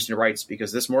an increase in rights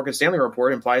because this Morgan Stanley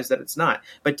report implies that it's not.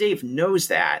 But Dave knows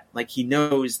that, he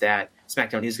knows that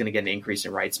SmackDown is going to get an increase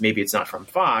in rights. Maybe it's not from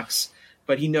Fox,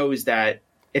 but he knows that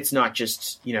it's not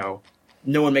just no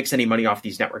one makes any money off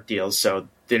these network deals, so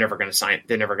they're never going to sign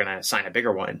a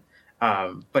bigger one.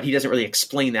 But he doesn't really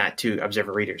explain that to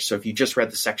Observer readers. So if you just read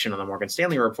the section on the Morgan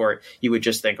Stanley report, you would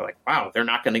just think wow, they're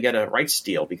not going to get a rights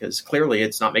deal because clearly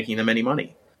it's not making them any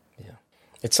money. Yeah,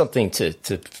 it's something to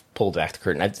pull back the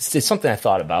curtain. It's something I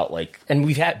thought about, and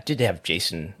we did have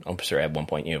Jason Umpisser at one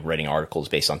point, writing articles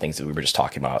based on things that we were just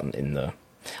talking about on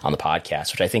the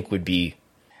podcast, which I think would be,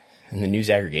 in the news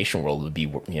aggregation world, would be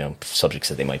subjects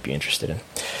that they might be interested in.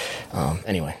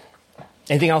 Anyway,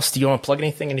 anything else? Do you want to plug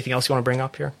anything? Anything else you want to bring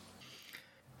up here?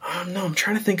 No, I'm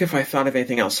trying to think if I thought of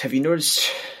anything else.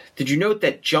 Did you note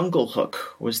that Jungle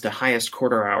Hook was the highest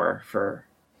quarter hour for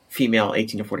female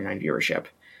 18 to 49 viewership?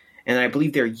 And I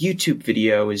believe their YouTube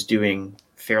video is doing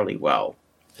fairly well.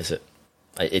 Is it?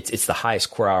 It's the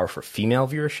highest quarter hour for female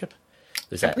viewership?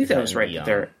 I believe that was right.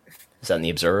 Is that in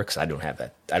the Observer? Because I don't have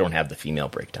that. I don't have the female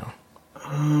breakdown.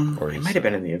 Or It might have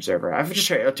been in the Observer. I've just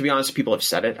heard, to be honest, people have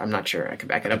said it. I'm not sure. I can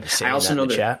back it up. I also know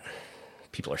that chat.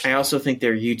 People are saying I also think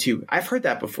their YouTube. I've heard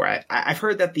that before. I've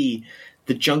heard that the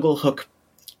Jungle Hook,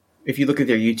 if you look at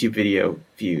their YouTube video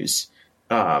views,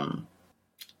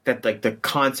 that like the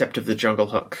concept of the Jungle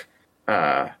Hook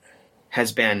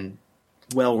has been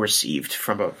well received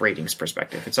from a ratings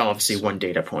perspective. It's obviously one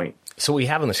data point. So what we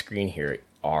have on the screen here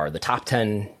are the top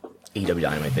 10 AEW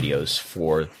Dynamite videos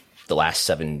for the last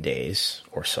 7 days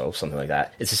or so, something like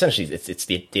that. It's essentially it's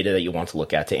the data that you want to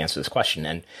look at to answer this question.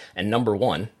 And number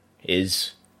one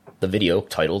is the video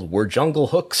titled "Were Jungle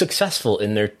Hook Successful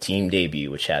in Their Team Debut?",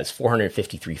 which has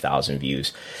 453,000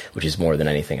 views, which is more than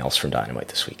anything else from Dynamite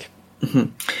this week.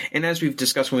 Mm-hmm. And as we've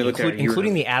discussed when we looked at it,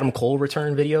 including the Adam Cole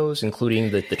return videos,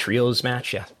 including the trios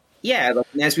match, yeah. Yeah,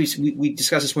 as we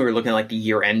discussed this when we were looking at like the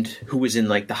year end, who was in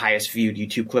like the highest viewed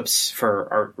YouTube clips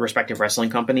for our respective wrestling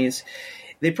companies.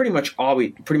 They pretty much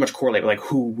correlate with like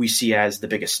who we see as the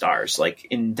biggest stars. Like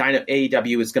in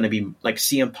AEW, it's going to be like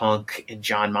CM Punk and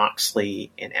Jon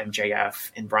Moxley and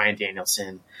MJF and Bryan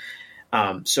Danielson.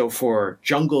 So for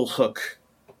Jungle Hook,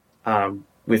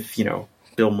 with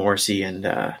Bill Morrissey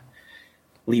and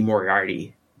Lee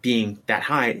Moriarty being that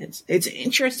high, it's an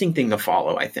interesting thing to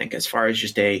follow, I think, as far as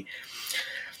just a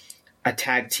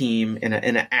tag team and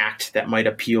an act that might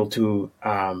appeal to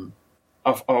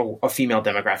a female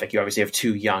demographic. You obviously have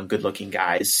two young, good-looking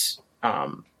guys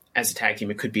as a tag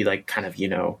team. It could be like kind of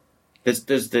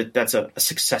that's a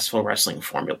successful wrestling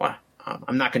formula.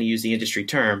 I'm not going to use the industry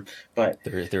term, but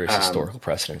there is historical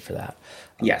precedent for that.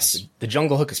 Yes, the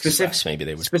Jungle Hook Express, maybe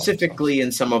they would specifically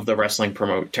in some of the wrestling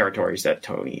promote territories that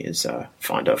Tony is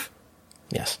fond of.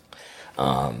 Yes.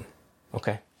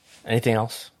 Okay. Anything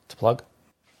else to plug?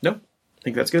 No, I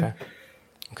think that's good.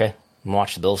 Okay. I'm gonna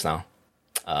watch the Bills now.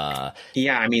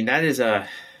 Yeah, I mean that is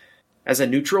as a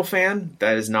neutral fan,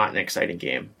 that is not an exciting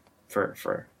game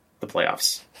for the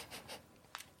playoffs.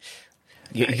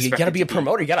 You got to be a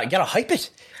promoter. You got to hype it.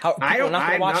 I'm not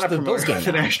going to watch the Bills game.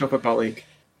 The National Football League.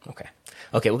 Okay.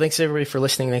 Well, thanks everybody for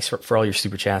listening. Thanks for all your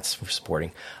super chats, for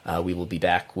supporting. We will be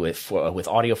back with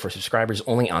audio for subscribers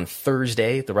only on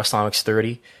Thursday, the WrestleNomics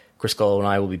 30. Chris Gullo and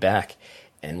I will be back,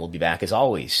 and we'll be back as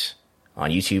always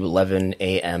on YouTube 11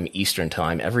 a.m. Eastern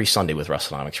Time every Sunday with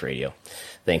WrestleNomics Radio.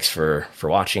 Thanks for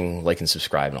watching, like and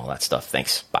subscribe, and all that stuff.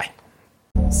 Thanks. Bye.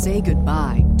 Say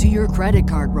goodbye to your credit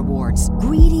card rewards.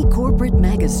 Greedy corporate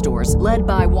mega stores, led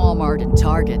by Walmart and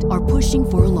Target, are pushing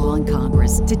for a law in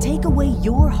Congress to take away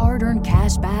your hard-earned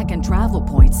cash back and travel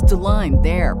points to line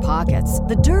their pockets.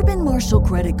 The Durbin-Marshall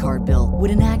credit card bill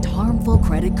would enact harmful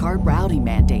credit card routing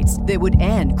mandates that would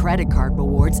end credit card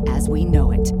rewards as we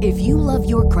know it. If you love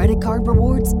your credit card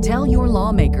rewards, tell your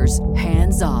lawmakers,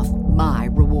 hands off my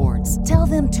rewards. Tell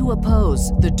them to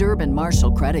oppose the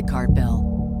Durbin-Marshall credit card bill.